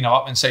 3-0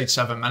 up inside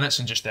 7 minutes,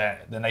 and just the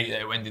night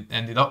that it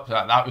ended up,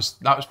 that was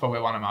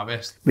probably one of my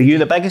best. Were you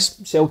the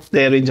biggest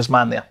Rangers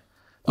man there?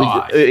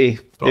 Out of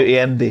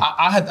MD?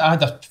 I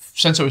had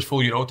since I was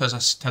 4-year-old,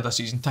 had a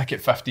season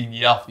ticket,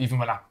 15-year. Even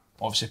when I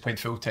obviously played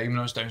full time when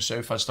I was down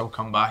south, I'd still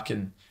come back,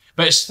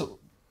 but it's still,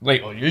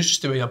 like all you,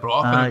 just the way you're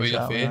brought up and the way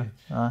you're fed.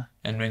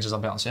 And Rangers are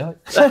better than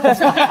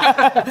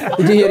Celtic.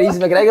 Did you hear Easy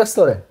McGregor's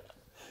story?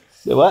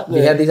 The what?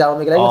 You heard these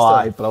Alan McGregor story?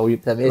 Aye,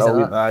 brilliant. It's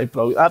amazing,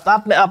 brilliant.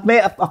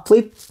 I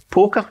played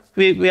poker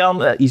with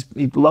him.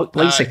 He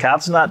likes the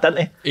cards and that,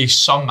 didn't he? He's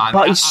some man.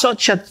 But he's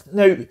such a...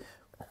 Now,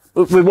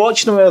 we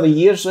watched him over the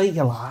years, right?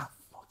 You're like,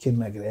 fucking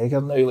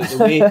McGregor now, like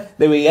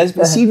the way he is.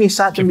 But see when he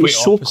sat down, he's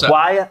so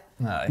quiet.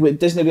 He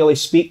doesn't really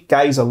speak.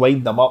 Guys are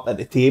winding him up at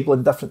the table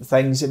and different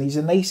things, and he's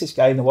the nicest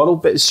guy in the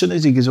world. But as soon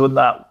as he goes on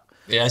that...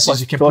 Yeah, this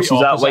is a complete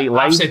opposite.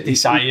 I've said to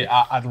Sai,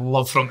 I'd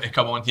love for him to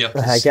come on here.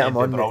 Get him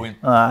on, brilliant.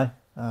 Aye.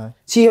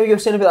 See how you're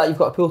saying about that, you've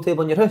got a pool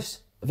table in your house?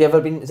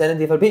 Has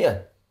anybody ever beat you?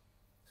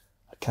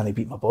 Can he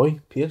beat my boy,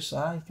 Pierce?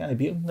 Aye, can he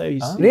beat him? No,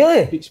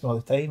 Really? He beats me all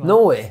the time.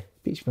 No way.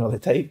 Beats me all the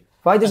time.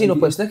 Why does he not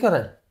play snooker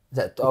then? Is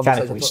it He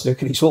can't play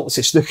snooker, he's hopeless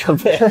at snooker,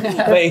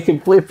 but he can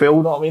play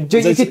pool, know what I mean? Do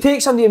you could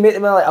take somebody and make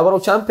them like a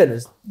world champion?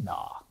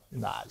 Nah.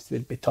 Nah, it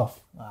would be tough.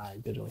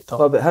 It'd be really tough.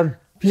 What about him?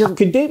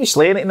 Could Davey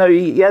Slane it now?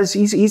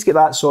 He's got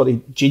that sort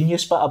of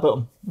genius bit about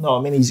him. No,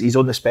 I mean he's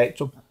on the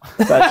spectrum.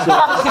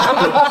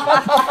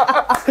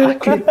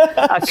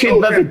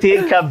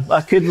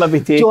 I could maybe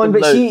take him. John, him.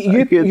 but Now. see,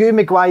 you,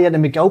 Maguire and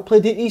McGill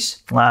played at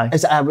these. Aye.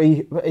 Is it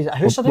a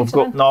house or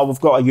We've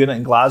got a unit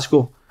in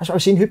Glasgow. That's what I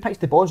was saying. Who picks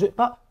the balls out,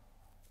 but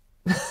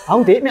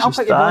I'll date, mate. I'll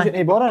pick the balls out in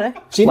the border, eh?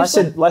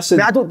 Seriously? Listen.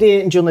 Mate, I don't do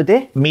anything during the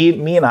day.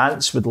 Me and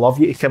Ants would love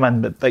you to come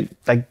in, but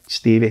big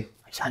Stevie,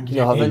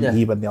 You haven't you?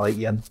 he wouldn't like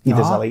you in. He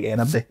doesn't like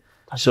anybody.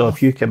 So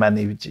if you come in,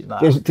 he would. Nah.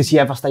 Does he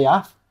ever stay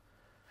off?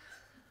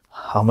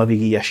 I'll maybe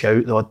give you a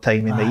shout the odd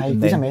time he might,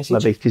 and leave a then message.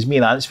 maybe because me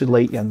and Ants would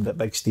like you in, but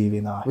big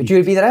Stevie, nah. Would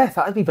you be the ref?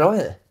 That'd be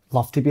brilliant.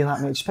 Love to be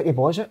that, mate. Just pick your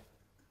balls out.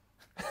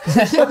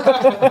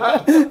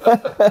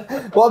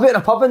 What about in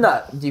a pub and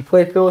that? Do you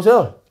play pool as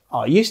well?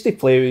 I used to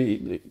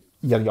play.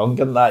 You're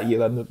younger than that.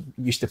 You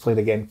used to play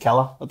the game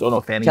Killer. I don't know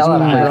if any Killer,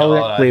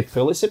 of you play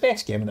pool. It's the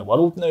best game in the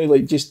world now.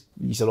 Like just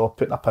you're all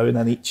putting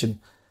 £1 in each and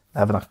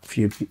having a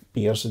few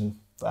beers and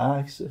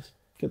it's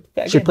good.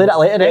 Should play that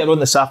later, eh? Later on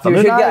this You afternoon.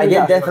 should get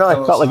again, definitely. A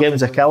couple of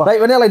games of Killer. Right,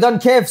 we're nearly done.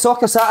 Kev,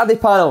 Soccer Saturday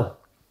panel.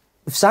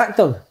 We've sacked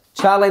them.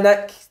 Charlie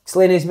Nick,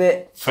 Slaney's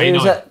mate. Who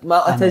was it?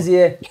 Matt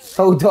Letizia,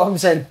 Phil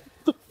Thompson.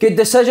 Good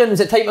decision. Was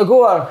it time to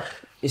go or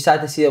you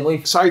sad to see him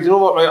leave? So, you know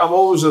what, right? I'm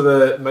always of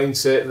the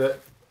mindset that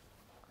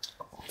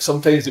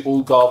sometimes the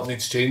old guard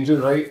needs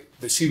changing, right?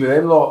 But see, with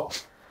them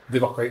lot, they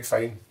were quite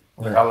fine.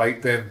 Like, I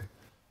like them.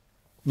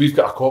 We've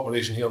got a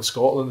corporation here in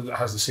Scotland that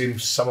has the same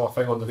similar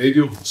thing on the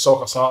radio,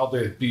 Soccer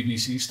Saturday,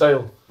 BBC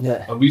style.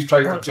 Yeah. And we've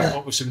tried to jump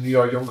up with some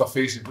newer, younger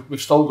faces, but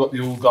we've still got the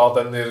old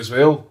guard in there as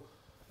well.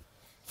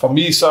 For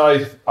me, Si,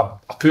 a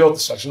poor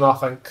decision, I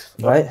think.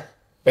 Right.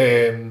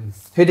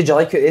 Who did you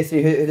like out of the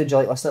three? Who did you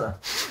like listening to?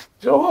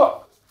 Do you know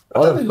what?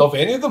 I didn't love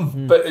any of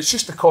them, but it's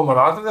just the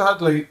camaraderie they had.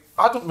 Like,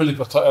 I don't really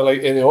particularly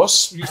like any of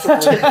us. We used to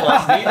play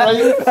like me,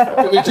 right?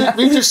 But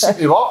we just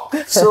set you up.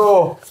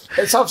 So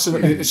it's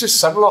absolutely, it's just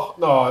similar.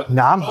 No,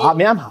 Nah,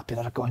 I'm happy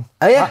that I've gone.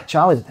 Oh yeah.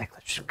 Charlie the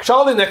Nicholas.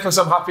 Charlie Nicholas,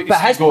 I'm happy to But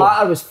see his go.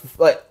 patter was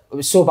like, it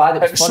was so bad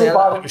it was It was funny. so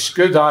bad, it was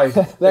good, aye.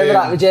 Remember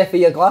that with Jeffy,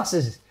 your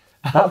glasses?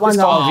 That one,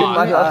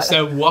 That's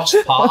the worst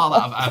part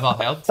that I've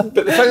ever heard.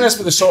 But the thing is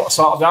with the sort of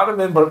Saturday, I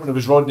remember when it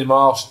was Rodney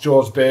Marsh,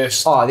 George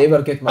Best, Oh, they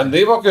were good, man. and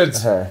they were good.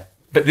 Uh-huh.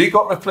 But they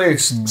got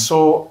replaced,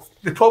 so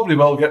they probably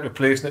will get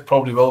replaced and it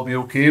probably will be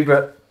okay.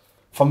 But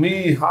for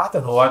me, I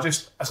don't know,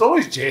 as long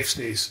as Jeff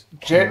stays.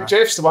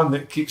 Jeff's the one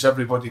that keeps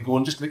everybody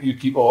going, just like you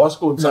keep all us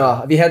going. No,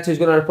 have you heard who's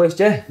going to replace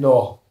Jeff?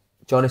 No.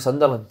 Johnny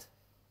Sunderland.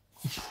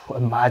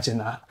 Imagine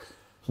that.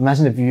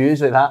 Imagine the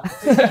views like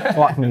that.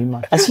 Fuck me,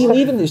 man. Is he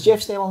leaving? Is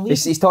Jeff still on leave?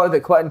 He's talking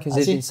about quitting because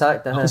he's he? been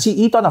sacked. See,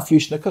 he done a few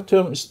snooker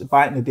tournaments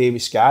back in the day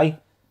with Sky,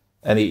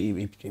 and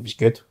he was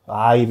good.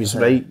 Aye, he was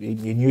right. He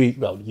knew.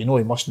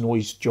 He must know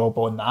his job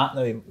on that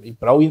now. He's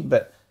brilliant,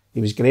 but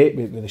he was great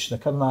with the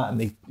snooker and that.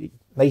 And he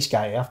nice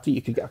guy after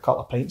you could get a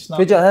couple of pints. And that.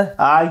 Could you, huh?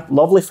 Aye,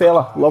 lovely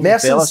fella,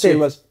 Merson's So he stayed.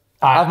 was.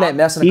 I've met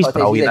Merson a He's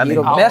couple of times. brilliant,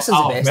 isn't he? Merson's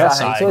the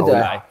best, I think. So do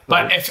I.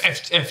 But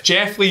if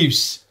Jeff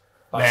leaves,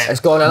 then It's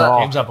gone, innit?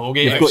 game's a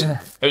bogey. It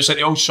was like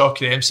the old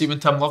Soccer MC when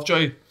Tim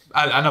Lovejoy.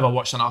 I never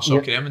watched another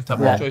Soccer M when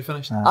Tim Lovejoy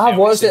finished. I've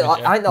watched it.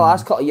 I think the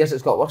last couple of years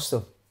it's got worse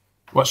though.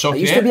 What Soccer It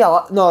used to be a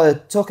lot. No,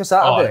 the Soccer Oh,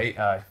 Saturday. right,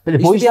 aye. But the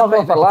Used to boys be a love bit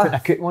it of if a you laugh. put a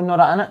coot one or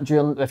that in it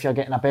during, if you're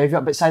getting a bevy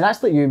up. But see,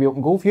 that's like you be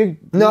open golf. You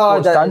No,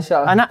 it's that- done.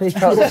 shut up. Innit? He's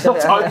probably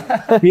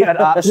said it. We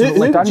are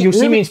absolutely done. You'll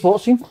see me in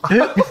sports team.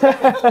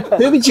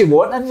 Who would you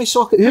want in with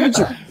soccer?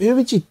 Who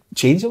would you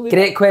change him with?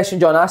 Great question,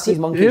 John. I see his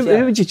monkeys.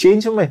 Who would you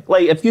change him with?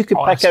 Like if you could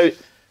pick out,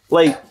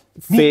 like,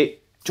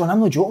 fate. John,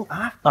 I'm not joking.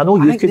 I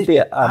know you could be.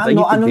 I think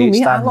you I could know be me.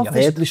 I standing love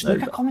your head. the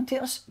snooker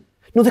commentators.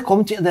 No, the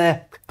commentator,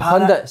 the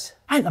Pundits.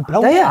 I think they're Do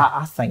brilliant.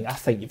 you? I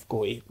think you've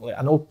got to. Like,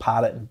 I know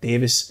Parrott and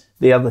Davis.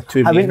 They are the two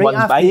I main went right ones.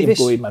 after But I think you've Davis.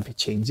 got to maybe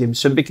change them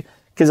soon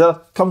because there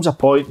comes a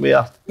point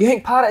where You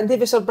think Parrott and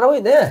Davis are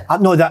brilliant there?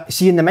 No, that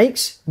see in the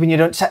mics when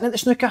you're sitting at the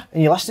snooker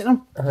and you listen to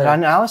them, their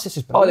analysis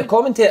is Oh, the brilliant.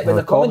 commentator, when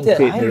the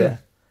commentator. commentating there.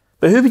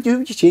 But who would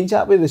you change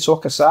that with the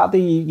Soccer Saturday?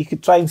 You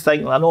could try and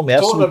think. I know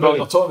Merson. They're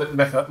talking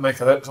about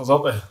Michael Rickards,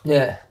 aren't they?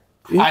 Yeah.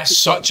 It's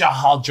such a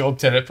hard job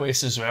to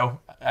replace as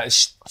well.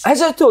 It's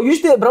Is it though? You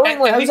used to do it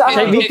brilliantly. How's that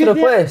hard we to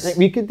replace? Like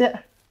we could do it.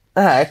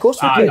 Of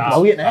course we could.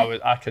 brilliant, eh?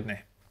 I couldn't. Do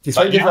you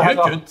think if You they had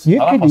a- could. You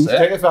could. do you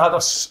think if they had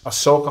a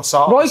soccer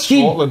Saturday Roy in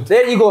Keane. Scotland,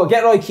 There you go.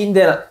 Get Roy Keane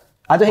doing it.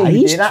 I don't think he'd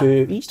He's do that.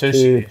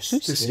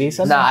 too serious.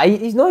 Isn't Nah,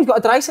 he's got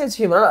a dry sense of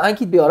humour. innit? I think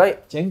he'd be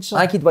alright. Think so?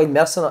 I think he'd wind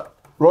Merson up.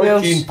 Roy Who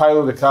else? Keane,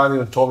 Paolo Di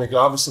Canio and Tommy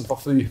Gravison for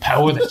free.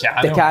 Power the The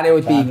channel. Canny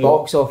would be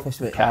box office,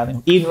 mate.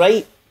 he? Ian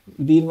Wright.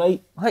 Would Ian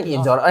Wright? I think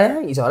Ian's alright. I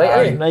think he's alright.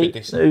 Aye. Aye. Right.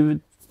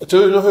 decent. Now, Do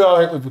you know who I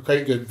think would be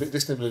quite good?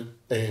 This name would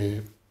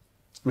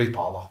Ray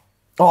Parlour.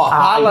 Oh,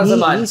 Parler's the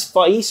man.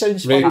 He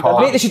sounds Ray funny.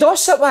 Parlour. Mate, they should all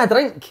sit with a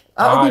drink.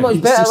 That would be Aye.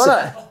 much better,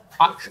 wouldn't it?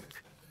 What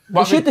They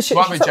about should Jimmy sit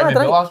with a drink.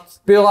 Bullard?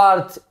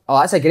 Bullard. Oh,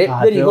 that's a great.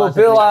 There you go. Bullard's a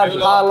great-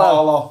 Bullard, Parler.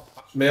 Parlour,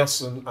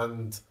 Merson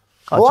and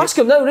Well, ask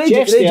him now, right? Do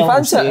you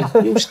fancy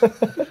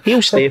it?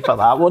 He'll stay for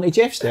that, won't he?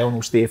 Jeff Stelling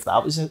will stay if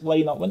that was the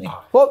line-up, wouldn't he?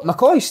 What,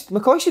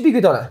 McCoy should be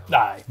good on it.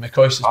 Aye,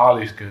 McCoy's.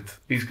 He's good.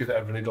 He's good at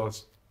everything he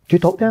does. Do you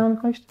talk to him,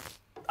 Christ?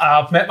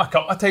 I've met him a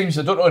couple of times.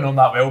 I don't really know him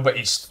that well, but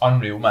he's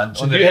unreal, man.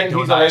 So do you think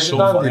he's a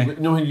legend, Andy?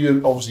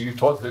 You know, you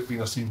talked about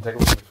being a season ticket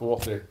before.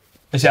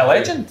 Is he a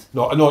legend?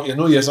 No, I know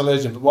he is a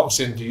legend, but what I'm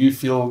saying, do you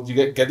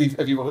get giddy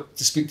if you were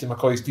to speak to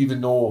McCoy? Do you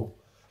even know?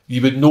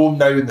 You would know him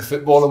now in the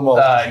footballing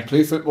world. You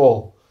play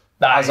football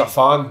as a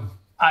fan.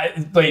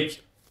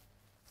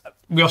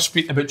 We were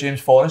speaking about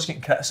James Forrest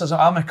getting criticism.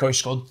 McCoy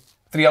scored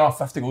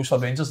 350 goals for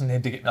Rangers and they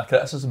had to get more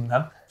criticism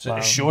than him. So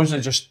it shows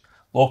they're just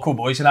local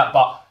boys and that,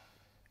 but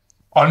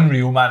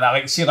unreal,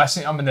 man. See,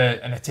 listening to him in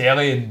the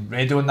telly and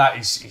radio and that,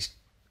 he's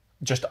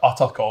just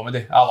utter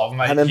comedy. I love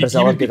him. He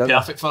would be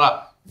perfect for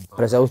that.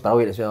 Brazil's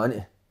brilliant as well, isn't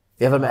he?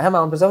 You ever met him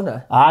out in Brazil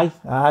now? Aye.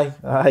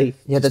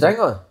 You had a drink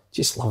on him?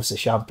 Just loves the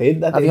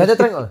champagne. Have you had a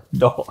drink on him?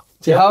 No.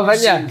 You have,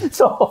 haven't you?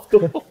 No.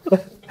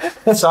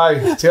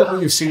 Si, tell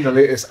me you've seen the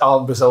latest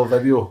Alan Brazil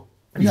video.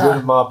 He's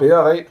in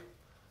Marbella, right?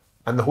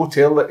 And the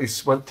hotel that he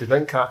went to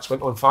drink at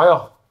went on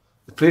fire.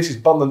 The place is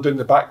burning down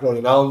the background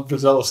and Alan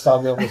Brazil is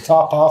standing there with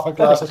tap half a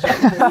glass of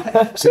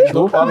champagne. Saying,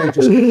 don't worry,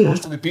 just close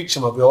to the beach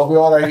and we'll be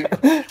alright.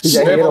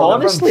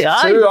 Honestly,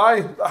 True,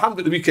 I haven't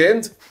got the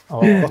weekend.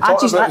 We're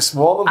talking about this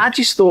morning. I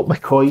just thought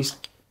McCoy's,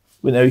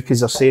 because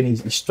they're saying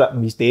he's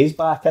stripping his days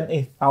back, isn't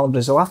he? Alan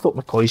Brazil, I thought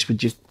McCoy's would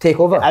just take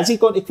over. Has he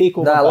got to take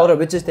over? Nah, Laura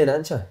Woods is doing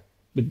it, isn't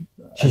she?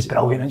 She's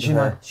brilliant, isn't she,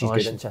 man? She's good,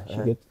 isn't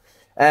she?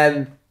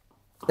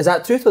 Is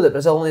that true though that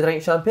Brazil only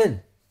drink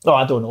champagne? No,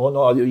 I don't know.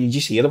 No, you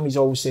just hear him. He's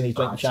always saying he's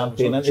drinking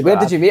champagne. Where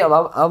did you meet him?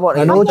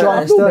 I know, John.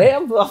 I've not met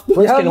him. What's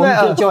going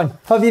on, John?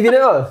 Have you been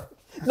out?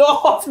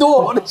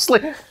 No,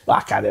 honestly. I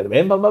can't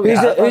remember.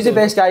 Who's the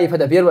best guy you've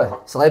had a beer with,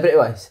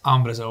 celebrity-wise?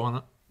 I'm Brazil,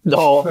 innit?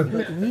 No.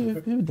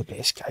 Who's the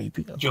best guy you've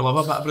been with? Do you love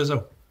a bit of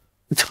Brazil?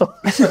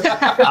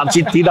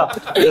 Argentina.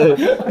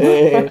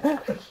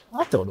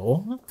 I don't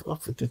know.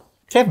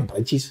 Kevin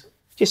Bridges.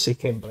 Just say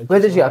Kevin Bridges. Where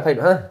did you get a pint,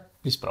 huh?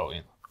 He's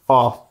brilliant.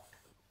 Oh,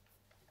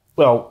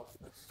 well,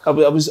 I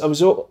was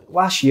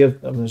last year.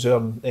 I was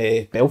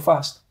in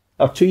Belfast,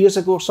 or 2 years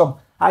ago or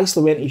something. I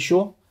actually went to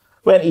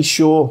his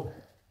show.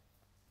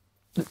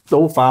 The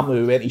whole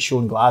family went to his show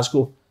in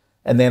Glasgow,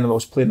 and then I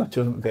was playing a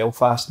tournament in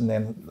Belfast, and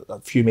then a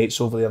few mates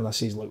over there, and I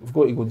says, look, we've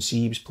got to go and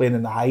see. He was playing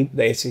in the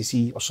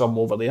SSE or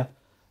something over there.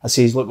 I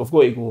says, look, we've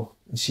got to go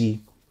and see.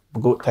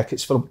 We've got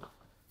tickets for him.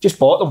 Just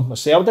bought them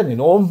myself, didn't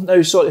know him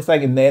now, sort of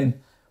thing. And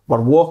then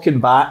we're walking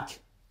back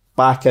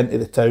into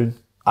the town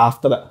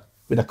after it.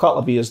 We had a couple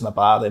of beers in the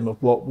bar, then we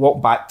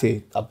walked back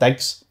to our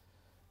digs,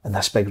 and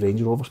this big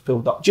Range Rover's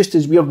pulled up. Just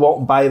as we were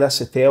walking by this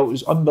hotel, it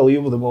was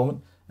unbelievable the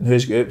moment, and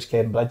who's got out was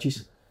Kevin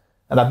Bridges.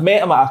 And I'd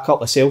met him at a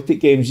couple of Celtic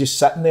games, just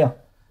sitting there,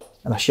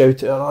 and I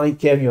shouted, all right,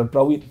 Kevin, you're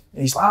brilliant.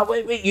 And he's like,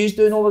 what are you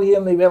doing over here?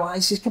 And he went, he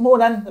says, come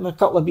on in, have a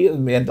couple of beers,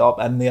 and we ended up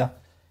in there.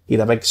 He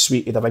had a big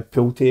suite, he had a big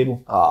pool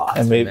table,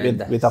 and we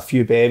had a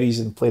few bevies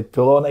and played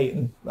pool all night.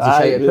 And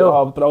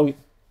brilliant.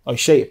 I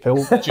shite at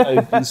pool.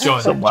 John,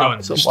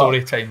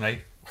 story time,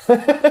 right?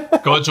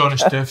 God's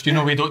honest truth. You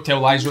know we don't tell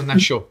lies on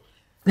this show.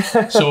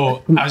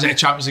 So I was at a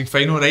Champions League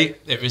final, right?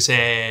 It was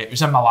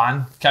in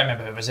Milan. Can't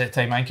remember who it was at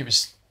the time. I think it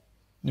was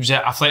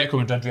at Atletico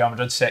Madrid, Real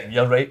Madrid, second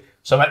year, right?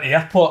 So I'm at the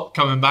airport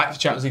coming back to the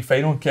Champions League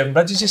final, and Kevin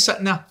Bridges is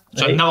sitting there.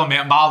 So I've never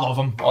met him, but I love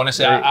him.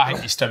 Honestly, I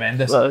think he's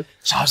tremendous. Right.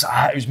 So I was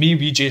like, it was me,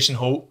 wee Jason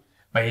Holt,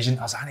 my agent.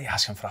 I was like, I need to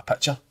ask him for a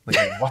picture.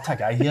 Like, what a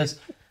guy he is.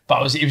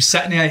 But he was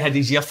sitting there, he had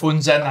his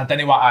earphones in, I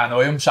didn't want to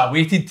annoy him, so I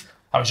waited.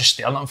 I was just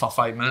staring at him for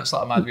 5 minutes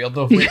like a mad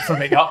weirdo, waiting for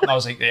him to get up, and I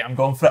was like, right, I'm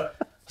going for it.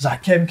 I was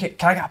like, Kevin, can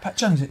I get a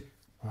picture? And he's like,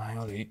 aye,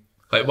 alright.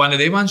 Like one of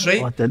them ones,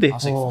 right? What did he? I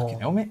was like, fucking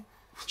hell, mate.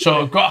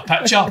 So got a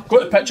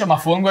picture on my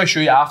phone, I'm going to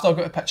show you after, I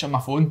got a picture on my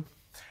phone,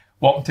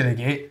 walking to the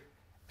gate,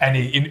 and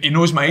he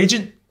knows my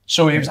agent.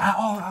 So he was like,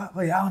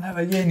 Alan, how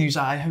are you? And he was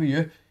like, how are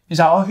you? He's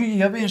like, oh, who are you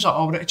here with? He's like,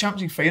 oh, we're at a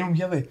Champions League final, I'm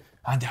here with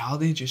Andy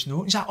Halliday, just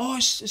know. He's like, oh,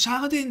 it's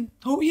Halliday and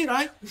Holt here,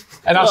 aye?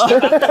 And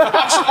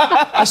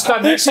I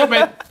stand next to him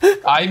and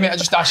went, aye, mate, I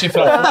just asked you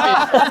for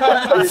a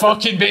photo. He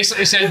fucking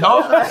basically said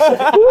no.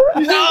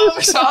 He's like, oh,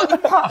 it's Halliday.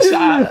 I was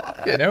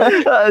like, you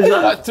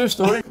know, that's a true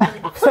story.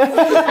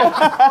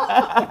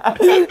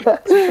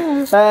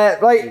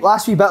 Right,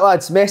 last wee bit,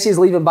 lads. Messi's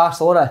leaving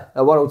Barcelona.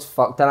 The world's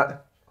fucked, innit?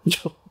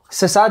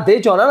 It's a sad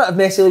day, John, isn't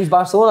it, if Messi leaves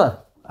Barcelona?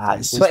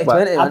 It's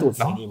 2020, I don't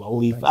think he will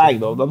leave. I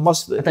know there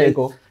must. There you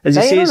go. As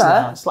he says,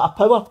 it's like a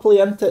power play,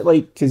 isn't it?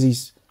 Like, because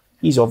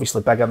he's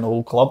obviously big in the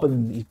whole club,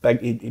 and he's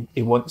big.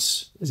 He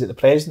wants. Is it the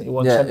president? He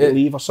wants him to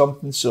leave or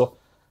something. So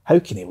how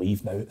can he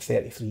leave now at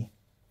 33?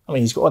 I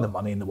mean, he's got all the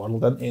money in the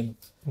world, isn't he?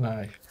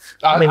 Aye.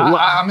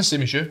 I'm the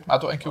same as you. I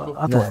don't think he'll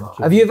go.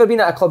 Have you ever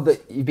been at a club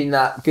that you've been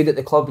that good at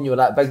the club and you were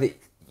that big that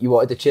you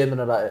wanted the chairman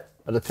or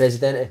the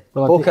president?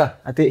 Boca.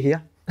 I did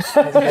here.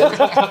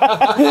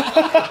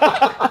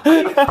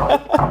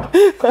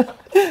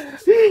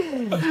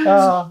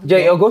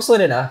 You'll go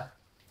Sloane now?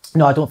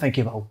 No, I don't think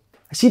he will.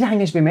 I see the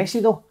thing is with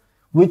Messi though,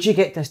 Would you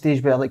get to a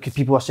stage where, like,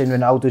 people are saying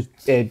Ronaldo's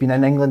been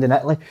in England and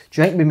Italy?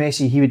 Do you think with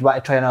Messi he would want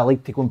to try another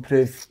league to go and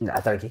prove? Nah, I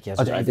don't think he cares.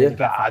 I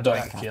don't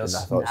think he cares.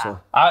 I thought so.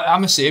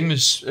 I'm the same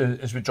as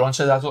what John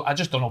said. I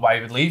just don't know why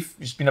he would leave.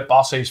 He's been at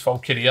Barca his full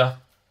career.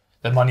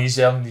 The money's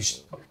there,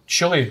 and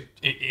surely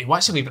he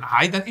wants to leave it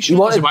high, didn't he? He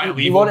wanted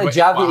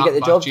Xavi to get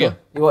the job, though.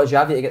 He wanted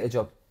Xavi to get the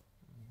job.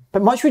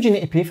 But much would you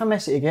need to pay for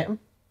Messi to get him?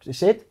 He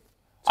said.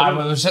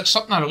 Well, there's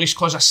something a release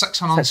clause of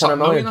 600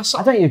 million or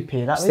something. I don't even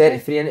pay that. It's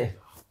 33, isn't it?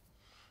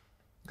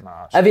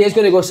 If he is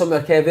going to go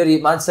somewhere,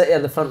 Kev, Man City are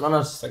the front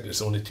runners. I think it's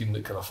the only team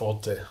that can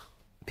afford to.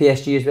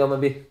 PSG as well,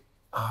 maybe.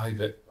 Aye,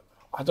 but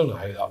I don't know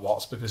how that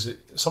works because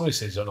somebody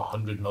says on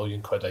 £100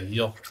 million a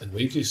year in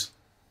wages.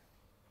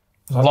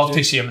 I'd love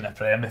to see him in the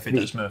Prem if he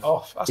does move.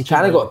 Oh, he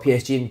can't go to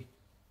PSG and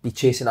be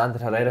chasing Ander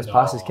Herrera's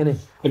passes, can he?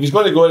 If he's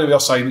going to go anywhere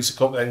side, he needs to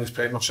come to the English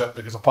Premiership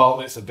because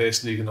apparently it's the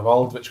best league in the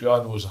world, which we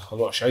all know is a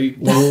lot of shite.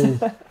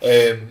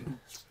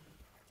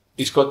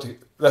 He's got to,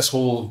 this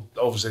whole,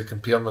 obviously,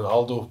 compare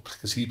Ronaldo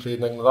because he played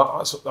in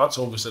England. That's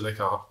obviously like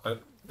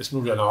it's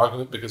not really an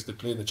argument because they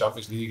play in the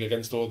Champions League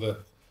against all the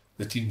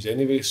teams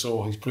anyway,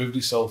 so he's proved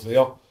himself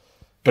there.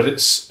 But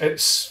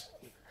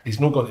he's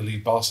not going to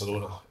leave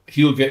Barcelona.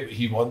 He'll get what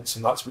he wants,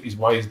 and that's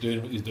why he's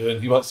doing what he's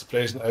doing. He wants the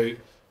president out.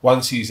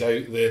 Once he's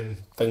out, then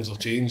things will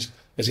change.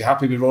 Is he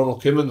happy with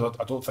Ronald Koeman?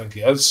 I don't think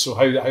he is. So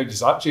how does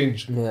that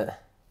change? Yeah.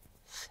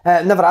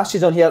 Never asked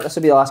you on here. This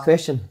will be the last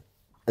question.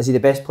 Is he the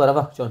best player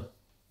ever, John?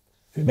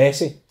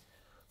 Messi.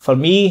 For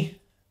me,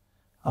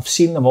 I've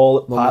seen them all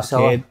at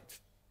Parkhead.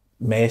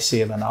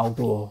 Messi,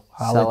 Ronaldo,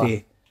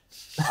 Halliday.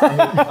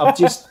 I've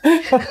just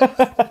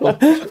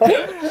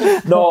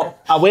no.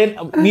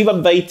 We were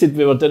invited.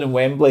 We were down in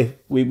Wembley.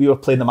 We were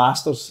playing the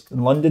Masters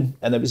in London,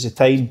 and it was the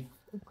time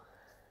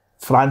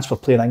France were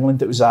playing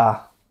England. It was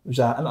a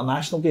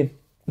international game.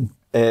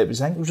 I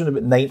think it was in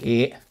about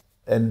 '98,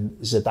 and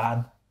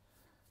Zidane,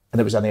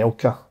 and it was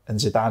Anelka, and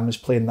Zidane was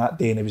playing that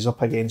day, and he was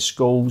up against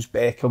Scholes,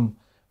 Beckham,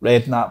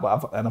 Redknapp,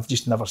 whatever. And I've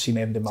just never seen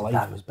anything in my life.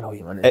 Zidane was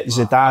brilliant, wasn't he?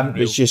 Zidane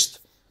was just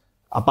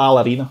a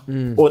ballerina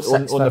on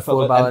the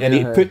field, and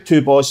he put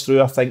 2 balls through,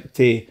 I think,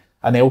 to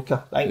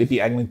Anelka. I think they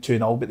beat England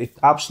 2-0, but they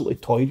absolutely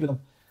toyed with him.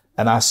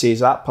 And I says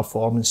that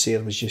performance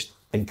here was just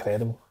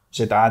incredible,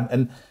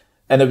 Zidane.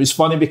 And it was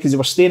funny because they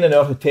were staying in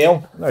our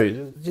hotel. Now,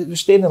 they were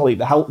staying in like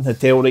the Hilton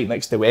Hotel right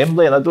next to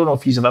Wembley, and I don't know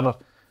if he's ever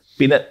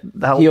been at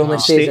the Hilton. He only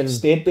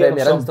stays in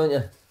Premier Inns, don't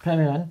you?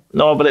 Premier Inn.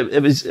 No, but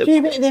it was. Do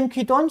you went to them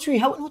K-Dons through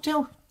Hilton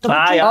Hotel? It's a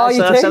nice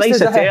hotel, nice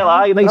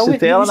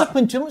hotel. You're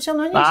playing tournaments here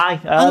now, aye.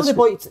 I know the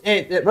boy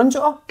that runs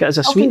it all. Get us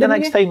a suite the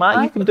next time,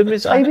 you can do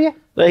with it.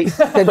 Right.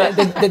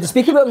 Did they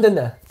speak about him, didn't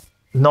they?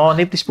 No,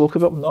 nobody spoke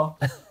about him, no.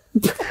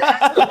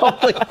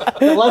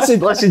 Listen,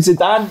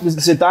 Zidane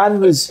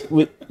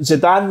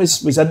was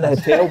in the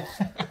hotel,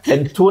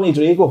 and Tony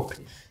Drago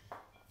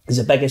is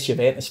the biggest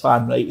Juventus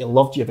fan, right? He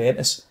loved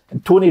Juventus,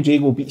 and Tony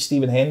Drago beat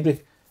Stephen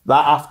Hendry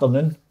that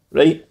afternoon,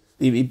 right?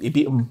 He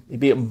beat him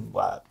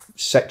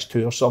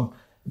 6-2 or something.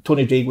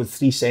 Tony Drago with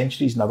 3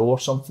 centuries in a row or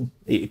something.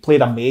 He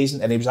played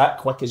amazing, and he was that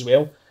quick as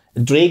well.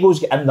 And Drago's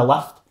get in the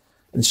lift,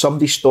 and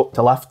somebody stopped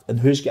the lift,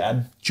 and who's get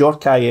in?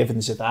 Djorkaeff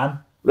and Zidane,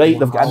 right?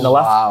 They've got in the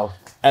lift. Wow.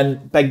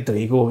 And big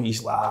Drago,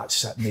 he's like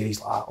sitting there,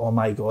 he's like, oh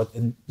my God.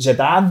 And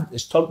Zidane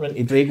is turning around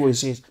to Drago, he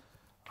says,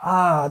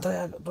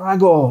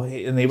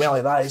 Drago. And he went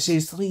like that, he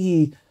says,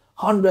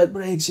 300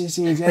 breaks, he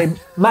says,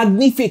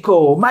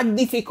 magnifico.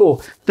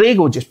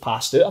 Drago just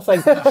passed out, I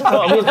think. You know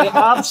what I mean?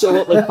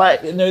 Absolutely.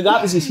 Now,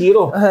 that was his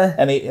hero.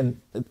 And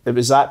it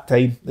was that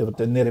time they were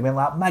down there, he went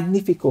like,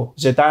 magnifico.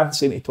 Zidane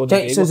saying to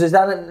Tony Drago. So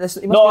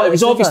Zidane, no, it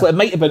was obviously, it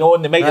might have been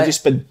on, they might have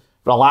just been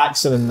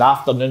relaxing in the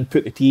afternoon,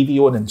 put the TV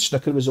on and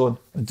snooker was on,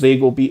 and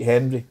Drago beat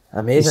Henry.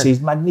 Amazing. He says,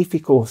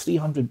 magnifico,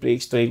 300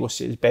 breaks. Drago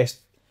says,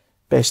 best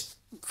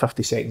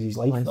 50 seconds of his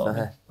life.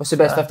 What's the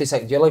best 50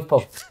 seconds of your life,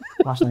 Paul?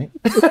 Last night.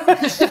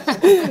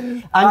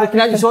 Andy, can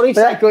I just, sorry,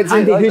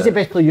 Andy, who's the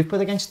best player you've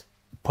played against?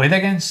 Played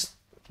against?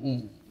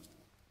 I'm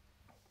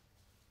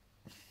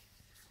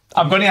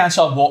going to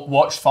answer what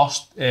watched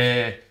first.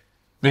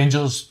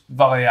 Rangers,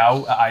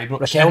 Villarreal at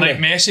Ibrox. And like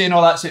Messi and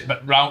all that's it,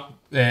 but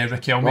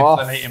Riquelme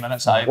for 90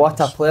 minutes at Ibrox. What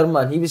a player,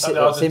 man. He was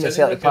the same at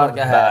Celtic Park.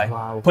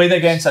 Wow. Played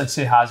against, I'd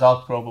say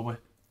Hazard probably.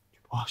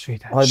 Oh,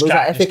 sweet. Was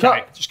that FA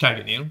Cup? Just can't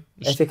get near him.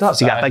 FA Cup? Has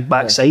he got a big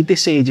backside, they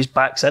say? He just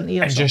backs into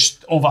you. And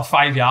just over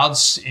 5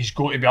 yards, he's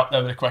got to be up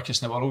there with the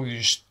quickest in the world.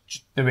 Just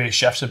the way he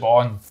shifts the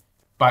ball and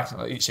back,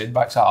 like you said,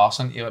 backs that arse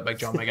into like Big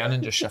John McGinn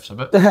and just shifts a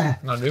bit.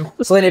 Unreal.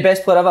 Slaney,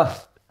 best player ever?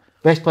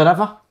 Best player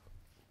ever?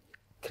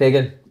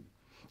 Craigan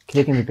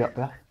would be up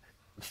there.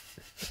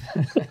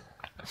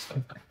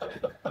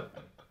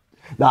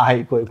 Nah,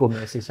 you've got to go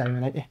Messi,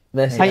 Simon, ain't you?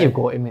 Messi. I think you've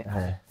got to, mate.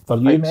 For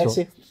you,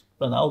 Messi?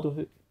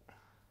 Ronaldo?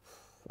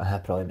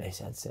 Probably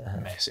Messi, I'd say.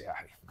 Messi,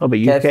 aye. What about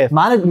you, Kev?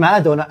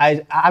 Maradona, I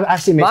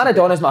say Messi.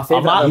 Maradona's my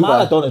favourite.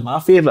 Maradona's my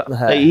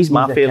favourite. He's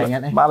my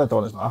favourite.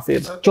 Maradona's my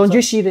favourite. John, do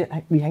you see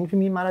the wee thing from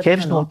me,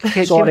 Maradona?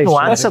 Kev's no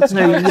answers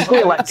now. You've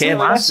got to let Kev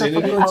answer.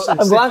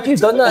 I'm glad you've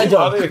done that,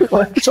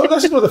 John. So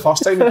this is not the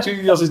first time in 2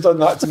 years he's done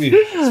that to me.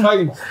 It's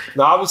fine.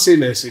 No, I would say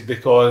Messi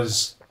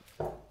because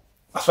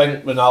I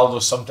think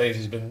Ronaldo sometimes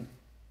has been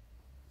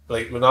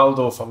like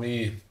Ronaldo for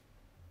me.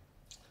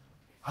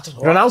 I don't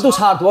know. Ronaldo's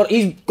hard work.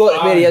 He's got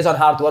it where he is on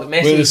hard work.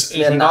 Whereas Messi's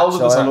Ronaldo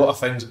does a lot of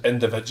things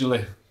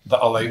individually that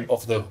are like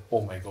of the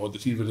oh my god,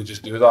 did he really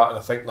just do that? And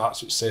I think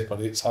that's what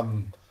separates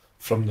him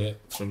from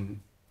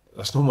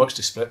there's not much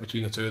to split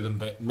between the two of them,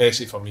 but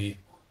Messi for me,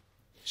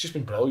 it's just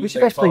been brilliant. Who's the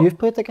best player you've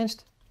played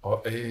against?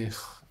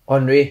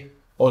 Henry.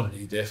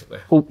 Henry, definitely.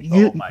 Well,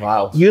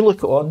 Wow. you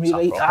look at Henry,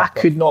 right? I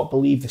could not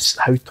believe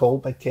how tall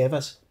Big Kev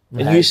is.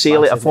 And you say,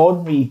 like, if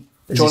Henry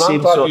is John, the I'm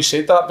same glad sort... you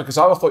said that because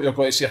I thought you were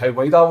going to say how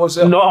wide I was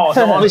there. No,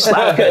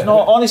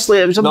 honestly,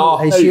 it was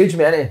He's huge,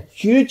 mate, isn't he?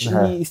 huge.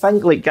 And you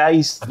think, like,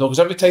 guys... I know, because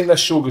every time this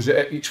show goes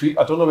out each week,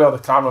 I don't know where the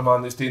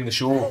cameraman that's doing the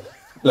show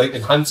like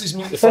enhances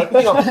me at the front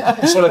here.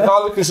 So like,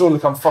 I look as though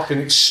like I'm fucking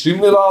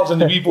extremely large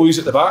and the wee boys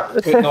at the back.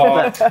 But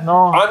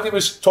no. Andy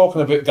was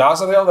talking about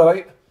Gaza the other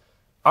night.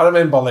 I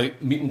remember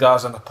like meeting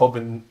Gaza in a pub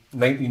in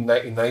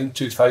 1999,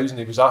 2000.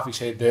 He was off his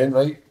head then,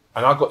 right?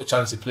 And I got the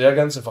chance to play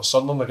against him for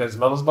Sunderland against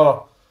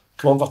Middlesbrough.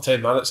 Come on for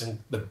 10 minutes and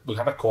we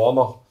had a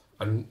corner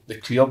and they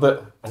cleared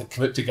it and it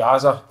came out to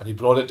Gaza and he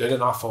brought it down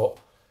and I thought,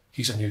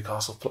 he's a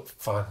Newcastle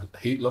fan.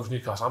 He loves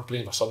Newcastle. I'm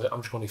playing for Sunderland.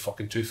 I'm just going to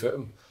fucking 2-foot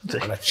him.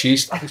 And I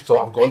chased. I just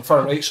thought I'm going for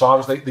him, right? So I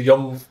was like the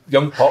young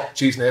pup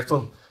chasing after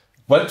him.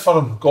 Went for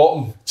him, got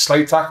him,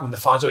 slide tackle, and the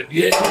fans went,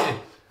 yeah.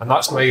 And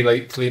that's my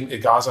like claim to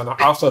Gaza. And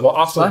after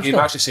the game,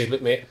 I actually said,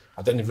 look, mate,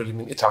 I didn't really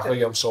mean to tackle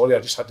you. I'm sorry. I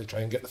just had to try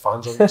and get the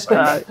fans on the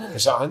side.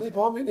 He's like, no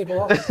ball, mate, no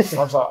ball. And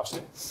I was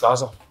like,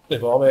 Gaza, no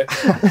ball, mate.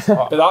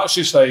 But that's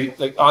just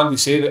like Andy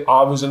said, that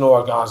I was in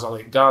all Gaza.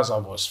 Like Gaza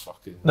was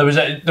fucking. There was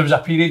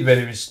a period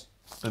where he was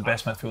the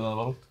best midfielder in the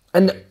world.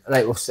 And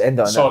right, we'll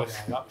end on Sorry,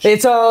 that.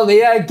 It's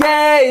only a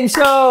game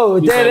show. We're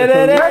snookering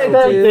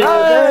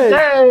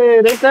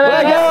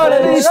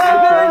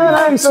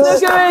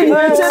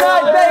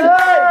tonight, big.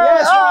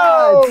 Yes,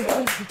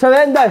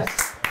 tremendous.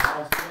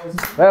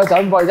 Well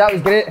done, boys. That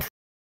was great.